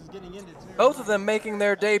those streaks is getting ended. Both of them making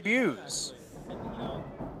their debuts.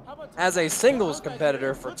 As a singles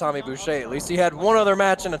competitor for Tommy Boucher, at least. He had one other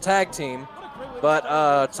match in a tag team. But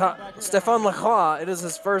Stephon Lacroix, it is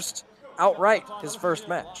his first, outright, his first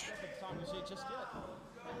match. It's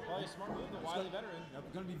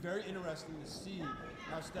going to be very interesting to see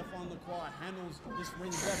how Stephon Lacroix handles this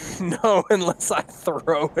ring veteran. No, unless I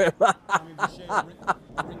throw him. Tommy Boucher, a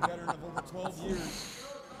ring veteran of over 12 years.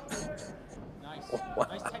 Nice. Wow.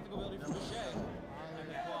 Nice technical ability from Boucher. And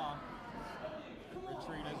Lacroix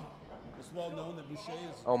retreated. It's well known that Boucher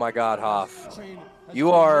is. Oh my God, Hoff.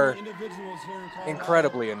 You are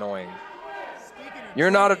incredibly annoying.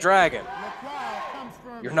 You're not a dragon.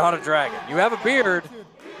 You're not a dragon. You have a beard.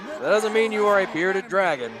 That doesn't mean you are a bearded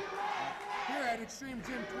dragon. Here at Extreme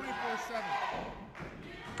Gym 24/7.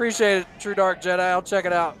 Appreciate it, True Dark Jedi. I'll check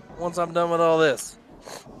it out once I'm done with all this.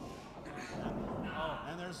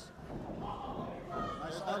 And there's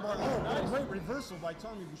nice great reversal by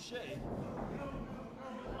Tommy Boucher.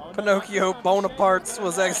 Pinocchio Bonaparte's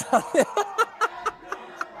was exiled.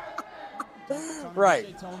 Right.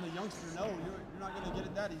 Boucher telling the youngster, no, you're not going to get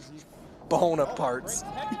it that easy. Bonaparte's.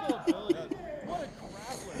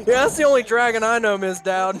 Yeah, that's the only dragon I know, Ms.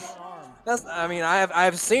 Dowd. I mean,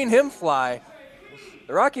 I've seen him fly.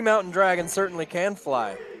 The Rocky Mountain Dragon certainly can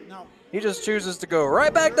fly. He just chooses to go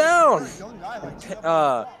right back down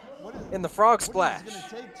in the frog splash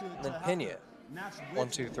and then pin you. 1,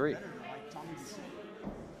 2, 3.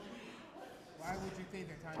 Why would you think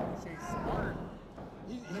that Tommy Boucher's smarter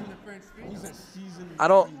than the French Fiend? He's a seasoned. I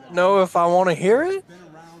don't know if I want to hear it,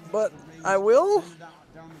 but I will.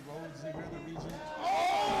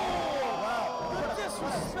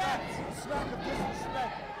 Smack of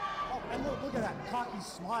disrespect. Oh, and look at that cocky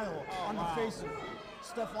smile on the face of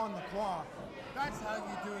Stephon Lacroix. That's how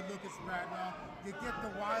you do it, Lucas Bradwell. You get the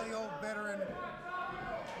wily old veteran,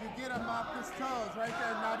 you get him off his toes right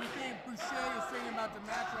there. Now, do you think Boucher is thinking about the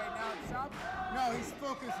match right now itself? No, he's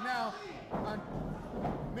focused now on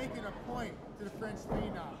making a point to the French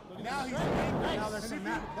Phenom. Now he's angry. Now that's some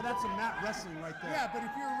mat wrestling right there. Yeah, but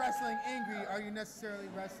if you're wrestling angry, are you necessarily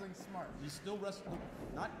wrestling smart? He's still wrestling,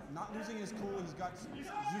 not losing his cool. He's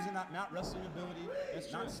using that mat wrestling ability.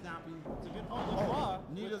 It's not snapping. It's a good point. Lacroix.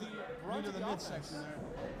 Knee to the midsection there.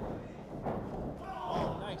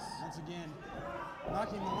 Oh, nice. Once again,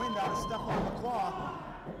 knocking the wind out of Stephon Lacroix.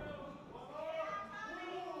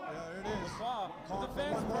 There it is. Lacroix. The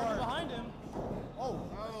fans running behind him.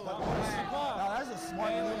 Now that's a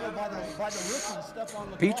smart maneuver by the rookie Stephon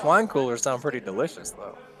Lacroix. Peach wine coolers sound pretty delicious,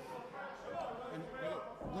 though.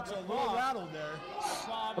 Looks a little rattled there.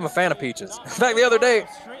 I'm a fan of peaches. In fact, the other day,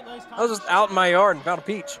 I was just out in my yard and found a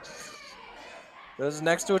peach. It was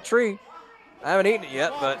next to a tree. I haven't eaten it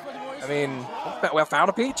yet, but, I mean, I found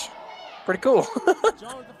a peach. Pretty cool.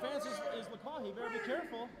 John, with the fans is Lacroix. He better be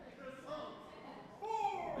careful.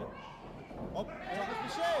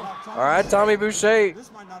 All right, Tommy Boucher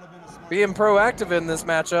being proactive in this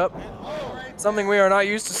matchup. Something we are not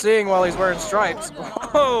used to seeing while he's wearing stripes.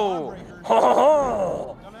 Oh!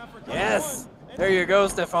 Oh! Yes! There you go,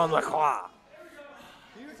 Stephon Lacroix.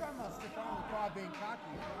 You were talking about Stephon Lacroix being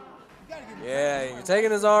cocky. Yeah, you're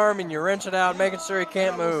taking his arm and you wrench it out, making sure he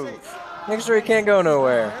can't move. Making sure he can't go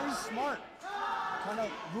nowhere. Very smart. Kind of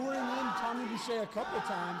luring in Tommy Boucher a couple of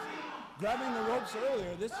times, grabbing the ropes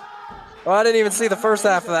earlier. Well, I didn't even see the first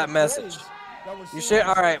half of that message. You should,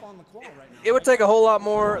 all right. It would take a whole lot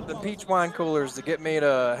more than peach wine coolers to get me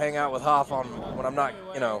to hang out with Hoff on when I'm not,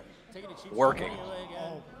 you know, working.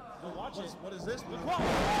 What is this?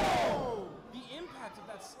 Whoa! The impact of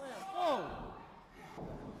that slam. Whoa!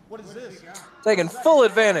 What is this? Taking full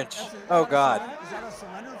advantage. Oh, God. Is that a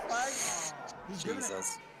surrender flag?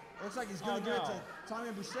 Jesus. Looks like he's going to give it to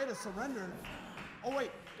Tommy Boucher to surrender. Oh,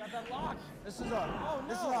 wait. Got that lock. This is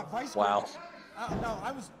a vice grip. Wow. No,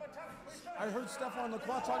 I heard Stephon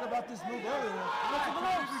Lacroix talk about this move earlier.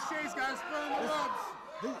 Tommy Boucher's got to spur the ropes.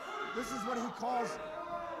 This is what he calls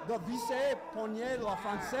the vise poignet de la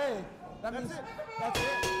Francais. That means that's it.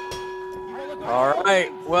 All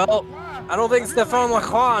right. Well, I don't think Stephon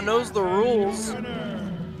Lacroix knows the rules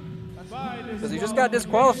because he just got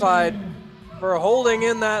disqualified for holding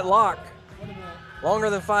in that lock longer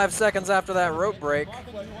than 5 seconds after that rope break.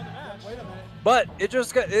 But it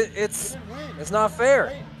just got it's not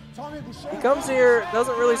fair. He comes here,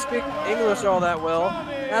 doesn't really speak English all that well,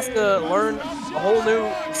 has to learn a whole new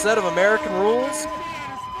set of American rules.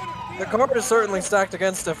 The card is certainly stacked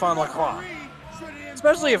against Stephon Lacroix,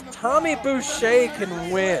 especially if Tommy Boucher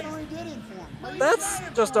can win. That's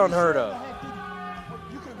just unheard of.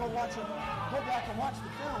 You can go back and watch the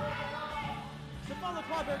film. Stephon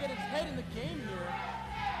Lacroix better get his head in the game here.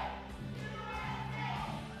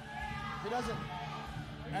 He doesn't,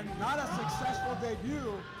 and not a successful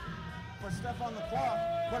debut for Stephon Lacroix,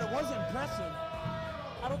 but it was impressive.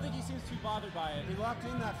 I don't think he seems too bothered by it. He locked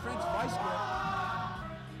in that French vice grip.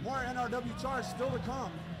 More NRW charge still to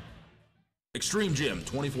come. Extreme Gym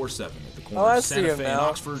 24/7 at the corner of Santa Fe and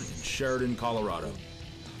Oxford and Sheridan, Colorado.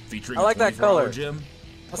 Featuring I like a 24-hour that color. Gym,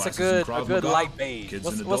 That's classes a in Krav good Maga, light beige. kids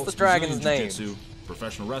What's and the adults, dragon's Brazilian name? Jiu-Jitsu,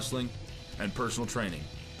 professional wrestling, and personal training.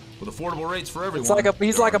 With affordable rates for everyone, he's there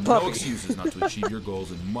like a are puppy. no excuses not to achieve your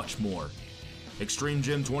goals and much more. Extreme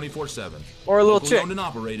Gym 24/7. Or a little Locally chick. owned and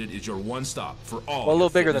operated is your one stop for all. Well, a little your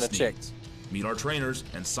bigger than a fitness chick. needs. Meet our trainers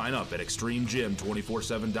and sign up at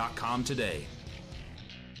extremegym247.com today.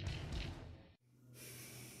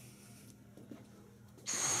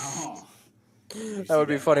 That would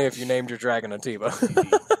be funny if you named your dragon Atiba.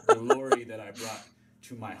 The glory that I brought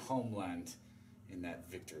to my homeland in that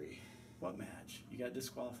victory. What match? You got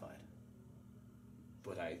disqualified.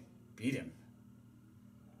 But I beat him.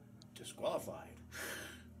 Disqualified?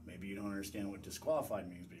 Maybe you don't understand what disqualified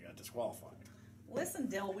means, but you got disqualified. Listen,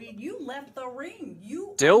 Dillweed, you left the ring.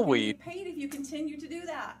 You Dillweed? are paid if you continue to do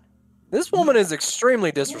that. This woman is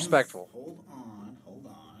extremely disrespectful. Hold on.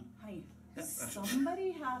 Hey,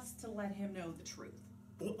 somebody has to let him know the truth.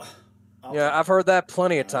 Yeah, I've heard that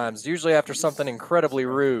plenty of times, usually after something incredibly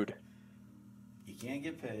rude. You can't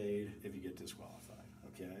get paid if you get disqualified,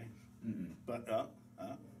 okay? But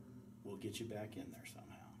we'll get you back in there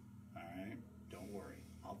somehow, all right? Don't worry.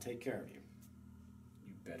 I'll take care of you.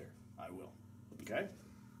 You better. I will. Okay?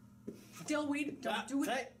 Dillweed, don't do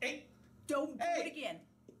it. Hey. Don't do it again.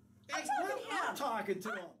 I'm talking to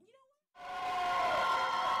him.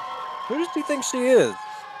 Who does she think she is?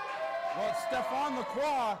 Well, Stephon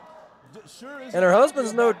Lacroix sure is. And her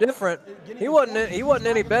husband's no different. He wasn't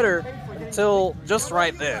any better until just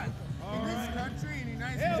right then.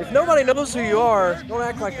 If nobody knows who you are, don't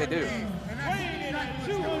act like they do.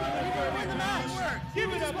 Give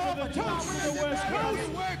it up for the top of the West Coast.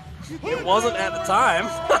 It wasn't at the time.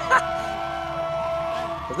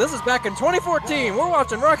 But this is back in 2014. We're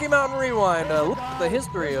watching Rocky Mountain Rewind. Look at the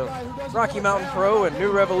history of Rocky Mountain Pro and New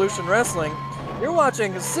Revolution Wrestling. You're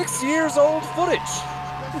watching 6 years old footage.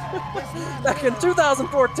 Back in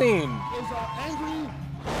 2014.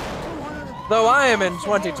 Though I am in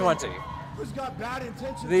 2020.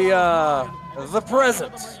 The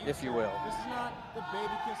present, if you will. This is not the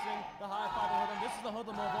baby kissing, the high five hoodlum. This is the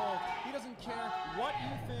hoodlum of old. He doesn't care what you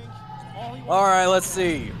think. All he wants. All right, let's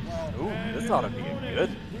see. Ooh, this ought to be good.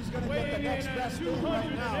 He's going to get the next best thing right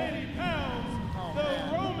now. 280 pounds,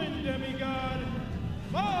 the Roman demigod,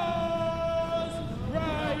 Mars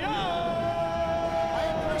Ryan.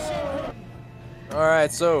 All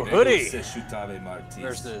right, so Hoodie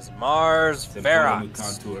versus Mars Ferox.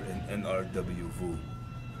 Contour and NRW.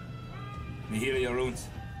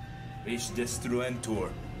 Reach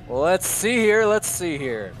Destruentor. Well, let's see here.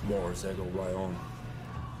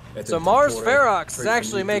 So Mars Ferox is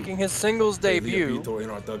actually making his singles debut,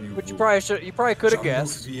 which you probably could have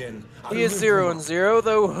guessed. He is 0-0,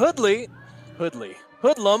 though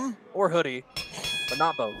Hoodlum, or Hoodie, but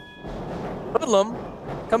not both. Hoodlum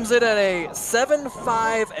comes in at a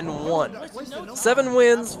 7-5-1. 7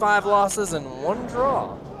 wins, 5 losses, and 1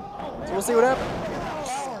 draw. So we'll see what happens.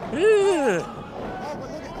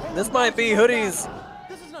 This might be Hoodie's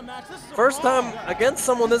first time against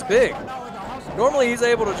someone this big. Normally he's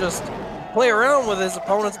able to just play around with his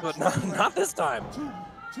opponents, but not this time.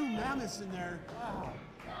 Two mammoths in there.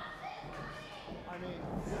 I mean,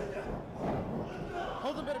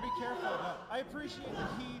 Holden better be careful. I appreciate that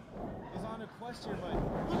he is on a quest here, but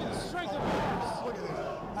look at the strength of Mars. Look at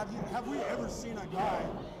this. Have we ever seen a guy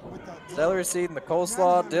with the Celery seed and the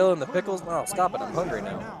coleslaw, dill and the pickles. Oh, stop it, I'm hungry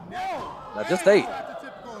now. I just ate. That's a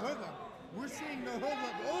typical hoodlum. We're seeing the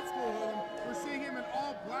hoodlum, old school hoodlum. We're seeing him in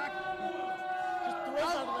all black.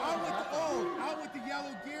 Out with the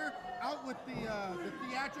yellow gear, out with the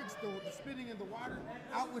theatrics, the spitting in the water,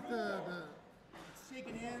 out with the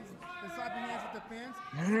shaking hands, the slapping hands with the fans.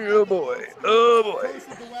 Oh boy, oh boy. Coast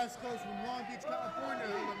of the West Coast from Long Beach, California,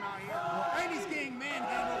 hoodlum out here. And he's getting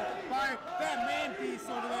manhandled by that man beast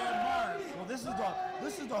over there at Mars. Well, this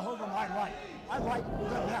is the hoodlum I like. I like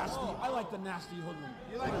the nasty hoodlum.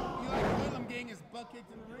 You like hoodlum getting his butt kicked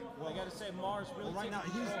in the ring? Well, I gotta say, Mars really right now.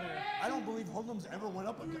 I don't believe hoodlum's ever went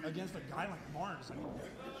up against a guy like Mars. I mean,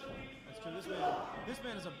 that's true. This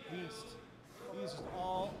man is a beast. He's just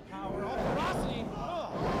all power, all ferocity.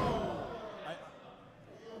 Oh.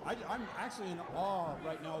 I'm actually in awe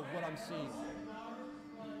right now of what I'm seeing.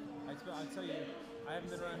 I tell you, I haven't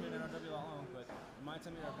been around here in NRW that long, but in my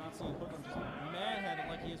time here, I've not seen Hoodlum just manhandled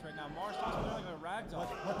like he is right now. Mars talks about like a ragdoll.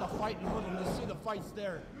 But the fight in Hoodlum, let's see the fights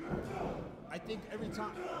there. I think every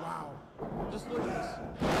time, wow, just look at this.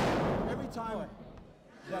 Every time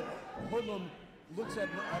that Hoodlum looks at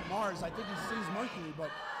Mars, I think he sees Mercury, but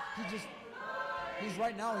he's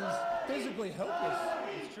right now, he's physically helpless.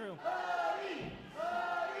 It's true.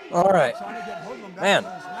 All right, man,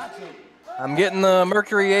 I'm getting the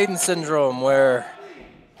Mercury Aiden syndrome where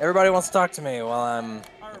everybody wants to talk to me while I'm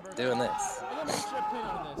doing this.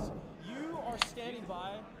 You are standing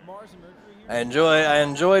by Mars and Mercury here. I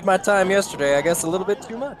enjoyed my time yesterday, I guess a little bit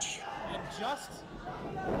too much. And just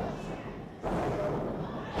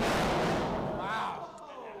wow.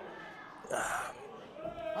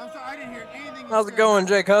 I'm sorry, I didn't hear anything. How's it going,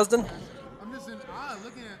 Jake Husden? I'm just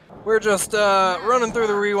looking at. We're just running through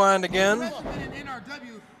the Rewind again.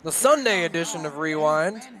 The Sunday edition of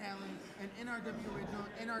Rewind. An NRW original,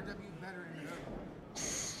 NRW veteran.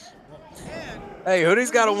 Hey,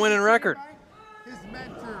 Hoodie's got a winning record.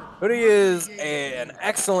 Hoodie is an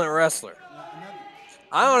excellent wrestler.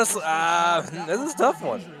 I honestly, this is a tough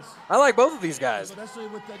one. I like both of these guys.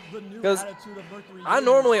 Because I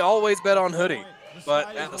normally always bet on Hoodie.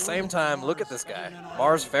 But at the same time, look at this guy.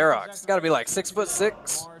 Mars Ferox. He's got to be like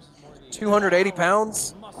 6'6", 280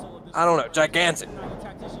 pounds. I don't know, gigantic.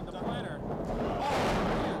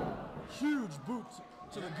 Huge boot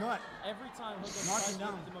to the gut. Every time knocking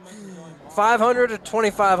down. 500 to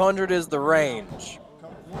 2,500 is the range.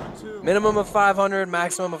 Minimum of 500,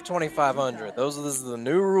 maximum of 2,500. Those are the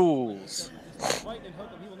new rules. Fight and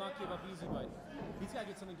hook him. He will not give up easy, but he's got to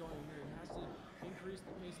get something going here. He has to increase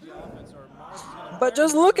the pace of the offense, or Mars is going to. But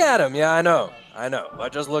just look at him. Yeah, I know.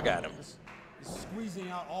 But just look at him.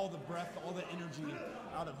 Squeezing out all the breath, all the energy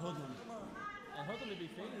out of Hoodlum. And Hoodlum to be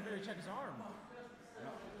fading, he better check his arm.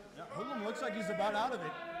 Yeah, Hoodlum looks like he's about out of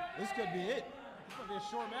it. This could be it. This might be a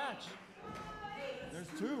short match. There's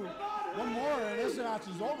two. One more, and this match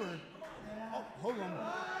is over. Oh, Hoodlum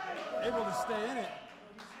able to stay in it.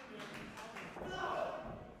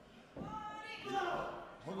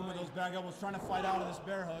 Hoodlum with those back elbows, trying to fight out of this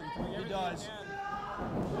bear hug. He does.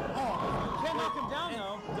 Oh, can't knock him down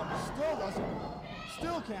though.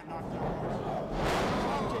 Still can't knock down.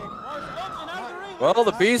 Well,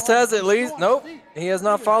 the Beast has at least. Nope, he has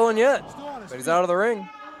not fallen yet, but he's out of the ring.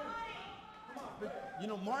 You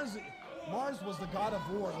know, Mars was the god of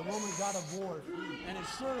war, the Roman god of war, and it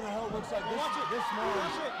sure in the hell looks like this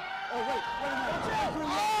Mars. Oh wait a minute.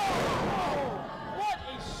 Oh, what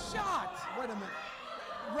a shot! Wait a minute.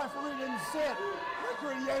 Referee didn't see it.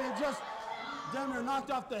 Mercury just damn near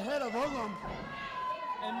knocked off the head of Hoodlum.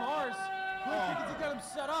 And Mars, who thinks he got him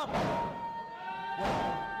set up?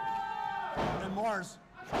 And Mars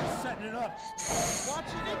is setting it up. Watch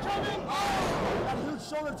it incoming! Oh! That huge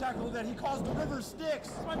shoulder tackle that he calls the River Styx.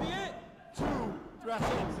 This might be it. 2, that's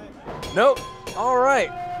it. Nope. All right.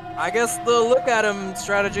 I guess the look at him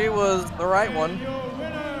strategy was the right one.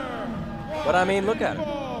 But I mean, look at him.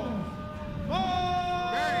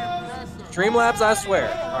 Streamlabs, I swear.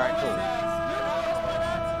 All right, cool.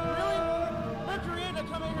 Mercury to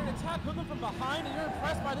come in here and attack Hoodlum from behind, and you're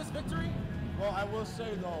impressed by this victory? Well, I will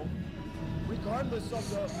say though, regardless of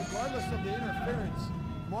the interference,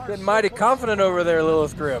 Mark Getting mighty confident over there,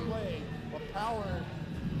 Lilith Grimm. display of power,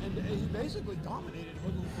 and he basically dominated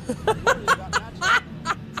Hoodlum for the majority of that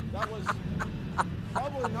match. That was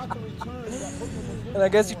probably not the return that Hoodlum was looking And I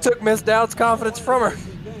guess you took Miss Dowd's confidence from her.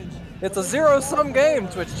 It's a zero-sum game,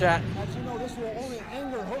 Twitch chat. As you know, this will only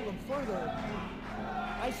anger Hoodlum further.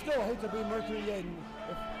 I still hate to be Mercury Yaden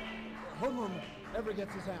if Hoodlum ever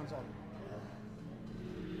gets his hands on him.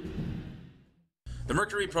 The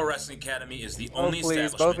Mercury Pro Wrestling Academy is the only please,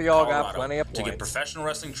 establishment both of y'all in got Colorado plenty of to get points. professional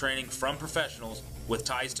wrestling training from professionals with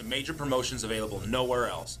ties to major promotions available nowhere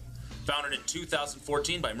else. Founded in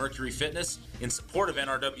 2014 by Mercury Fitness in support of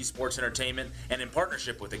NRW Sports Entertainment and in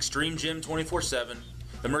partnership with Extreme Gym 24/7,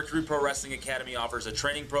 the Mercury Pro Wrestling Academy offers a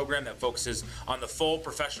training program that focuses on the full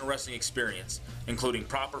professional wrestling experience, including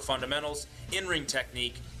proper fundamentals, in-ring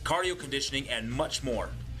technique, cardio conditioning, and much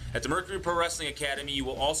more. At the Mercury Pro Wrestling Academy, you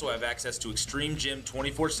will also have access to Extreme Gym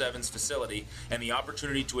 24/7's facility and the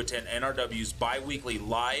opportunity to attend NRW's bi-weekly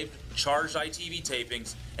live, charged ITV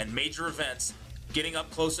tapings and major events, getting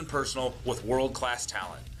up close and personal with world-class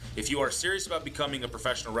talent. If you are serious about becoming a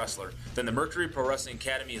professional wrestler, then the Mercury Pro Wrestling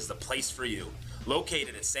Academy is the place for you.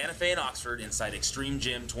 Located at Santa Fe and Oxford inside Extreme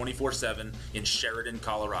Gym 24/7 in Sheridan,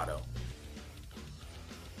 Colorado.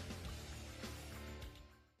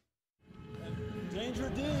 Danger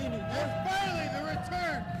Dean. And finally, the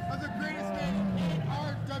return of the greatest man in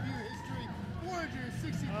RW history.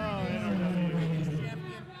 463 days, the greatest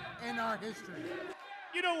champion in our history.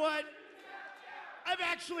 You know what? I've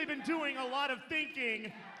actually been doing a lot of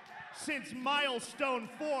thinking since Milestone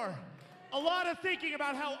 4. A lot of thinking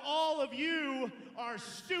about how all of you are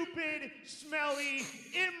stupid, smelly,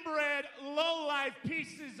 inbred, low-life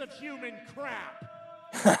pieces of human crap.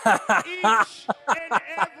 Each and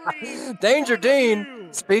every Danger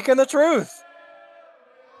Dean, speaking the truth.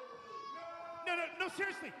 No,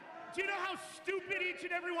 seriously. Do you know how stupid each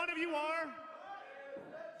and every one of you are?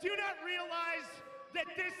 Do you not realize that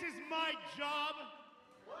this is my job?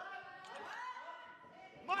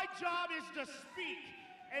 My job is to speak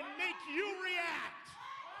and make you react.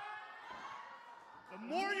 The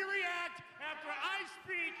more you react after I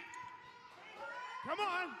speak, come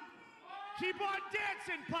on, keep on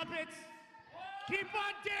dancing, puppets. Keep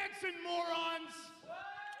on dancing, morons.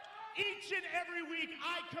 Each and every week,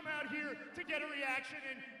 I come out here to get a reaction,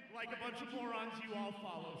 and like a bunch of morons, you all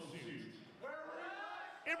follow suit.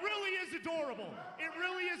 It really is adorable. It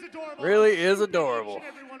really is adorable. Really is adorable. Each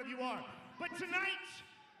and every one of you are. But tonight,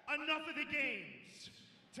 enough of the games.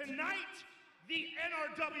 Tonight, the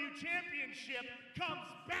NRW Championship comes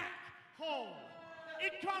back home.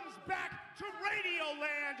 It comes back to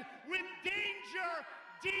Radioland with Danger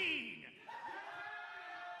Dean.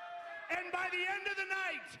 And by the end of the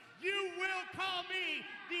night, you will call me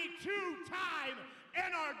the two-time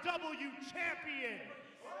NRW champion.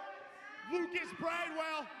 Lucas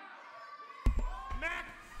Bridewell. Mac,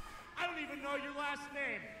 I don't even know your last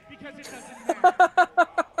name because it doesn't matter.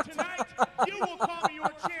 Tonight, you will call me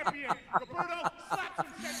your champion. Roberto, slap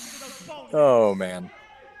some sense into those bones. Oh, man.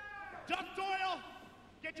 Duck Doyle,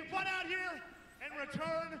 get your butt out here and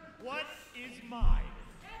return what is mine.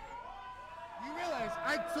 You realize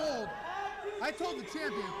I told the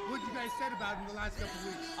champion what you guys said about him the last couple of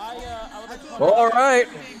weeks. Well, all right.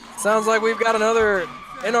 Sounds like we've got another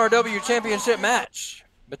NRW Championship match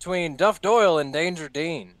between Duff Doyle and Danger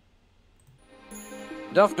Dean.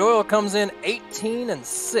 Duff Doyle comes in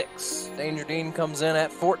 18-6. Danger Dean comes in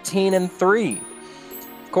at 14-3.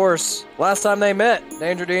 Of course, last time they met,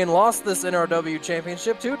 Danger Dean lost this NRW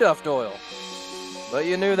Championship to Duff Doyle. But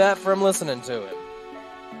you knew that from listening to it.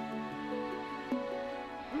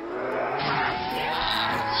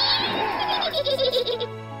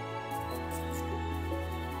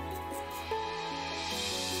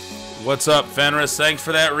 What's up, Fenris? Thanks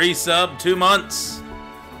for that resub. 2 months.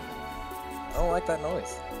 I don't like that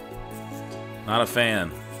noise. Not a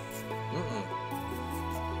fan.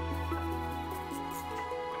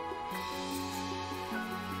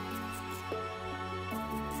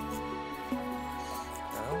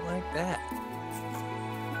 I don't like that.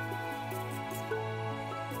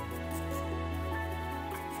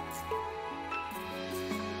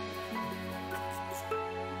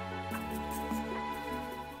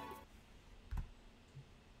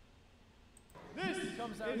 This is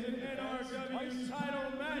an NRW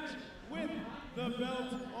title match with the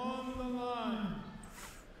belt on the line.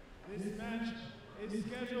 This match is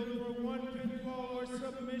scheduled for one pinfall or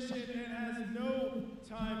submission and has no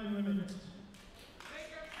time limit.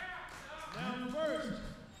 Now first,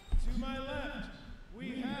 to my left,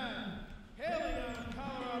 we have, hailing out of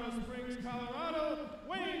Colorado Springs, Colorado,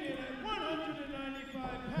 weighing in at 100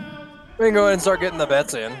 We can go ahead and start getting the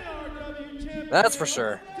bets in. That's for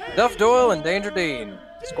sure. Duff Doyle and Danger Dean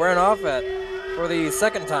squaring off for the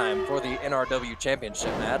second time for the NRW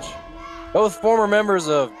Championship match. Both former members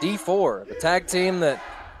of D4, the tag team that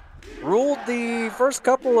ruled the first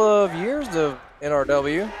couple of years of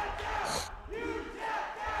NRW. To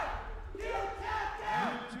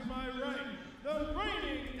my right, the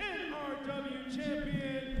reigning NRW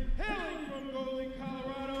champion, hailing from Golden,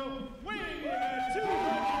 Colorado, weighing in at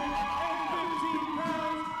 215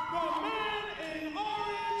 pounds, the man in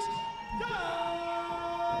orange,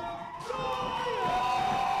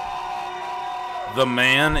 The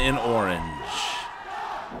man in orange.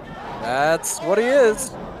 That's what he is.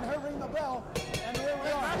 And her ring the bell, and here we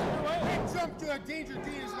are. They jumped to a Danger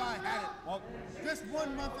Dean is not had it. Well, just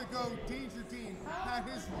 1 month ago, Danger Dean had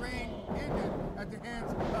his reign ended at the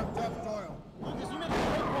hands of Duff Doyle. Lucas, you made a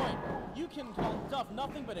great point. You can call Duff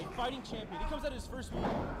nothing but a fighting champion. He comes out his first week,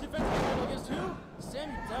 defensive title against who?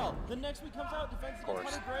 Sammy Dell. The next week comes out, defense against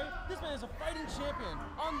Hunter Gray. This man is a fighting champion,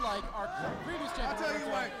 unlike our previous champion. I'll tell you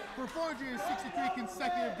what, for 463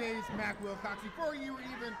 consecutive days, Mac Wilcox, before you were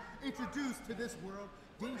even introduced to this world,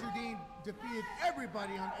 Danger Dean defeated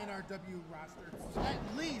everybody on NRW roster at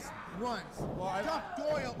least once. Duff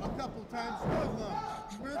Doyle a couple times, Hoodlum,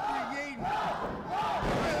 Mercury Yaden,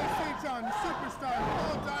 Riley St. John, the Superstar,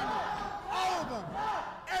 Paul Diamond, all of them,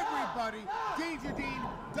 everybody. Danger Dean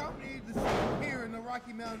dominated the scene here in the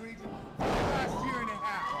Rocky Mountain region for the last year and a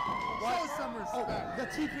half. Show some respect. The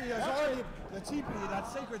teepee is already, the teepee, that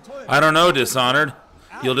sacred toilet. I don't know, Dishonored.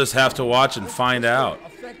 You'll just have to watch and find out.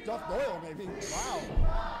 Affect Duff Doyle, maybe. Wow.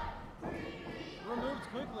 Removed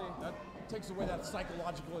quickly. That takes away that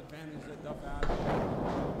psychological advantage that Duff had.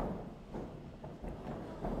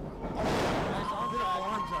 Nice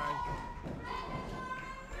arm drag.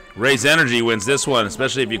 Raise Energy wins this one,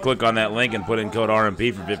 especially if you click on that link and put in code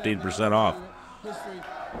RMP for 15% off. History.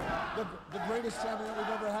 The greatest champion we've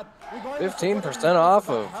ever had. 15% off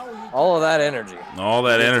of all of that energy. All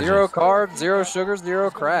that energy. 0 carbs, 0 sugars, 0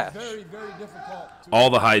 crash. Very, very difficult. All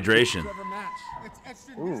the hydration.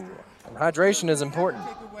 Ooh, and hydration is important.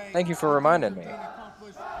 Thank you for reminding me. I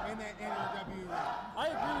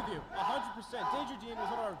agree with you, 100%. Danger Dean was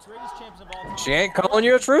one of our greatest champions of all time. She ain't calling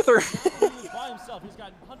you a truther. He was by himself. He's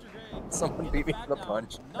got Hunter Gray. Someone beat me with a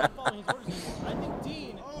punch. Not following his orders anymore. I think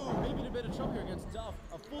Dean may be in a bit of trouble here against Duff.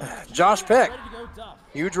 A full Josh Peck, ready to go Duff.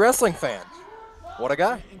 huge wrestling fan. What a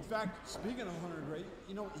guy. In fact, speaking of Hunter Gray,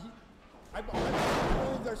 you know, I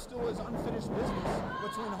believe there still is unfinished business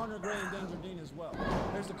between Hunter Gray and Danger Dean as well.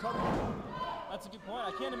 There's a cover. That's a good point.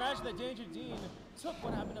 I can't imagine that Danger Dean took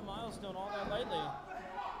what happened to Milestone all that lightly.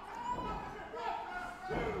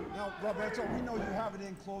 Now, Roberto, we know you have it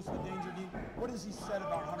in close with Danger Dean. What has he said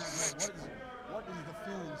about Hunter Gray? What is the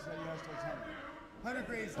feelings that he has towards Hunter? Hunter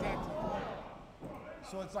Gray is dead to him.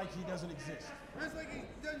 So it's like he doesn't exist. It's like he's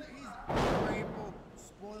a grateful,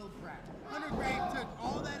 spoiled brat. Hunter Gray took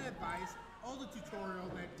all that advice, all the tutorial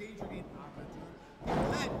that Danger Dean offered to him.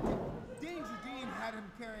 That Danger Dean had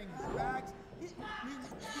him carrying his bags. I mean,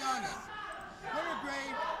 let's be honest. Hunter Gray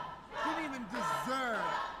didn't even deserve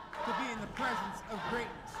to be in the presence of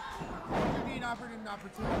greatness. Danger Dean offered him an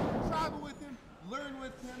opportunity to travel with him, learn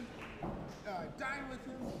with him, dine with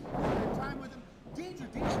him, spend time with him. Danger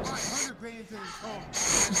Dean brought Hunter Gray into his home.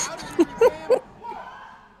 And how did he repay him?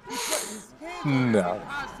 He put his hands on him and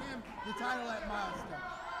cost him the title at Milestone.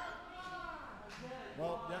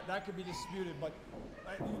 Well, that could be disputed, but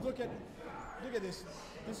you look at this.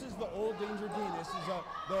 This is the old Danger Dean. This is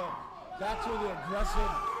back to the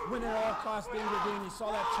aggressive, win at all cost Danger Dean. You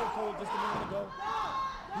saw that chokehold just a minute ago.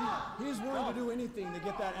 He's willing to do anything to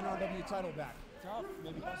get that NRW title back. Duff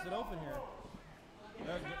maybe bust it open here.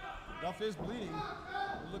 Duff is bleeding.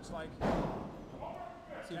 It looks like. I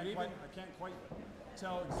can't quite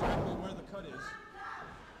tell exactly where the cut is.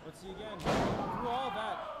 Let's see again. Through all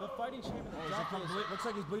that, the fighting champion of Duff looks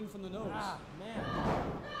like he's bleeding from the nose. Ah, man.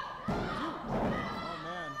 Oh,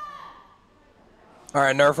 man. All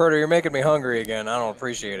right, Nerf Herder, you're making me hungry again. I don't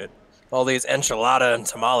appreciate it. All these enchilada and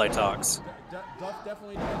tamale talks. Duff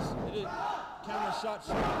definitely does. It is camera shot.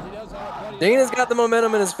 He does have it. Dean has got the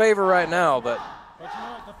momentum in his favor right now, but you know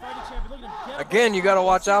what? The fighting champion, look at him. again, you got to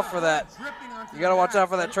watch out for that. You got to watch out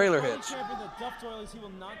for that trailer hitch. The champion that Duff Doyle is, he will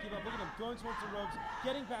not give up. Look at him going towards the ropes,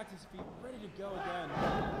 getting back to his feet, ready to go again.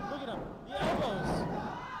 Look at him. The elbows.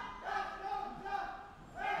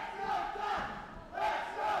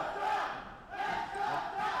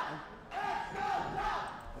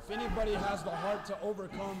 If anybody has the heart to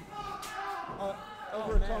overcome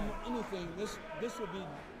anything, this would be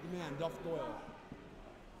the man, Duff Doyle.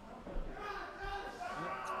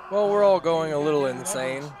 Well, we're all going a little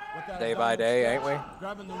insane day by day, ain't we?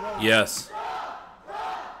 Yes.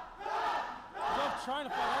 Duff trying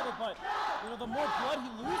to fight out it, but you know, the more blood he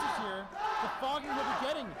loses here, the foggier he'll be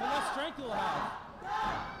getting, the less strength he'll have.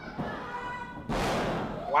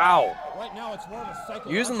 Wow. Right now, it's more of a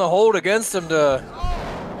psychological. Using the hold against him to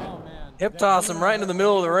hip toss him right into the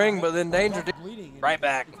middle of the ring, but then Danger did right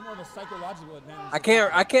back. It's more of a psychological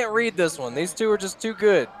advantage. I can't read this one. These two are just too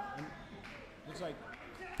good. Looks like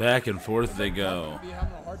Back and forth they go. he's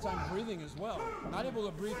having a hard time breathing as well. Not able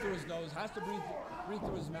to breathe through his nose. Has to breathe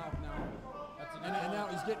through his mouth now. And now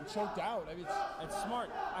he's getting choked out. I mean, it's smart.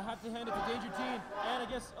 I have to hand it to Danger Dean, and I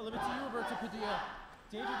guess a little bit to you, Roberto Padilla.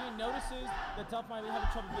 Danger Dean notices that Duff might be having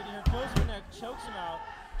trouble breathing here, closes her neck, chokes him out,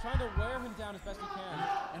 trying to wear him down as best he can.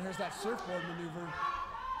 And here's that surfboard maneuver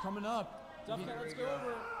coming up. Duff can't let's go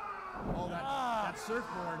over. Oh, that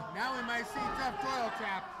surfboard. Now we might see Duff Doyle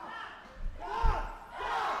tap.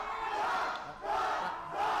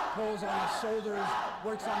 Pulls on the shoulders,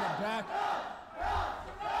 works on the back.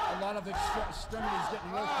 A lot of extremities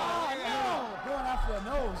getting worked. Going after the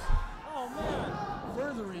nose. Oh man.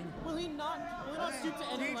 Furthering. Will he not stoop to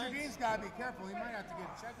any Danger lengths? Dean's got to be careful. He might have to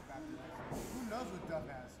get a checkup after this. Who knows what Duff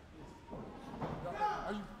has?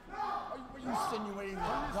 Are you insinuating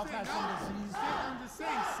that Duff has some disease? I'm just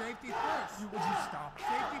saying, safety first. Would you stop?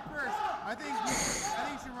 Safety first. I think you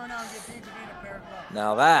should run out and get Danger Dean a pair of gloves.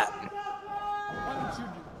 Now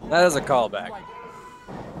that is a callback.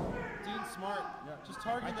 Dean's smart. Just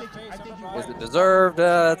targeting the face. Is it deserved?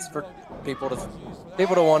 That's for people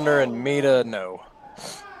to wonder and me to know.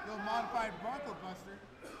 Little modified Bronco Buster.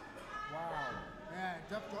 Wow. Yeah,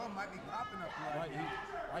 Duff Doyle might be coughing up blood. Right,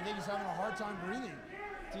 I think he's having a hard time breathing.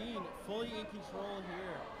 Dean fully in control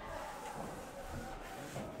here.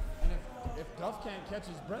 And if Duff can't catch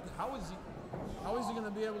his breath, how is he going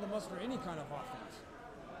to be able to muster any kind of offense?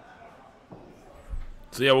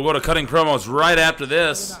 So yeah, we'll go to cutting promos right after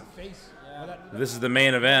this. This is the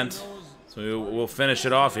main event, so we'll finish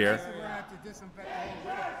it off here.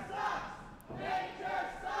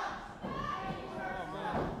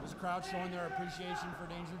 This crowd showing their appreciation for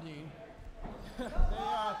Danger Dean.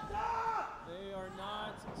 They are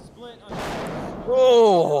not split on.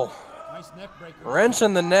 Oh. Nice neck breaker.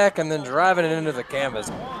 Wrenching the neck and then driving it into the canvas.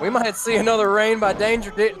 We might see another reign by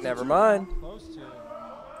Danger Dean. Never mind. Close to.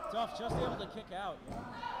 Duff just able to kick out.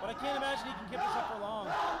 But I can't imagine he can keep this up for long.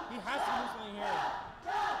 He has to do something here.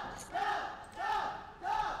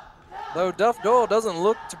 Though Duff Doyle doesn't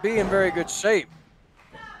look to be in very good shape.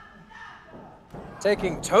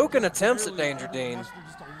 Taking token attempts at Danger Dean. Just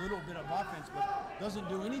a little bit of offense, but doesn't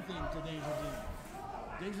do anything to Danger Dean.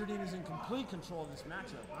 Danger Dean is in complete control of this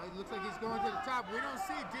matchup. It looks like he's going to the top. We don't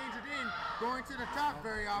see Danger Dean going to the top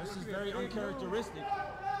very often. This is very uncharacteristic.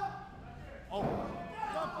 Oh.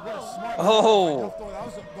 What a smart Oh. Duff Doyle. That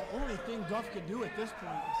was the only thing Duff could do at this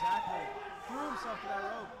point. Exactly. Threw himself to that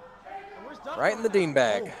rope. And where's Duff? Right in the Dean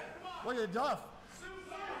bag. Oh, look at Duff.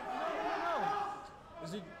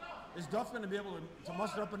 Is Duff going to be able to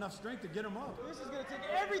muster up enough strength to get him up? This is going to take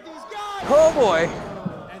everything he's got. Oh boy.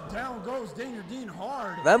 And down goes Danger Dean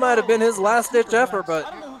hard. That might have been his last ditch effort, but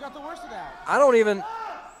I don't know who got the worst of that. I don't even.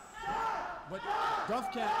 But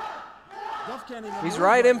Duff can't even. He's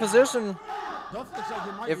right in position. Duff looks like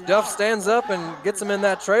he might If be Duff out. stands up and gets him in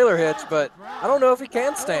that trailer hitch, but I don't know if he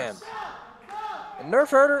can stand. And Nerf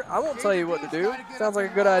Herder, I won't tell you what to do. Sounds like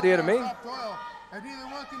a good idea to me. If either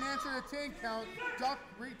one can answer the 10 count, Duff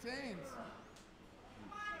retains.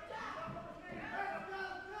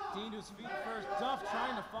 Dean to his feet first. Duff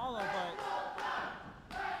trying to follow,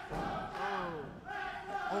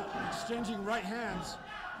 but exchanging right hands.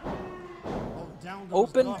 Oh, down goes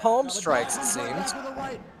Open Duff. palm Now the strikes, Duff it comes right back seems. to the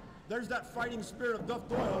right. There's that fighting spirit of Duff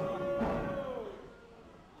Doyle.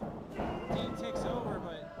 Dean takes over,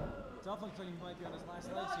 but Duff looks like he might be on his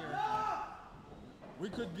last legs here. We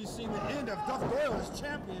could be seeing the end of Duff Doyle as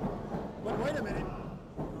champion. But wait a minute.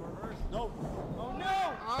 No. Oh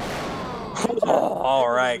no! Oh, all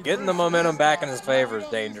right, getting the momentum back in his favor is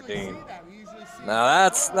Danger Dean. Now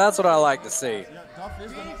that's what I like to see.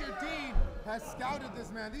 Danger Dean has scouted this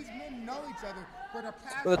man. These men know each other for the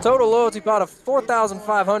past. With a total loyalty pot of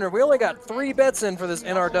 4,500, we only got 3 bets in for this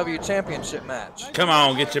NRW Championship match. Come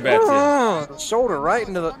on, get your bets in. Shoulder right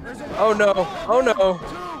into the. Oh no! Oh no!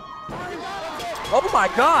 Oh my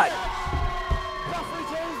God!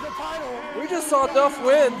 We just saw Duff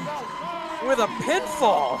win with a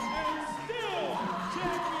pinfall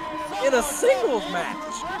in a singles match.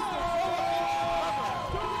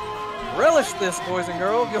 Relish this, boys and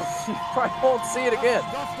girls. You probably won't see it again.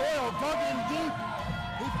 Duff Doyle dug in deep.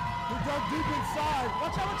 He dug deep inside.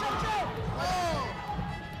 Watch out, watch out, watch out.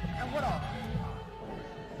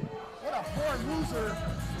 poor loser,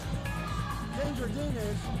 Danger Dean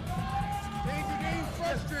is. Danger Dean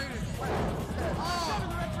frustrated.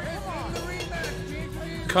 In the rematch, Danger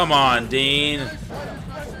Dean. Come on, Dean. Wait a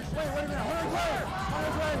minute,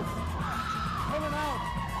 Hunter Gray coming out.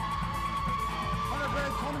 Hunter Gray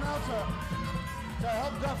coming out to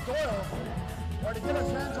help Duff Doyle, or to get his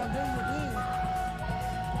hands on Danger Dean.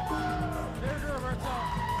 There's Roberto.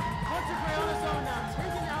 Hunter Gray on his own now,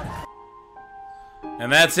 taking out. And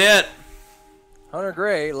that's it. Hunter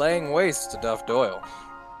Gray laying waste to Duff Doyle.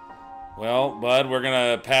 Well, Bud, we're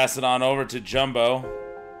going to pass it on over to Jumbo.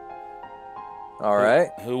 All right.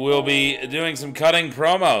 Who will be doing some cutting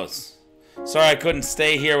promos. Sorry I couldn't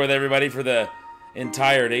stay here with everybody for the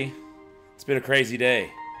entirety. It's been a crazy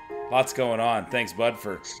day. Lots going on. Thanks, Bud,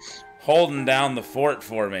 for holding down the fort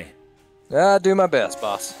for me. Yeah, I do my best,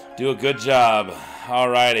 boss. Do a good job.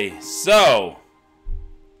 Alrighty. So,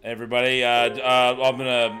 everybody, I'm going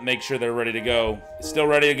to make sure they're ready to go. Still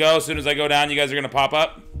ready to go? As soon as I go down, you guys are going to pop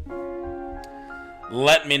up?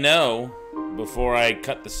 Let me know before I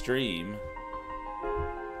cut the stream.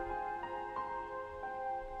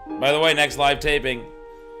 By the way, next live taping,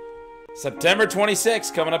 September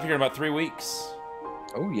 26th, coming up here in about 3 weeks.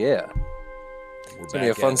 Oh, yeah. We're It's going to be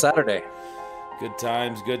a fun Saturday. Good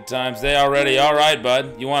times, good times. They already. All right,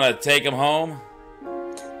 Bud. You want to take them home?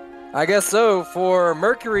 I guess so. For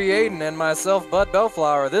Mercury Aiden and myself, Bud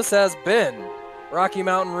Bellflower, this has been Rocky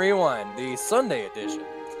Mountain Rewind, the Sunday edition.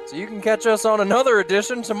 So you can catch us on another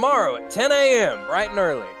edition tomorrow at 10 a.m., bright and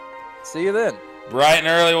early. See you then. Bright and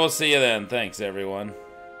early. We'll see you then. Thanks, everyone.